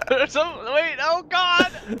 oh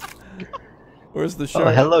god! Where's the shark?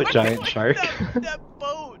 Oh, hello, giant shark. That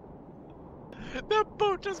boat! That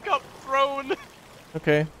boat just got thrown!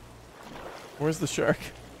 Okay. Where's the shark?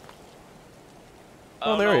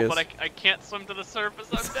 Oh, there he is. But I can't swim to the surface.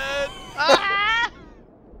 I'm dead. Ah!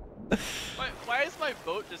 Why is my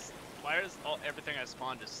boat just? Why is everything I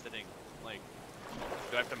spawned just sitting? Like,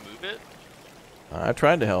 do I have to move it? I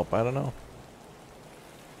tried to help. I don't know.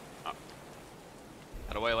 Oh.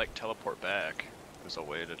 How do I like teleport back? There's a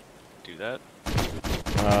way to do that.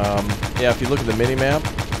 Yeah, if you look at the mini map,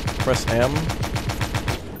 press M.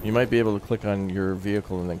 You might be able to click on your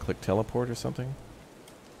vehicle and then click teleport or something.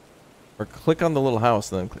 Or click on the little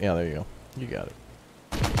house and then yeah, there you go. You got it.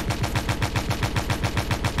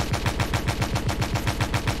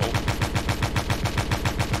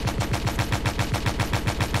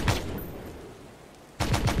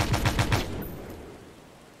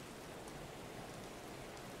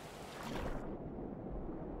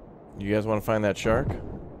 You guys want to find that shark?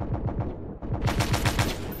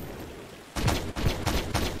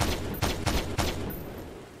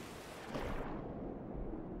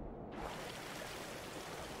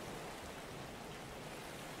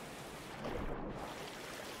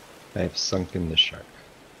 I've sunken the shark.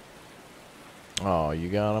 Oh, you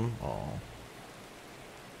got him? Oh.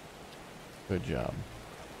 Good job.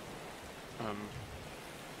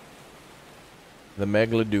 The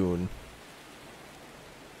Megalodon.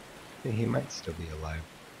 He might still be alive.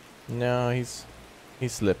 No, he's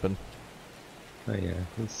slipping. Oh yeah,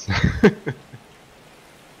 he's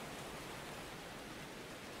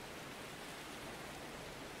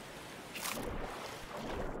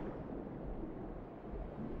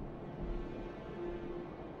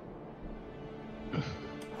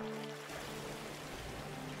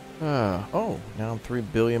Oh, now I'm 3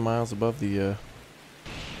 billion miles above the,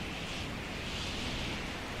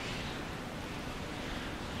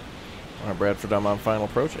 Alright, Bradford, I'm on final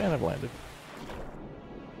approach, and I've landed.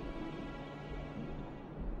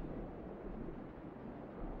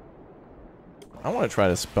 I want to try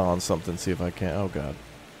to spawn something, see if I can. Oh, God.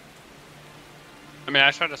 I mean,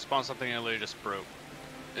 I tried to spawn something and it literally just broke.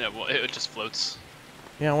 Yeah, well, it just floats.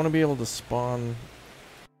 Yeah, I want to be able to spawn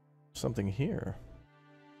something here.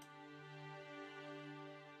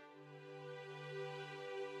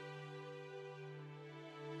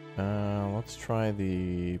 Let's try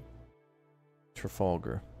the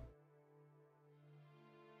Trafalgar.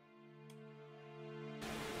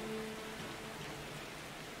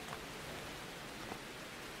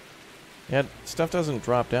 Yeah, stuff doesn't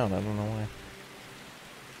drop down. I don't know why.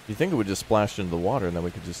 You think it would just splash into the water and then we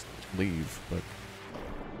could just leave, but...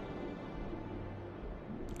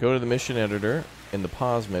 Go to the mission editor in the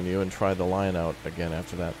pause menu and try the line out again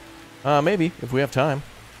after that. Maybe, if we have time.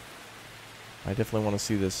 I definitely want to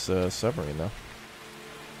see this submarine, though.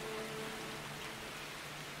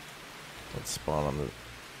 Let's spawn on the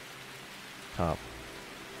top.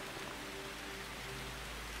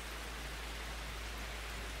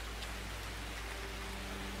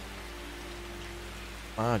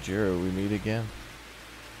 Ah, Jiro, we meet again.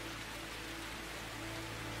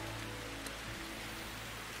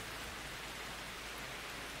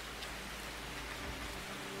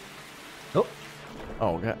 Oh.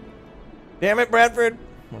 Oh, God. Damn it, Bradford!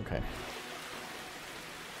 Okay.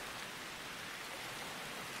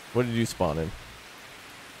 What did you spawn in?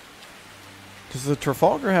 Does the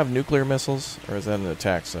Trafalgar have nuclear missiles, or is that an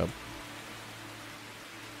attack sub?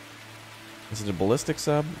 Is it a ballistic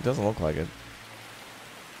sub? It doesn't look like it.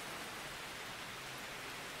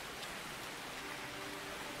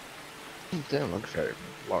 It didn't look very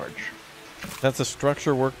large. That's a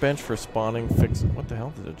structure workbench for spawning fix. What the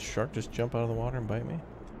hell? Did a shark just jump out of the water and bite me?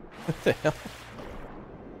 What the hell?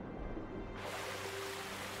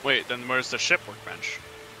 Wait, then where's the ship workbench?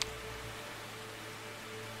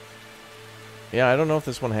 Yeah, I don't know if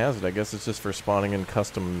this one has it. I guess it's just for spawning in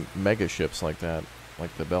custom mega ships like that.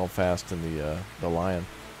 Like the Belfast and the Lion.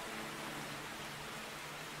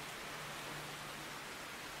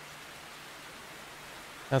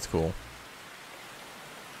 That's cool.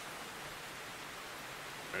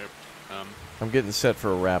 I'm getting set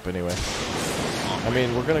for a wrap anyway. I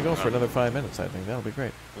mean, we're gonna go for another 5 minutes, I think. That'll be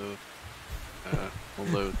great. We'll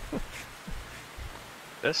load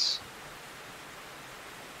this.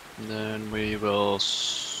 And then we will...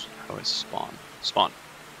 How is spawn? Spawn.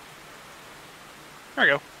 There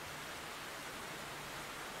we go.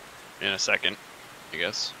 In a second, I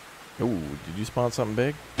guess. Ooh, did you spawn something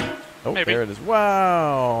big? Oh, Maybe. There it is.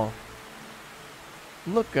 Wow!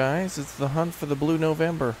 Look, guys, it's the hunt for the Blue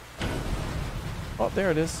November. Oh,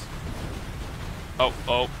 there it is. Oh,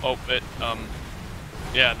 it,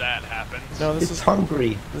 yeah, that happened. No, this It's is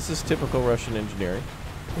hungry. This is typical Russian engineering.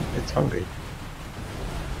 It's hungry.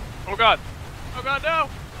 Oh god! Oh god, no!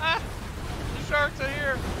 Ah! The sharks are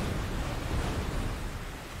here!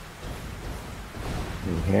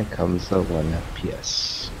 And here comes the 1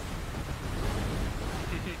 FPS.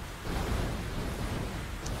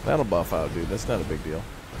 That'll buff out, dude. That's not a big deal.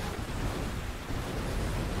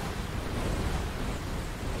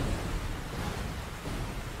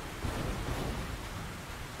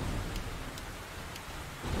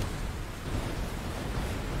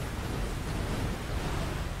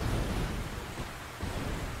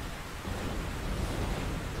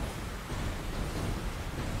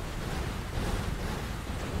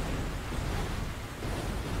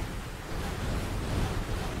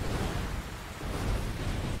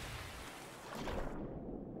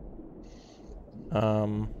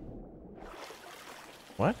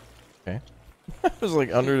 What? Okay. It was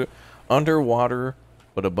like underwater,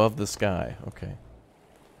 but above the sky. Okay.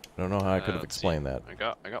 I don't know how I could have explained that. I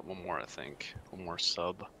got one more, I think. One more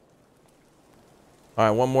sub. All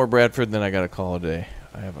right, one more Bradford, then I got to call it a day.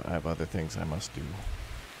 I have other things I must do.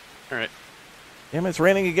 All right. Damn, it's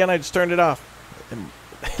raining again. I just turned it off. And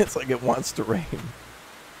it's like it wants to rain.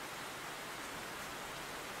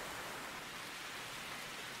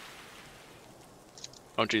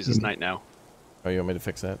 Oh, Jesus, night now. Oh, you want me to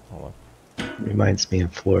fix that? Hold on. Reminds me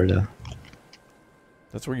of Florida.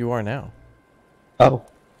 That's where you are now. Oh.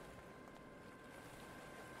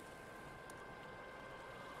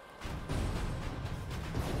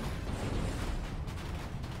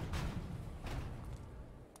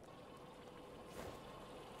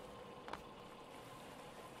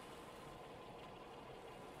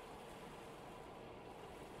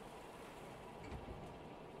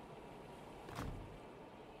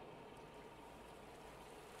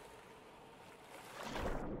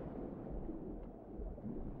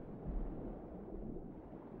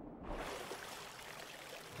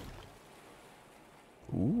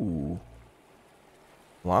 Ooh.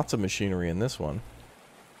 Lots of machinery in this one.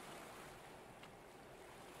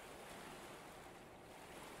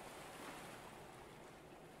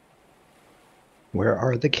 Where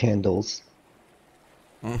are the candles?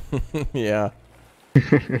 Yeah.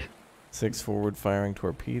 6 forward firing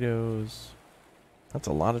torpedoes. That's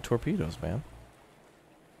a lot of torpedoes, man.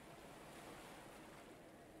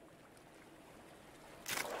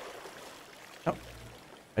 Oh.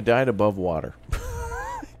 I died above water.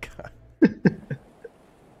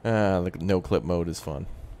 The no clip mode is fun.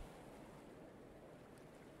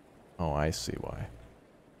 Oh, I see why.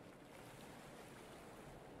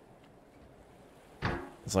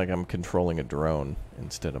 It's like I'm controlling a drone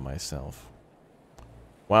instead of myself.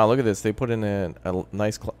 Wow, look at this. They put in a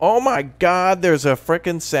nice... Oh my god, there's a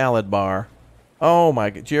frickin' salad bar. Oh my...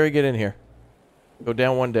 Jerry, get in here. Go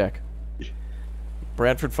down one deck.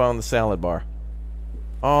 Bradford found the salad bar.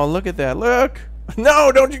 Oh, look at that. Look!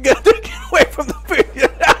 No, don't you get away from the...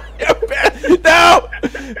 No!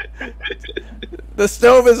 The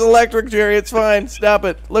stove is electric, Jerry. It's fine. Stop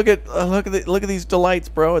it. Look at these delights,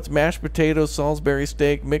 bro. It's mashed potatoes, Salisbury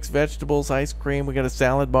steak, mixed vegetables, ice cream. We got a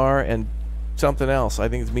salad bar and something else. I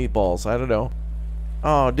think it's meatballs. I don't know.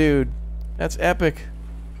 Oh, dude, that's epic.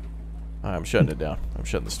 I'm shutting it down. I'm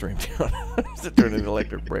shutting the stream down. To turn an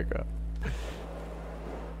electric breakout.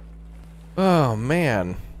 Oh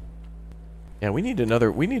man. Yeah, we need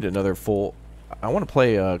another full. I want to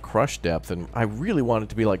play Crush Depth, and I really want it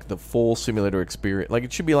to be like the full simulator experience. Like,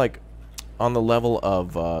 it should be like on the level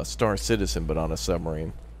of Star Citizen, but on a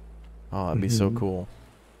submarine. Oh, that'd be so cool.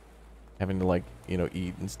 Having to, like, you know,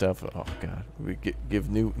 eat and stuff. Oh god, we give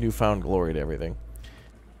newfound glory to everything.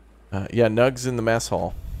 Yeah, Nugs in the mess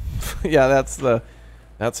hall. Yeah,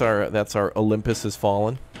 that's our Olympus has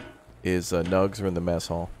fallen. Is Nugs are in the mess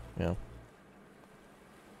hall. Yeah.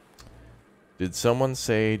 Did someone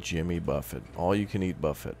say Jimmy Buffett? All you can eat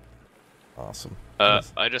Buffett. Awesome.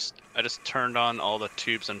 I just turned on all the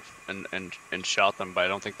tubes and shot them, but I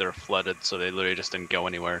don't think they're flooded, so they literally just didn't go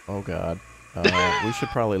anywhere. Oh god. We should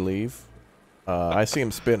probably leave. I see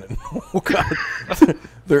him spinning. Oh god.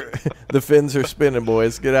 The fins are spinning,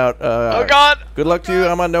 boys. Get out. Oh god. Good luck to you.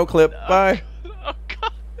 I'm on no clip. Bye. Oh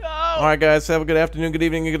god. No. All right, guys. Have a good afternoon, good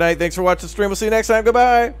evening, and good night. Thanks for watching the stream. We'll see you next time.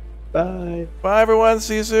 Goodbye. Bye. Bye, everyone.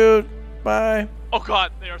 See you soon. Bye. Oh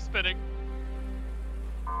god, they are spinning.